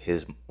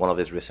one of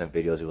his recent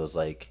videos. It was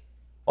like,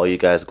 all you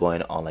guys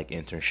going on like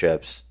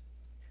internships.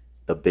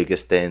 The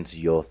biggest things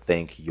you'll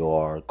think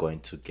you're going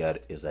to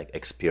get is like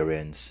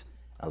experience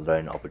and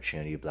learning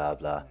opportunity, blah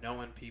blah.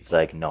 Knowing people. It's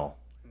like no,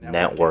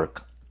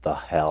 network the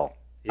hell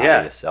out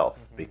of yourself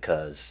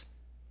because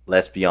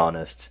let's be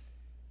honest,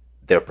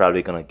 they're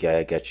probably gonna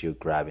get you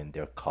grabbing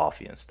their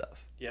coffee and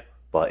stuff. Yeah.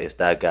 But it's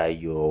that guy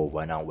you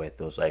went out with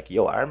who's like,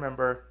 yo, I don't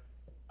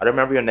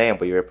remember your name,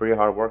 but you're a pretty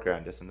hard worker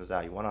and this and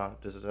that. You wanna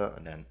this and that,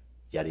 and then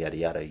yada yada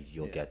yada,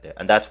 you'll get there.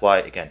 And that's why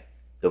again,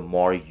 the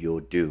more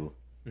you do,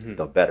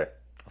 the better.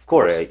 Of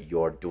course. Where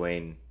you're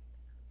doing,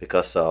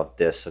 because of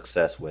this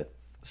success with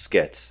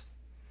skits,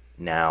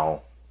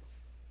 now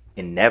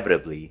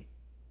inevitably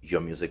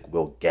your music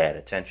will get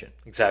attention.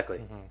 Exactly.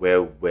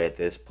 Where with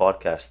this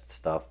podcast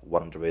stuff,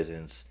 one of the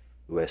reasons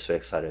we were so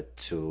excited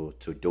to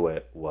do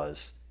it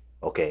was,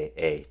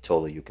 okay,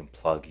 totally you can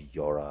plug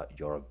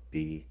your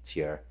beats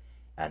here,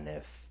 and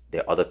if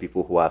there are other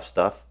people who have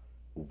stuff,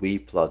 we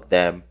plug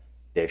them,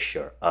 they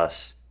share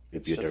us, we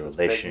build a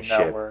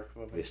relationship,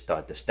 we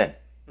start this thing.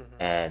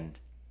 And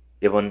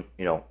even,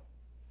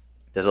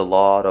 there's a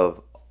lot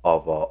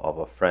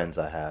of friends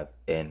I have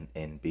in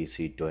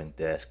BC doing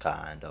this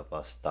kind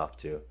of stuff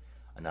too.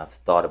 And I've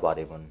thought about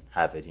even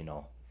have it,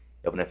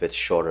 even if it's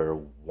shorter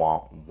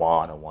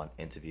one-on-one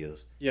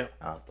interviews. Yeah.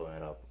 I'm throwing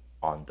it up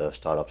on the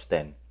startups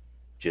thing.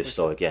 Just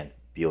so, again,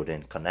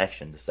 building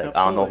connections. It's like,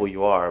 Absolutely. I don't know who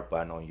you are, but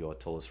I know you're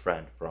Tola's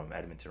friend from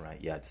Edmonton,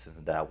 right? Yeah, this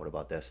isn't that. What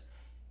about this?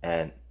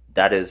 And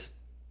that is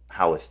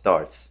how it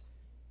starts.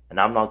 And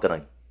I'm not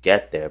going to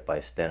get there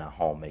by staying at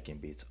home making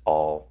beats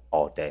all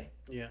day.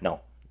 Yeah. No.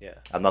 Yeah.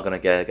 I'm not gonna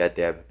get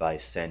there by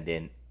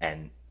sending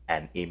an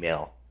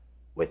email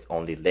with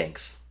only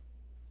links.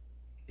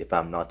 If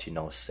I'm not,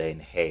 saying,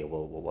 hey,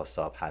 well, what's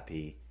up?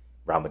 Happy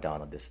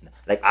Ramadan or this and that.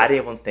 Like, I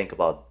didn't even think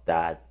about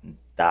that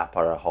part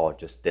at all.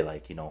 Just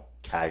the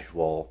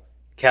casual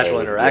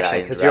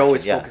interaction, because you're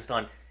always focused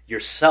on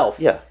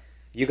yourself. Yeah.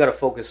 You got to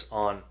focus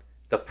on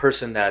the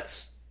person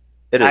that's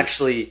It is.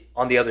 actually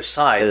on the other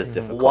side. It is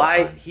difficult.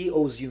 Why he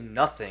owes you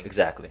nothing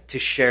Exactly. to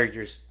share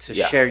your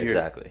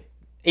exactly.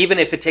 even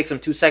if it takes him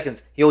 2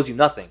 seconds, he owes you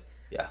nothing.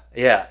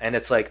 Yeah. And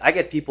it's like I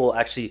get people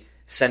actually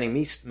sending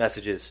me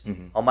messages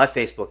on my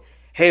Facebook.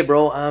 Hey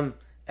bro, I'm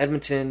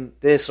Edmonton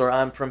this, or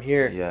I'm from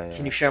here. Yeah.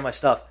 Can you share my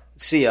stuff?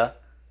 See ya.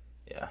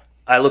 Yeah.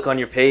 I look on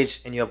your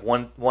page and you have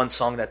one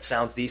song that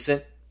sounds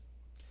decent.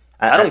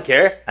 I don't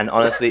care. And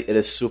honestly, it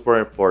is super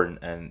important,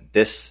 and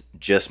this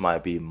just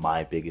might be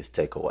my biggest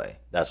takeaway.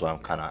 That's why I'm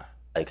kind of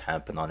like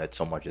hamping on it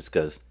so much. Is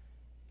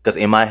because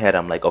in my head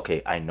I'm like,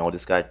 okay, I know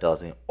this guy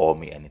doesn't owe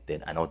me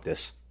anything. I know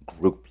this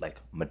group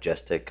like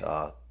Majestic,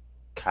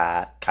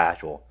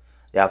 Casual,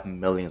 they have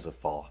millions of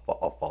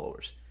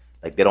followers.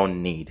 Like they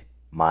don't need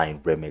my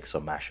remix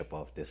or mashup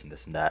of this and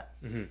this and that.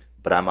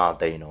 But I'm out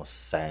there,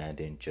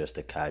 sending just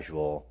a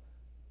casual,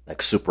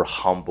 like super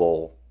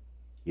humble,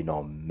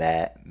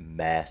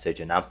 message,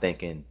 and I'm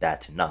thinking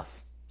that's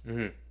enough.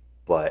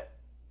 But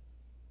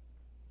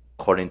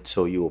according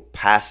to you,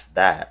 past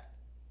that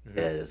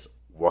is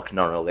working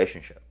on a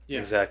relationship. Yeah.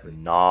 Exactly.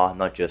 No,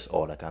 not just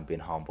like I'm being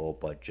humble,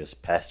 but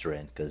just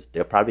pestering, because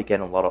they're probably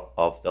getting a lot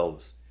of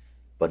those,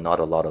 but not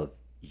a lot of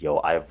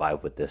I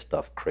vibe with this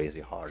stuff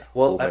crazy hard.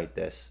 Well, who made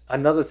this?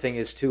 Another thing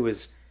is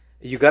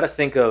you got to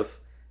think of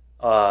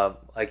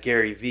like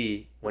Gary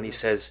V when he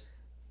says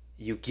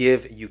you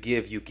give,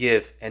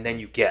 and then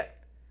you get.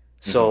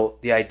 So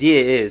the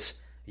idea is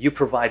you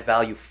provide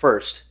value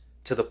first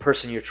to the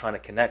person you're trying to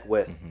connect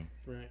with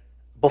Right.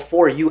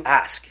 before you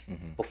ask,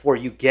 before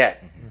you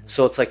get.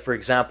 So it's like, for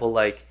example,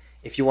 like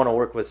if you want to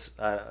work with,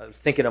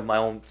 thinking of my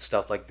own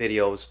stuff like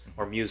videos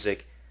or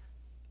music,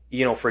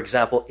 for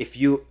example,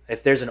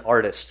 if there's an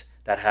artist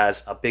that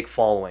has a big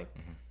following,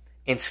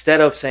 instead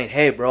of saying,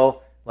 hey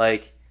bro,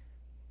 like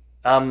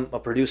I'm a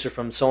producer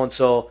from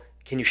so-and-so,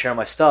 can you share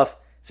my stuff?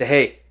 Say,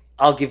 hey,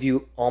 I'll give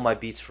you all my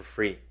beats for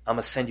free. I'm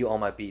going to send you all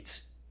my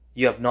beats.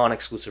 You have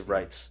non-exclusive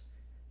rights.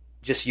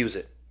 Just use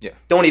it. Yeah.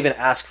 Don't even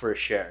ask for a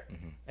share.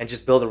 And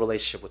just build a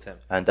relationship with him.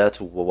 And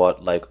that's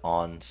what, like,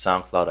 on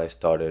SoundCloud I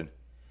started.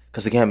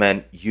 Because, again,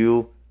 man,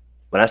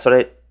 when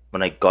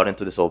I got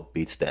into this whole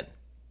beats then,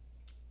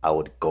 I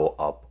would go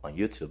up on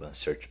YouTube and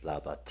search blah,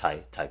 blah,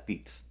 type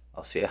beats.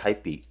 I'll see a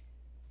hype beat.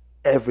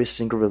 Every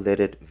single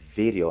related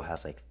video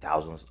has, like,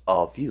 thousands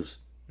of views.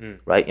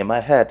 Right? In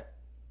my head,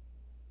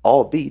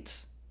 all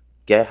beats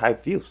get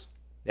hype views.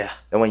 Yeah.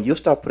 Then when you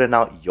start putting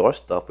out your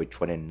stuff with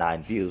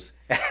 29 views,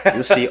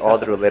 you see all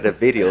the related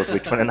videos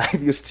with 29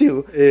 views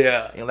too.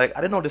 Yeah. And you're like,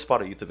 I didn't know this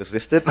part of YouTube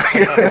existed. Like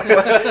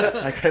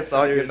I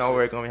thought, we're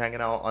going to be hanging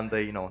out on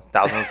the,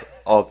 thousands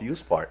of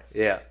views part.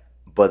 Yeah.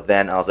 But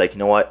then I was like, you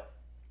know what?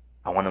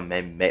 I want to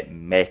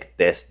make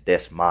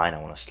this mine.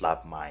 I want to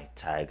slap my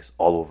tags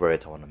all over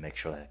it. I want to make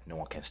sure that no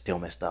one can steal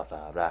my stuff,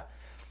 blah, blah, blah.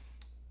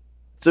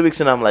 2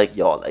 weeks in, I'm like,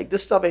 yo, like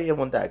this stuff ain't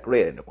even that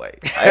great anyway.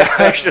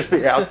 I should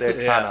be out there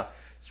trying to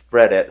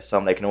spread it. So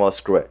I'm like, you know what,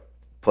 screw it.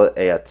 Put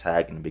a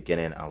tag in the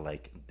beginning on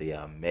like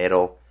the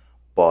middle,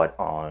 but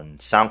on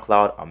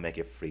SoundCloud, I'll make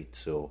it free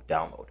to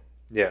download.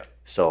 Yeah.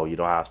 So you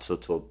don't have to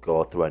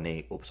go through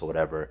any oops or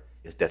whatever.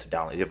 It's there to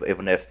download.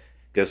 Even if,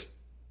 because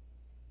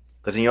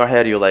in your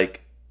head, you're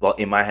like, well,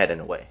 in my head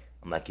anyway,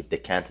 I'm like, if they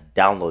can't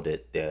download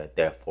it,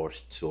 they're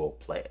forced to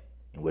play it.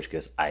 In which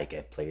case, I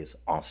get plays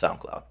on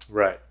SoundCloud.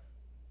 Right.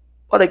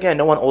 But again,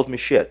 no one owes me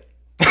shit.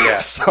 Yeah.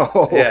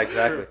 So yeah,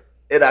 exactly.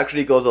 It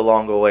actually goes a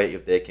longer way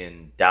if they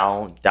can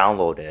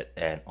download it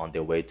and on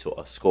their way to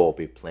a school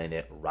be playing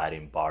it,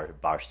 writing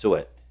bars to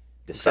it,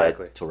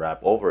 decide to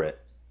rap over it.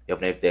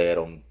 Even if they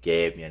don't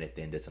give me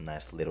anything, there's a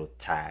nice little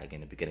tag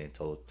in the beginning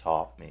to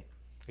top me.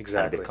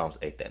 Exactly. And it becomes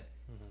a thing.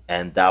 Mm-hmm.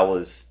 And that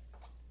was,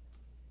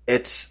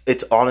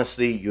 it's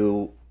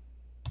honestly,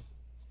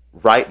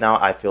 right now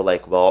I feel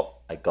like,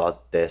 well, I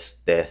got this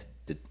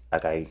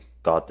like I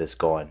got this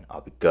going,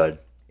 I'll be good.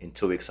 In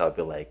 2 weeks, I'll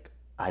be like,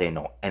 I didn't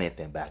know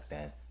anything back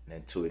then. And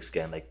then 2 weeks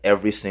again, like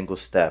every single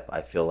step,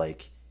 I feel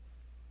like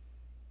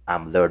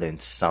I'm learning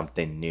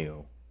something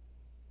new.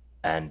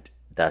 And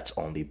that's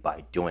only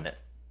by doing it.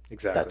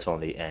 Exactly. That's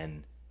only,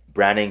 and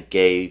Brandon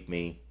gave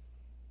me,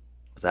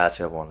 because I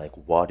asked everyone, like,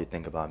 what do you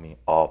think about me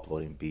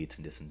uploading beats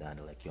and this and that? And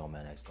they're like, yo,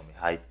 man, it's going to be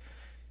hype.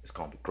 It's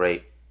going to be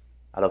great.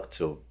 I look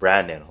to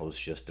Brandon, who's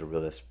just the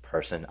realest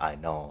person I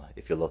know.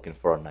 If you're looking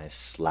for a nice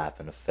slap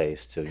in the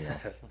face to,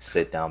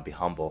 sit down, be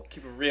humble.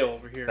 Keep it real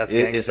over here.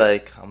 It's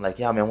like, I'm like,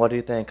 yeah, man, what do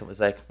you think? It's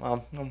like,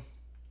 well,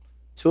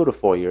 2 to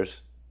 4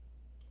 years.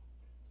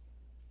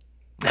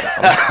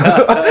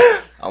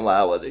 I'm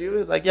like, what? He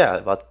was like, yeah,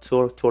 about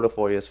 2 to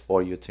 4 years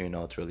for you to,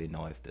 to really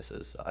know if this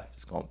is, if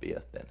it's going to be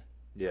a thing.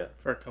 Yeah.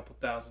 For a couple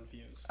thousand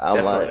views.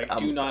 I'm like,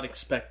 do not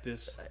expect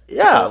this.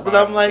 Yeah, but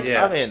I'm like,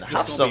 yeah. I mean,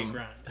 have some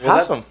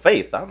some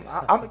faith. I'm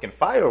making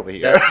fire over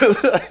here.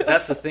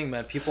 That's the thing,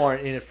 man. People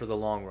aren't in it for the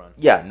long run.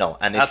 Yeah, no.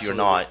 And if Absolutely.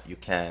 you're not, you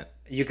can't.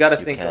 You got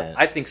to think.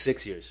 I think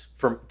 6 years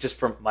from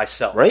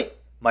myself. Right?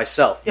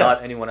 Myself, Yeah.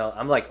 not anyone else.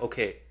 I'm like,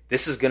 okay,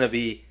 this is gonna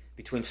be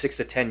between 6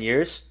 to 10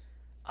 years.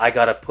 I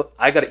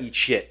gotta eat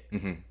shit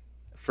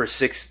for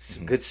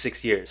good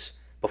 6 years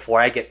before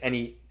I get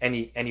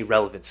any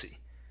relevancy.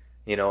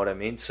 You know what I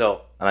mean?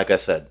 So, and like I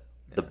said,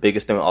 the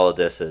biggest thing with all of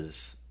this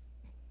is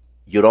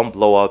you don't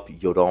blow up,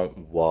 you don't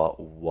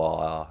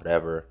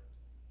whatever.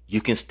 You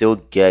can still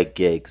get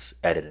gigs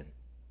editing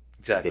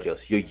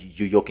videos.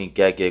 You can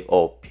get gig.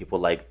 Oh, people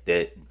like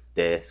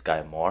this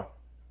guy more,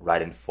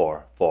 writing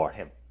for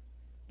him.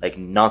 Like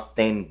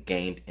nothing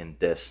gained in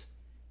this.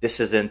 This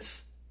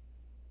isn't.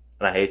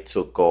 And I hate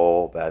to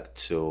go back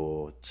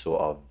to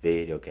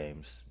video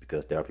games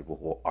because there are people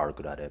who are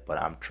good at it, but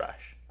I'm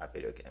trash at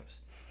video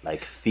games.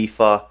 Like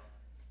FIFA,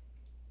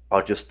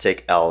 I'll just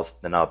take L's,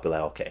 then I'll be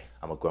like, okay,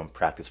 I'm going to go and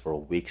practice for a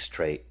week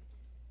straight.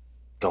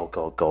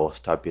 Go,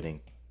 start building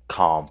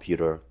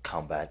computer,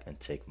 come back and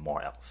take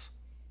more L's.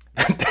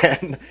 And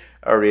then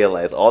I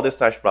realized all this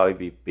time should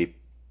probably be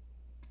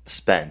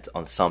spent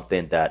on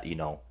something that,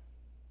 even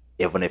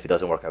if it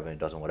doesn't work, even if it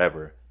doesn't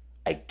whatever,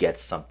 I get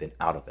something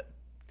out of it.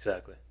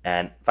 Exactly.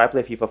 And if I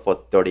play FIFA for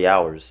 30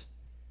 hours,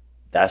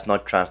 that's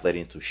not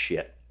translating to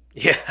shit.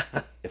 Yeah.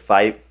 If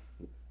I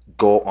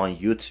go on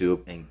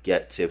YouTube and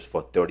get tips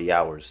for 30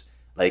 hours,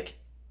 like,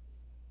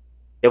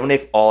 even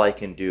if all I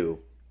can do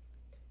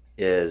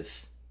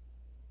is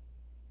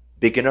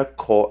beginner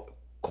courses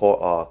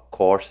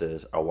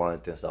are one of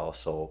the things that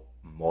also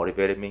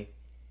motivated me,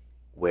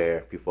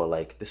 where people are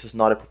like, this is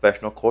not a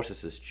professional course,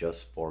 this is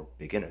just for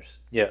beginners.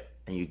 Yeah.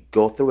 And you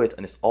go through it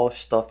and it's all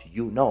stuff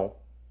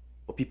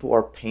but people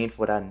are paying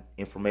for that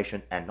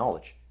information and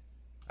knowledge.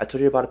 I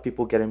told you about the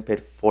people getting paid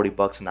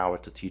 $40 an hour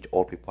to teach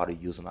old people how to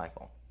use an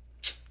iPhone.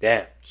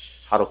 Damn.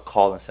 How to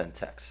call and send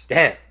texts.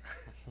 Damn.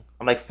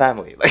 I'm like,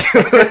 family. Like,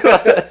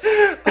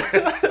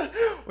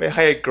 we're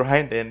here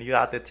grinding. You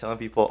out there telling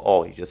people,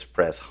 oh, you just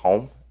press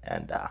home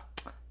and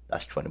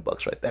that's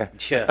 $20 right there.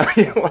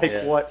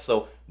 Yeah. What?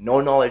 So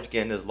no knowledge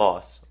gain is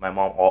lost. My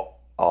mom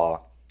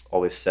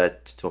always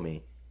said to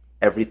me,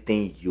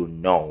 everything you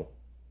know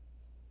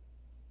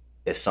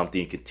is something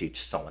you can teach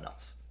someone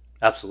else.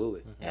 Absolutely.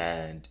 Mm-hmm.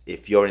 And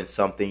if you're in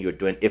something you're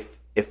doing, if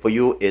for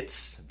you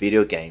it's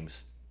video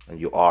games and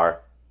you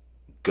are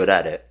good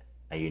at it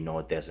and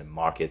there's a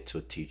market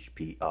to teach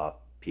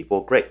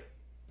people, great.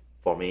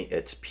 For me,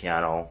 it's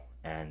piano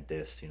and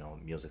this,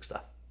 music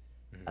stuff.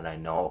 Mm-hmm. And I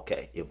know,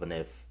 okay, even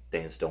if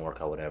things don't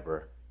work out,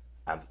 whatever,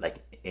 I'm like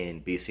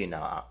in BC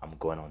now, I'm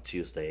going on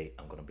Tuesday,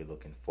 I'm going to be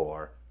looking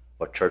for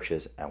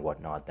churches and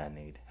whatnot that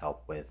need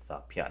help with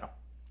piano.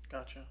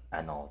 Gotcha.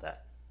 And all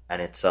that.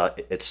 and it's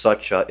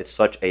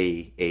such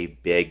a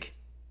big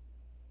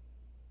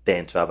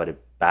thing to have at the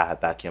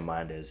back of your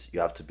mind is you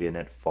have to be in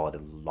it for the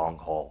long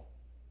haul.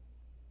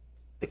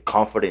 The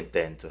comforting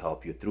thing to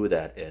help you through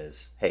that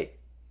is, hey,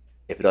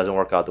 if it doesn't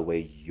work out the way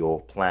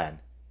you plan,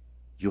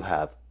 you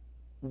have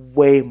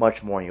way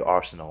much more in your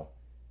arsenal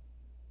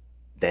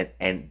than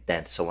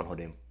someone who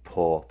didn't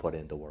put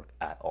in the work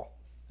at all.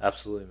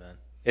 Absolutely, man.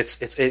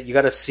 You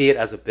got to see it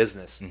as a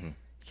business. Mm-hmm.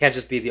 You can't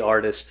just be the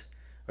artist,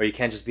 or you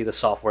can't just be the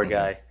software Mm-hmm.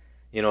 guy.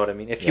 You know what I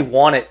mean? If you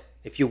want it,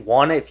 if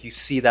you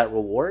see that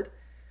reward,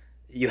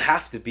 you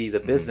have to be the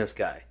business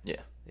guy.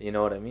 Yeah. You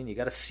know what I mean? You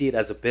got to see it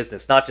as a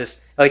business, not just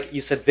like you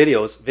said,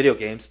 video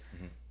games.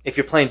 Mm-hmm. If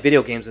you're playing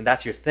video games and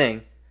that's your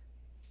thing,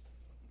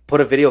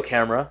 put a video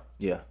camera,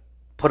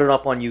 put it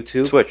up on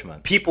YouTube. Twitch, man.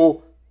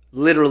 People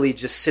literally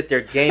just sit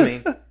there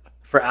gaming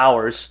for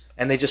hours,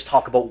 and they just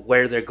talk about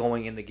where they're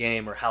going in the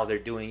game or how they're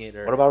doing it.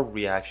 Or what about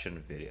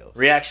reaction videos?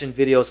 Reaction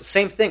videos,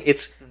 same thing.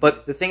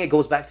 But the thing, it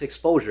goes back to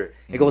exposure.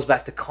 It goes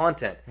back to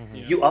content.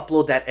 Yeah. You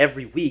upload that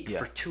every week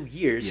for 2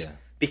 years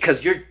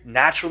because you're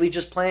naturally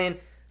just playing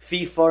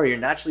FIFA or you're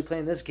naturally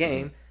playing this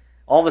game.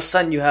 All of a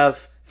sudden, you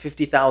have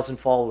 50,000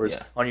 followers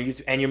on your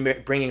YouTube, and you're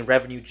bringing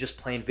revenue just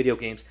playing video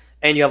games,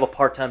 and you have a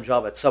part-time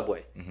job at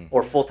Subway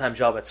or full-time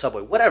job at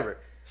Subway, whatever.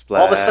 Splash.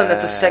 All of a sudden,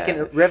 that's a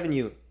second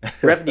revenue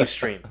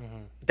stream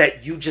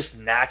that you just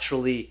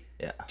naturally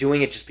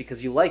doing it just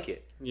because you like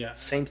it. Yeah.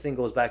 Same thing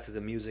goes back to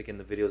the music and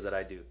the videos that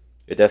I do.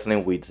 It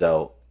definitely weeds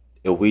out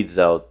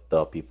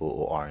the people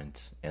who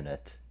aren't in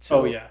it.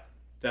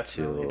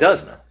 Definitely. It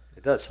does, man.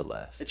 It does. To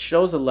last. It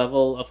shows a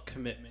level of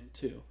commitment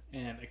too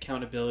and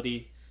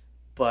accountability,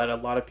 but a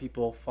lot of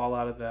people fall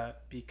out of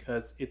that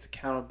because it's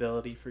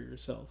accountability for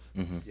yourself.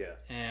 Mm-hmm. Yeah.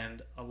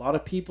 And a lot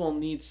of people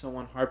need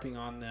someone harping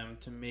on them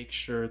to make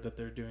sure that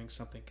they're doing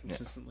something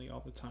consistently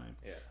all the time.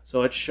 Yeah.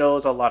 So it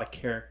shows a lot of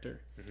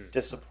character.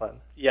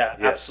 Discipline. Yeah,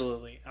 Yes.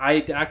 absolutely.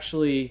 I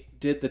actually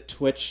did the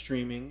Twitch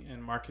streaming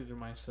and marketed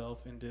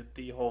myself and did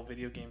the whole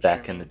video game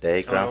Back in the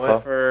day, streaming Grandpa,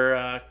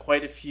 for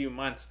quite a few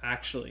months,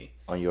 actually.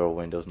 on your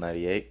Windows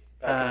 98.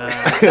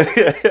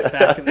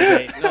 Back in the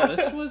day. No,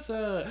 this was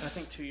I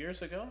think 2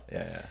 years ago.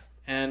 Yeah.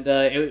 And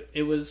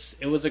it was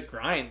a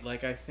grind.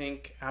 Like, I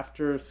think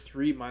after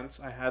 3 months,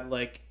 I had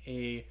like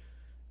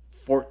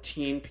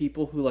 14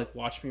 people who like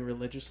watched me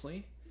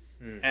religiously,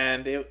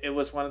 and it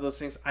was one of those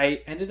things.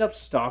 I ended up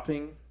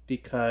stopping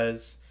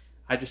because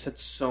I just had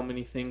so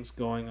many things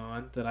going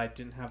on that I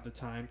didn't have the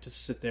time to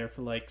sit there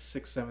for like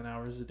 6-7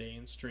 hours a day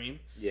and stream.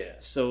 Yeah.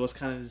 So it was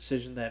kind of a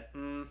decision that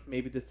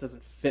maybe this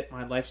doesn't fit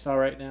my lifestyle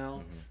right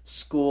now.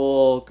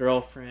 School,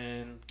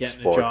 girlfriend, getting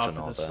Sports a job and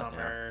for all the that,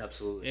 summer. yeah.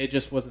 Absolutely. It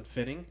just wasn't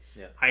fitting.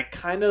 Yeah. I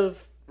kind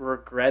of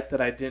regret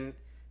that I didn't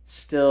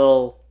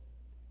still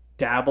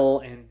dabble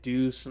and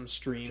do some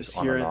streams Just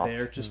on here and and off.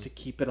 there just to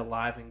keep it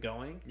alive and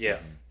going. Yeah.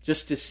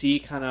 Just to see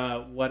kind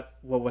of what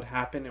would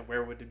happen and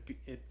where would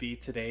it be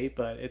today.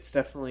 But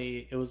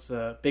it was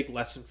a big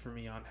lesson for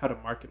me on how to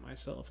market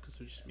myself, because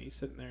it was just me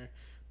sitting there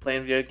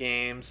playing video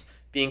games,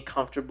 being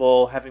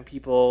comfortable, having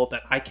people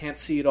that I can't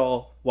see at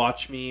all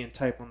watch me and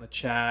type on the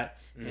chat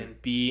and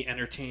be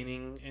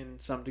entertaining in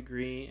some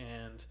degree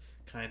and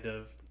kind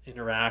of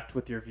interact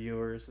with your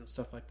viewers and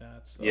stuff like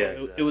that. So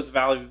it was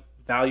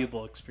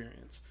valuable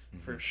experience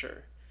for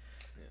sure.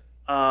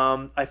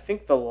 I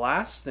think the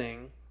last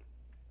thing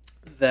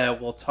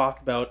that we'll talk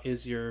about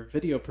is your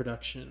video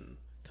production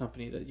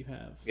company that you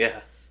have. Yeah.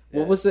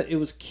 What was it? It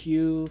was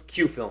Q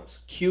Films.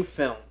 Q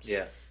Films.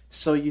 Yeah.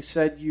 So you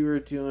said you were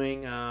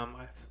doing,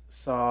 I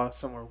saw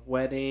somewhere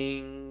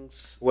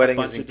weddings, a Weddings,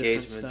 bunch of different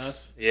engagements.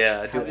 stuff.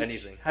 Yeah, I do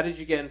anything. How did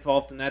you get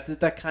involved in that? Did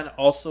that kind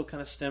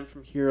of stem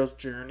from Hero's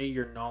Journey,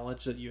 your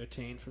knowledge that you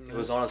attained from that? It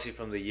was honestly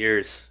from the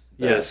years.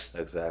 Yeah. Just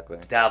Exactly.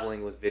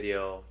 dabbling with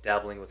video,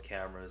 dabbling with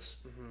cameras.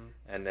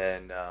 And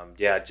then,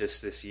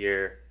 just this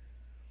year,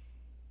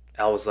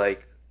 I was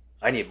like,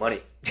 I need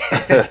money.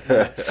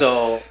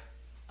 So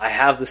I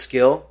have the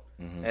skill.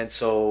 And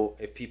so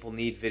if people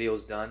need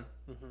videos done,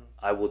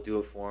 I will do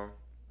it for them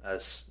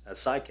as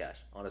side cash.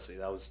 Honestly,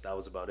 that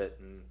was about it.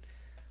 And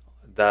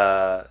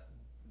the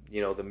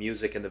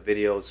music and the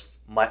videos,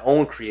 my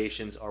own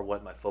creations are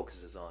what my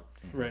focus is on.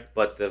 Right.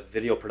 But the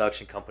video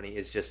production company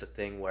is just a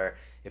thing where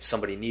if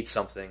somebody needs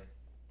something,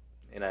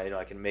 and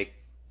I can make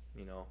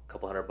a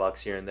couple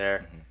 $100 here and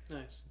there,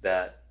 Nice.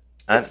 that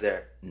And it's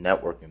there.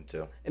 networking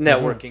too. And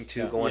networking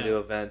too, Yeah. going to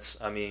events.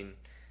 I mean,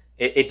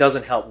 it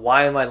doesn't help.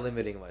 Why am I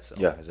limiting myself?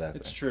 Yeah, exactly.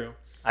 It's true.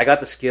 I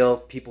got the skill.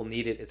 People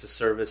need it. It's a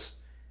service.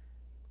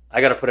 I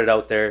got to put it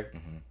out there.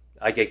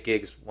 I get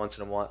gigs once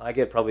in a while. I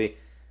get probably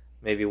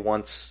maybe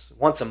once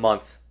a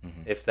month,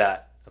 if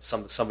that, of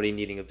somebody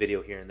needing a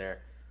video here and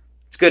there.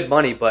 It's good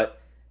money, but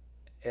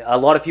a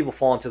lot of people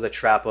fall into the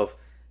trap of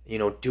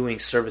doing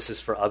services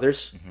for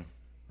others,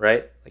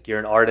 right? Like, you're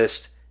an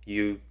artist,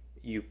 you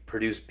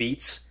produce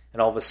beats,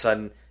 and all of a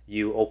sudden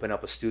you open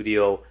up a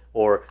studio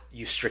or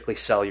you strictly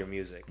sell your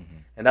music.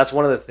 And that's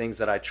one of the things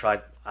that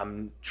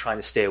I'm trying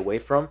to stay away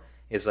from,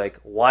 is like,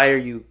 why are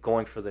you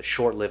going for the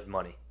short-lived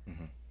money?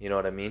 You know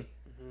what I mean?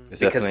 It's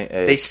because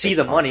definitely a- they see a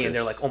the money and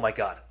they're conscious- like, oh my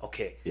God,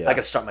 okay, Yeah. I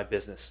got to start my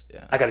business.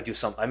 Yeah. I got to do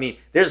something. I mean,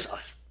 there's a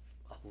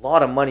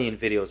lot of money in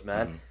videos,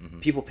 man. Mm-hmm.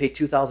 People pay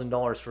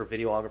 $2,000 for a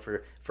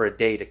videographer for a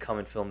day to come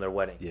and film their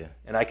wedding. Yeah.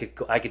 And I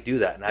could do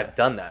that, and I've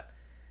done that.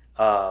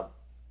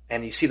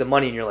 And you see the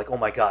money, and you're like, "Oh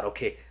my God,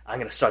 okay, I'm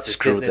gonna start this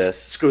Screw business. this.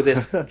 Screw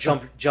this,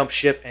 jump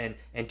ship, and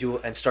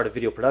start a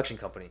video production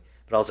company."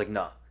 But I was like,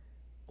 "Nah,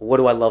 what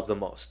do I love the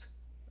most?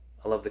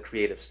 I love the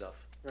creative stuff.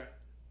 Right.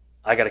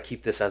 I got to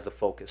keep this as the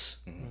focus,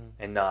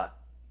 and not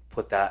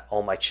put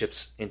all my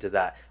chips into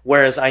that.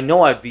 Whereas I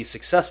know I'd be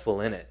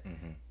successful in it,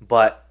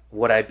 but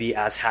would I be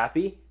as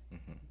happy?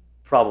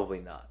 Probably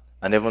not.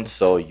 And even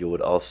so, you would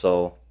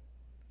also,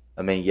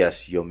 I mean,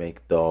 yes, you'll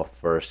make the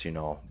first,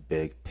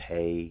 big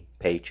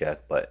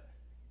paycheck, but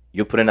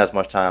you put in as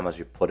much time as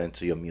you put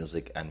into your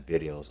music and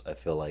videos. I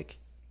feel like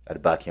at the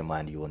back of your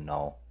mind, you will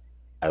know,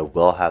 I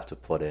will have to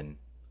put in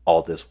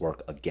all this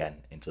work again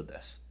into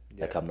this.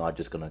 Yeah. Like, I'm not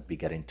just going to be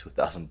getting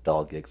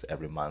 $2,000 gigs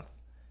every month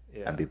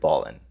Yeah. and be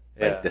balling.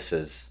 Like,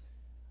 Yeah.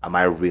 am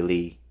I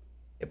really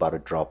about to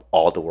drop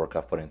all the work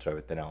I've put into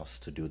everything else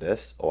to do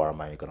this? Or am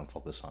I going to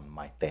focus on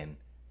my thing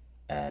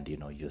and,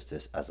 use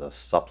this as a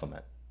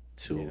supplement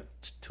to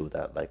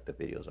that, like the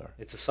videos are?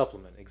 It's a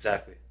supplement,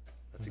 exactly.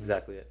 That's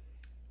exactly it.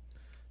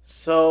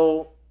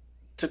 So,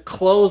 to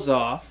close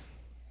off,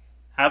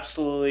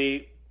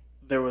 absolutely,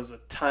 there was a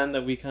ton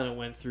that we kind of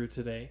went through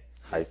today.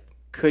 Hype.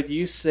 Could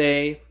you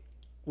say,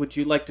 would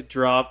you like to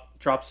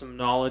drop some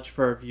knowledge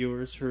for our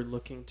viewers who are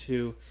looking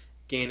to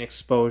gain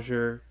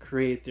exposure,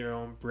 create their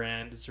own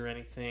brand? Is there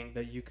anything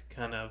that you could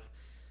kind of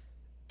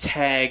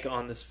tag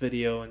on this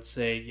video and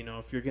say,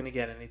 if you're going to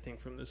get anything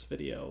from this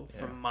video,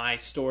 from my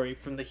story,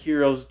 from the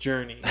hero's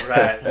journey,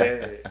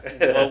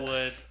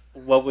 Right.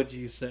 what would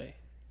you say?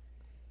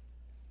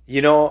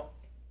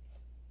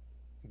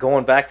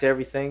 Going back to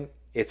everything,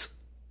 it's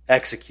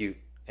execute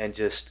and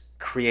just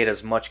create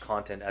as much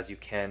content as you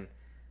can,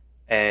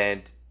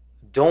 and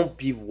don't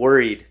be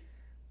worried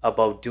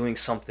about doing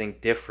something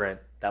different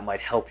that might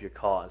help your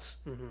cause,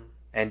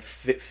 and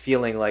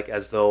feeling like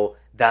as though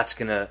that's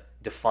going to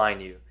define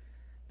you.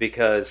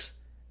 Because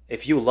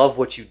if you love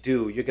what you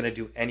do, you're going to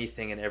do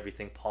anything and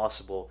everything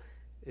possible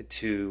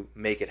to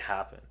make it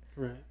happen.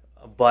 Right.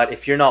 But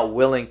if you're not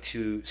willing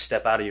to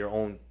step out of your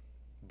own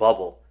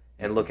bubble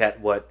and look at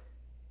what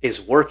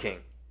is working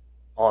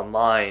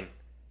online,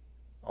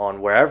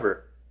 on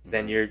wherever,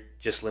 then you're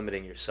just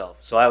limiting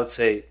yourself. So I would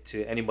say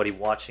to anybody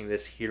watching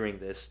this, hearing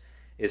this,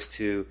 is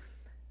to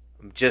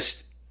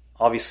just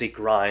obviously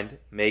grind,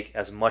 make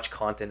as much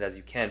content as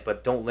you can,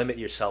 but don't limit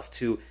yourself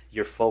to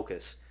your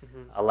focus.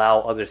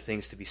 Allow other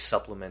things to be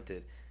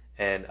supplemented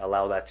and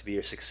allow that to be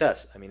your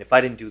success. I mean, if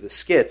I didn't do the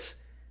skits,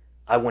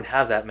 I wouldn't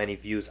have that many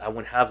views. I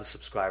wouldn't have the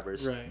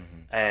subscribers, Right.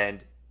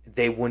 and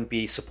they wouldn't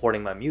be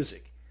supporting my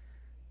music.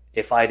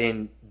 If I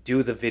didn't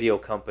do the video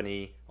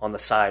company on the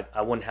side,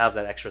 I wouldn't have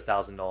that extra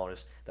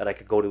 $1,000 that I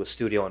could go to a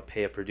studio and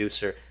pay a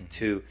producer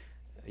to,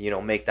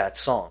 make that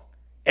song.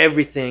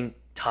 Everything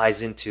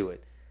ties into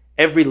it.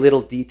 Every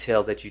little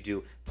detail that you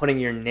do, putting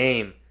your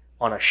name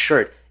on a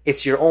shirt,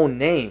 it's your own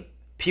name.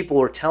 People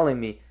were telling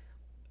me,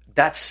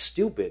 that's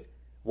stupid.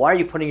 Why are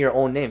you putting your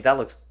own name? That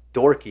looks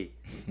dorky.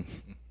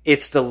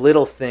 It's the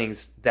little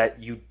things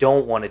that you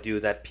don't want to do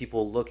that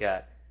people look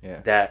at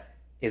that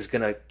is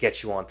going to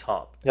get you on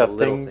top. Yeah, the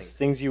little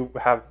things you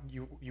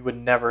would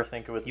never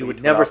think of. You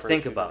would never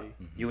think about.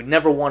 You would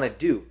never want to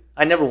do.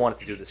 I never wanted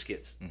to do the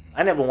skits.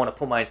 I never want to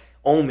put my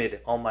Omid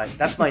on my...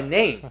 That's my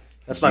name.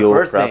 That's my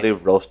birth name. You probably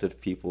roasted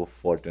people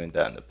for doing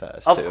that in the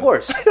past, Of too.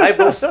 course. I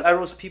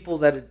roast people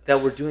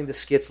that were doing the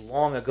skits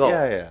long ago.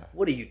 Yeah.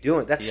 What are you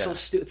doing? That's so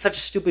stupid. It's such a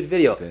stupid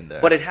video. Been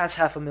there. But it has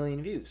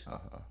 500,000 views.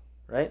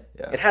 Right?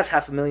 Yeah. It has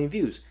 500,000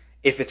 views.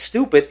 If it's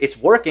stupid, it's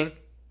working.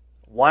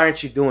 Why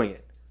aren't you doing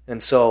it?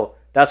 And so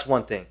that's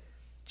one thing.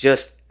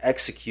 Just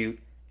execute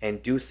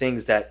and do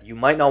things that you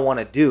might not want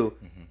to do,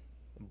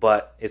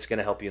 but it's going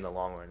to help you in the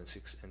long run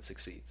and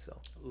succeed. So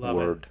Love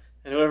Word. it.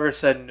 And whoever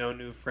said no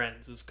new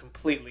friends is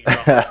completely wrong.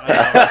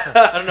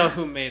 I don't know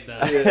who made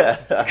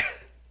that.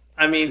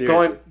 I mean, Seriously.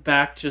 going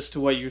back just to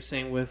what you're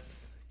saying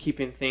with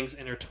keeping things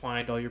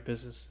intertwined, all your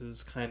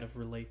businesses kind of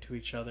relate to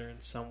each other in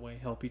some way,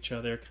 help each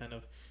other kind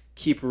of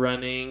keep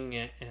running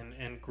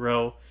and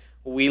grow.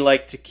 We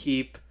like to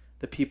keep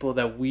the people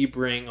that we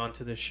bring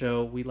onto the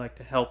show, we like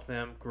to help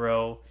them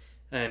grow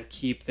and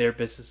keep their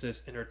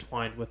businesses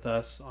intertwined with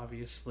us,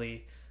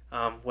 obviously.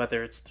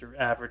 Whether it's through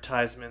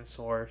advertisements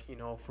or,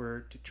 if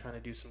we're trying to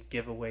do some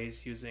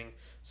giveaways using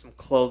some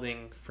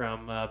clothing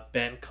from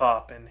Ben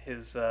Kopp and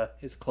his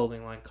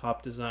clothing line,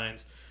 Kopp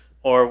Designs.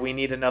 Or we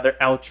need another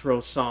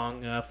outro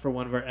song for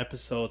one of our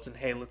episodes. And,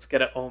 hey, let's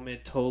get an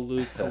Omid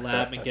Tolu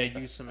collab and get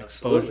you some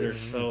exposure.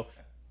 So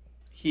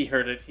he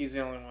heard it. He's the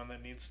only one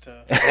that needs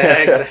to,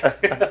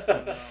 exactly. needs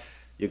to know.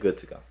 You're good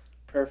to go.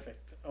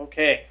 Perfect.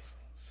 Okay.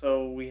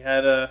 So we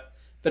had a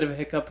bit of a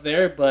hiccup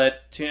there,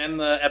 but to end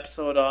the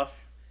episode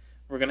off,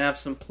 we're going to have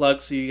some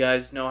plugs so you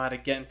guys know how to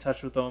get in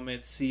touch with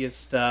Omid, see his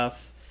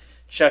stuff,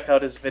 check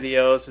out his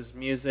videos, his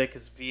music,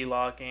 his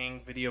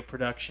vlogging, video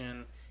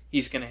production.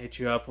 he's going to hit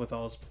you up with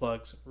all his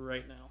plugs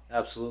right now.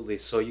 Absolutely.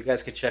 So you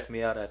guys can check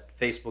me out at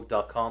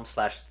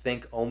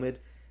facebook.com/thinkomid,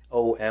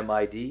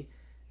 OMID.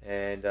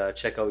 And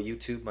check out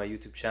YouTube, my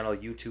YouTube channel,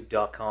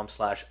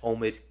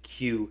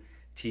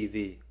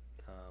 youtube.com/OmidQTV.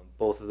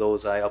 Both of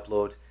those I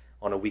upload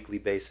on a weekly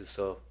basis.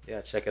 So,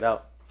 yeah, check it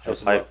out. Show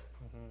some love.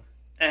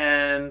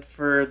 And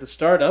for the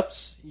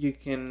startups, you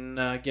can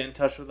get in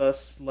touch with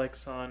us, like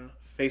us on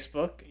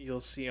Facebook.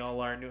 You'll see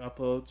all our new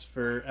uploads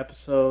for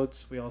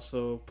episodes. We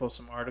also post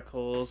some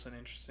articles and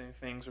interesting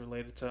things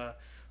related to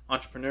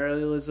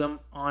entrepreneurialism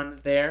on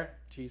there.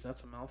 Jeez,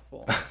 that's a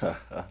mouthful.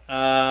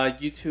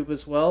 YouTube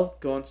as well.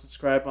 Go and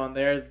subscribe on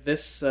there.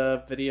 This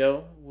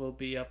video will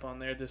be up on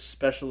there, this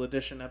special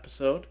edition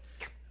episode,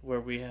 where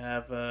we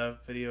have a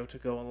video to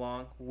go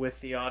along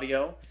with the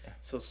audio.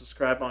 So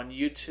subscribe on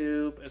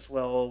YouTube as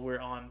well. We're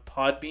on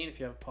Podbean. If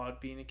you have a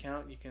Podbean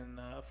account, you can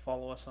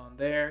follow us on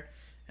there.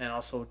 And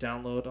also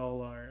download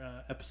all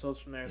our episodes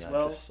from there as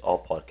well. Just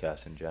all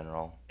podcasts in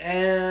general.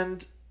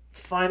 And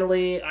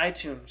finally,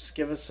 iTunes.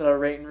 Give us a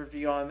rate and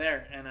review on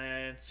there.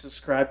 And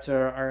subscribe to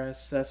our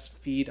RSS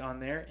feed on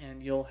there.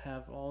 And you'll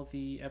have all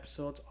the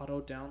episodes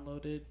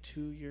auto-downloaded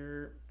to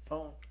your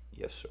phone.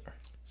 Yes, sir.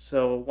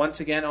 So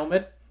once again,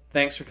 Omid,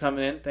 thanks for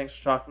coming in. Thanks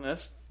for talking to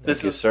us.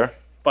 Thank you, sir.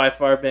 By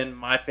far been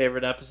my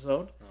favorite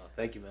episode.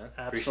 Thank you, man.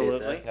 Absolutely.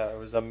 Appreciate that. Yeah, it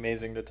was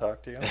amazing to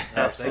talk to you.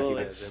 Absolutely. Thank you,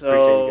 guys. So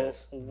Appreciate you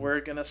guys.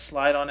 we're going to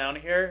slide on out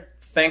of here.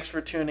 Thanks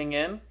for tuning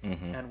in,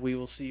 and we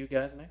will see you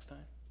guys next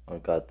time. We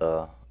got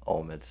the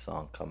Omid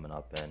song coming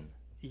up in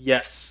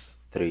Yes.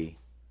 3,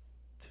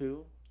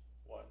 2,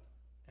 1,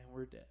 and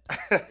we're dead.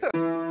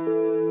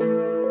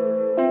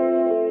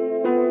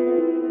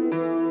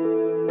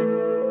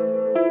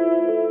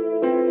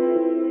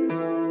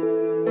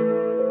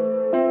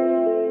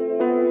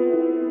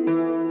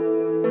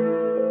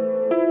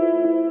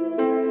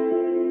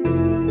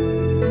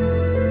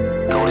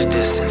 Go the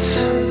distance.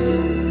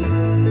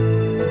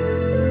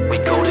 We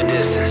go the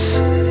distance.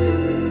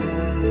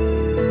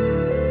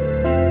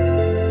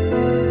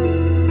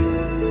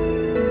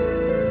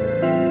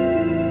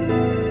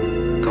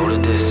 Go the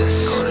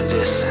distance. Go the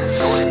distance.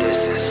 Go the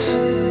distance.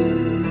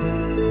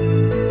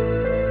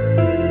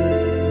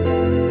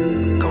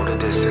 Go the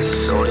distance.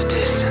 Go the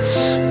distance.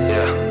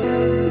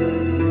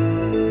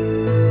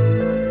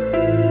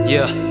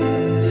 Yeah.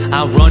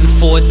 I run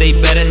for it, they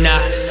better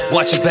not.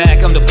 Watch your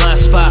back, I'm the blind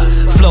spot.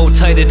 Flow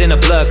tighter than a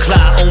blood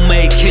clot.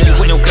 Omid kill you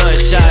with no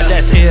gunshot,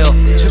 that's ill.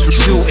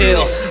 Too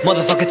ill.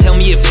 Motherfucker, tell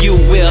me if you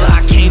will.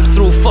 I came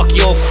through, fuck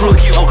your crew.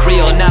 On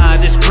real, nah,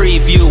 this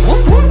preview.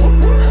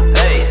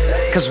 Hey,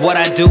 cause what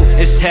I do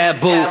is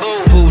taboo.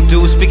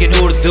 Voodoo, speaking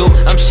Urdu.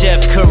 I'm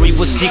Chef Curry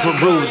with secret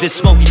roux. This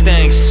smoky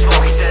things,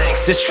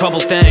 this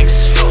trouble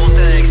things.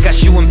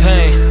 Got you in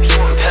pain.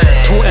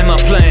 Who am I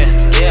playing?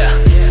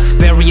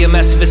 Bury a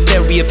massive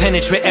hysteria,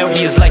 penetrate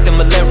areas like the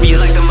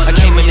malarious. I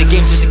came in the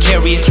game just to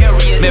carry it.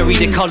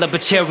 Married it, called up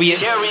a chariot.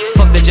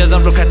 Fuck the judge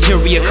on the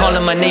criteria.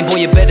 Calling my name, boy,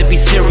 you better be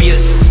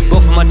serious.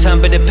 Both of my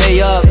time better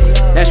pay up.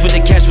 Dash with the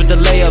cash with the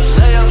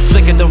layups.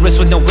 Flicking the wrist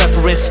with no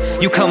reference.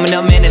 You coming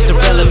up, man, it's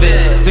irrelevant.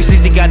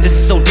 360 God, this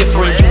is so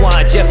different. You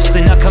want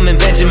Jefferson, I come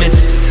in Benjamins.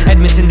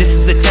 Edmonton, this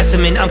is a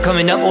testament. I'm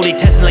coming up, oh, they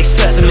testing like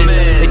specimens.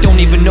 They don't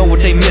even know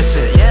what they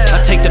missing.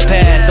 I take the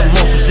path, the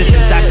most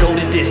resistance. I go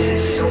the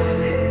distance.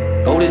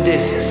 Go the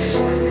distance,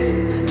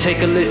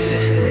 take a listen,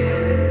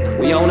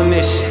 we on a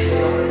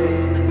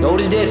mission. Go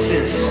the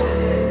distance,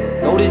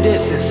 go the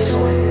distance,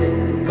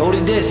 go the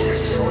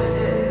distance.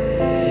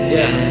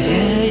 Yeah,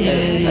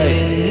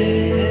 hey.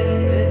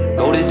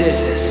 Go the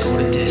distance,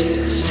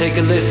 take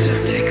a listen,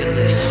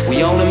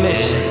 we on a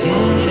mission.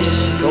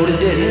 Go the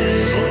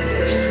distance,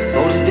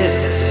 go the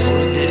distance,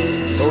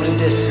 go the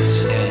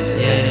distance.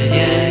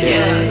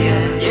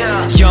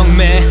 Young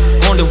man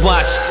on the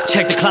watch,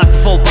 check the clock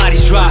before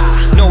bodies drop.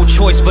 No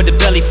choice but the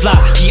belly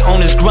flop. He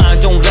on his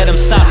grind, don't let him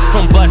stop.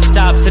 From bus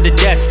stops to the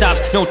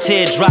desktops, no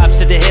teardrops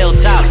to the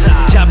hilltop.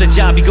 Job to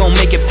job, he gon'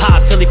 make it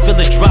pop till he feel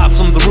it drop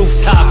from the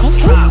rooftop.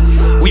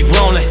 We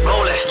rollin',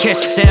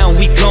 catch the sound,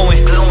 we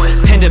going.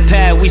 Pen to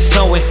pad, we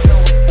sewing.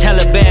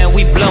 Taliban,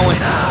 we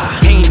blowing.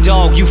 Ain't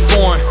dog, you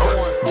foreign.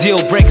 Deal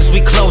breakers,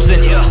 we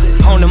closing.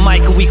 On the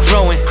mic, we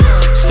growing.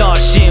 Star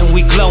shit,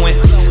 we glowing.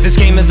 This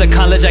game is a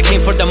college, I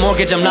came for the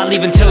mortgage. I'm not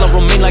leaving till I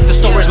remain like the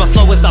storage. My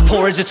flow is not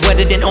porridge, it's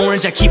wetter than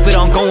orange. I keep it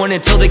on going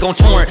until they gon'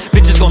 torrent.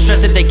 Bitches gon'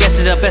 stress it, they guess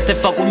it up best. They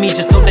fuck with me,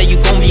 just know that you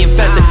gon' be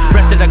infested.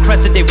 Rested, I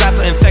crested, they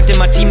rapper infected.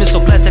 My team is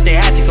so blessed that they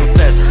had to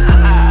confess.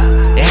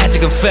 They had to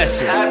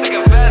confess it.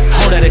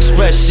 All that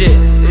express shit.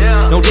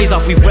 No days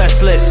off, we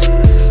restless.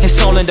 It's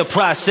all in the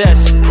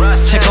process.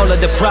 Check all of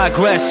the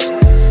progress.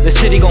 The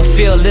city gon'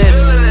 feel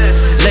this.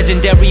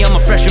 Legendary, I'm a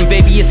freshman,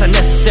 baby, it's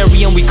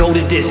unnecessary. And we go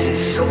the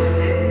distance.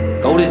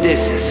 Go the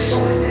distance,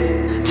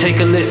 take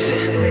a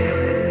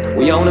listen,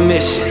 we on a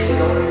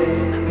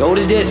mission. Go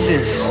the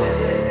distance,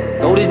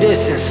 go the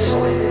distance,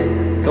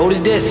 go the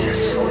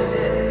distance.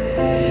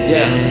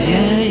 Yeah,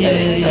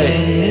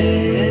 hey.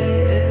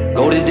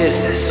 Go the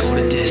distance,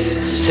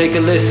 take a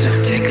listen,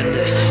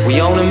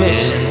 we on a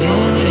mission.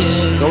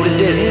 Go the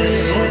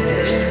distance,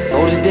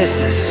 go the distance.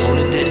 distance, hold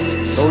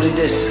the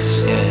distance.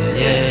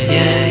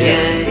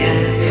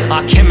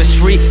 Our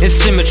chemistry is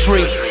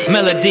symmetry,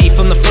 melody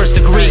from the first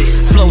degree.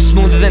 Flow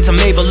smoother than some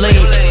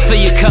Maybelline.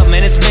 Fill your cup,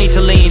 man, it's made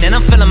to lean. And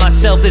I'm feeling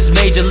myself, this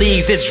major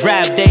leagues. It's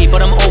draft day,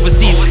 but I'm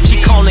overseas.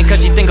 She calling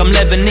cause she think I'm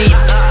Lebanese.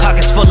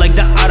 Pockets full like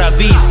the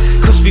Arabis.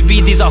 Crispy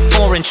beat, these are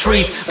foreign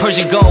trees.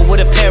 Persian gold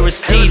with a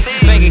Paris tees.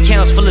 Bank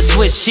accounts full of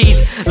Swiss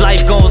cheese.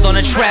 Life goes on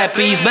a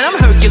trapeze. Man, I'm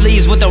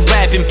Hercules with the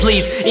rapping,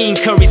 please. Eating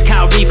curries,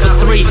 Kyrie for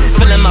 3.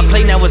 Filling my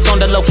plate, now it's on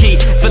the low key.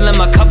 Filling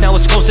my cup, now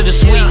it's close to the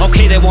sweet.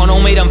 Okay, they want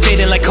Omid, I'm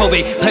fading like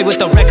Kobe. Play with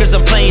the records,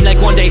 I'm playing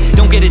like one day.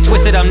 Don't get it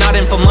twisted, I'm not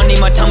in for money.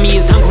 My tummy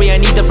is hungry, I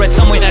need the bread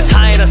somewhere. That's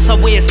high at a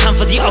Subway, it's time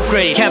for the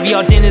upgrade.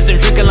 Caviar dinners and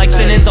drinking like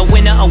sinners. A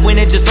winner,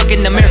 just look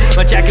in the mirror.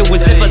 My jacket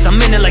with zippers, I'm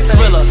in it like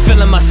Thriller.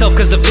 Feeling myself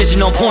cause the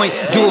vision on point.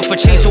 Do it for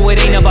change so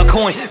it ain't about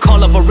coin.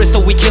 Call up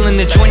Aristo, we killing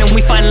the joint. And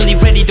we finally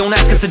ready, don't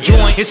ask us to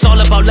join. It's all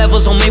about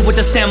levels, Omid with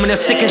the stamina.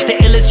 Sick as the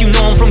illest, you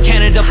know I'm from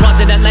Canada.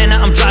 Bronze in Atlanta,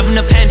 I'm driving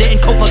a Panda in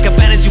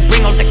Copacabana.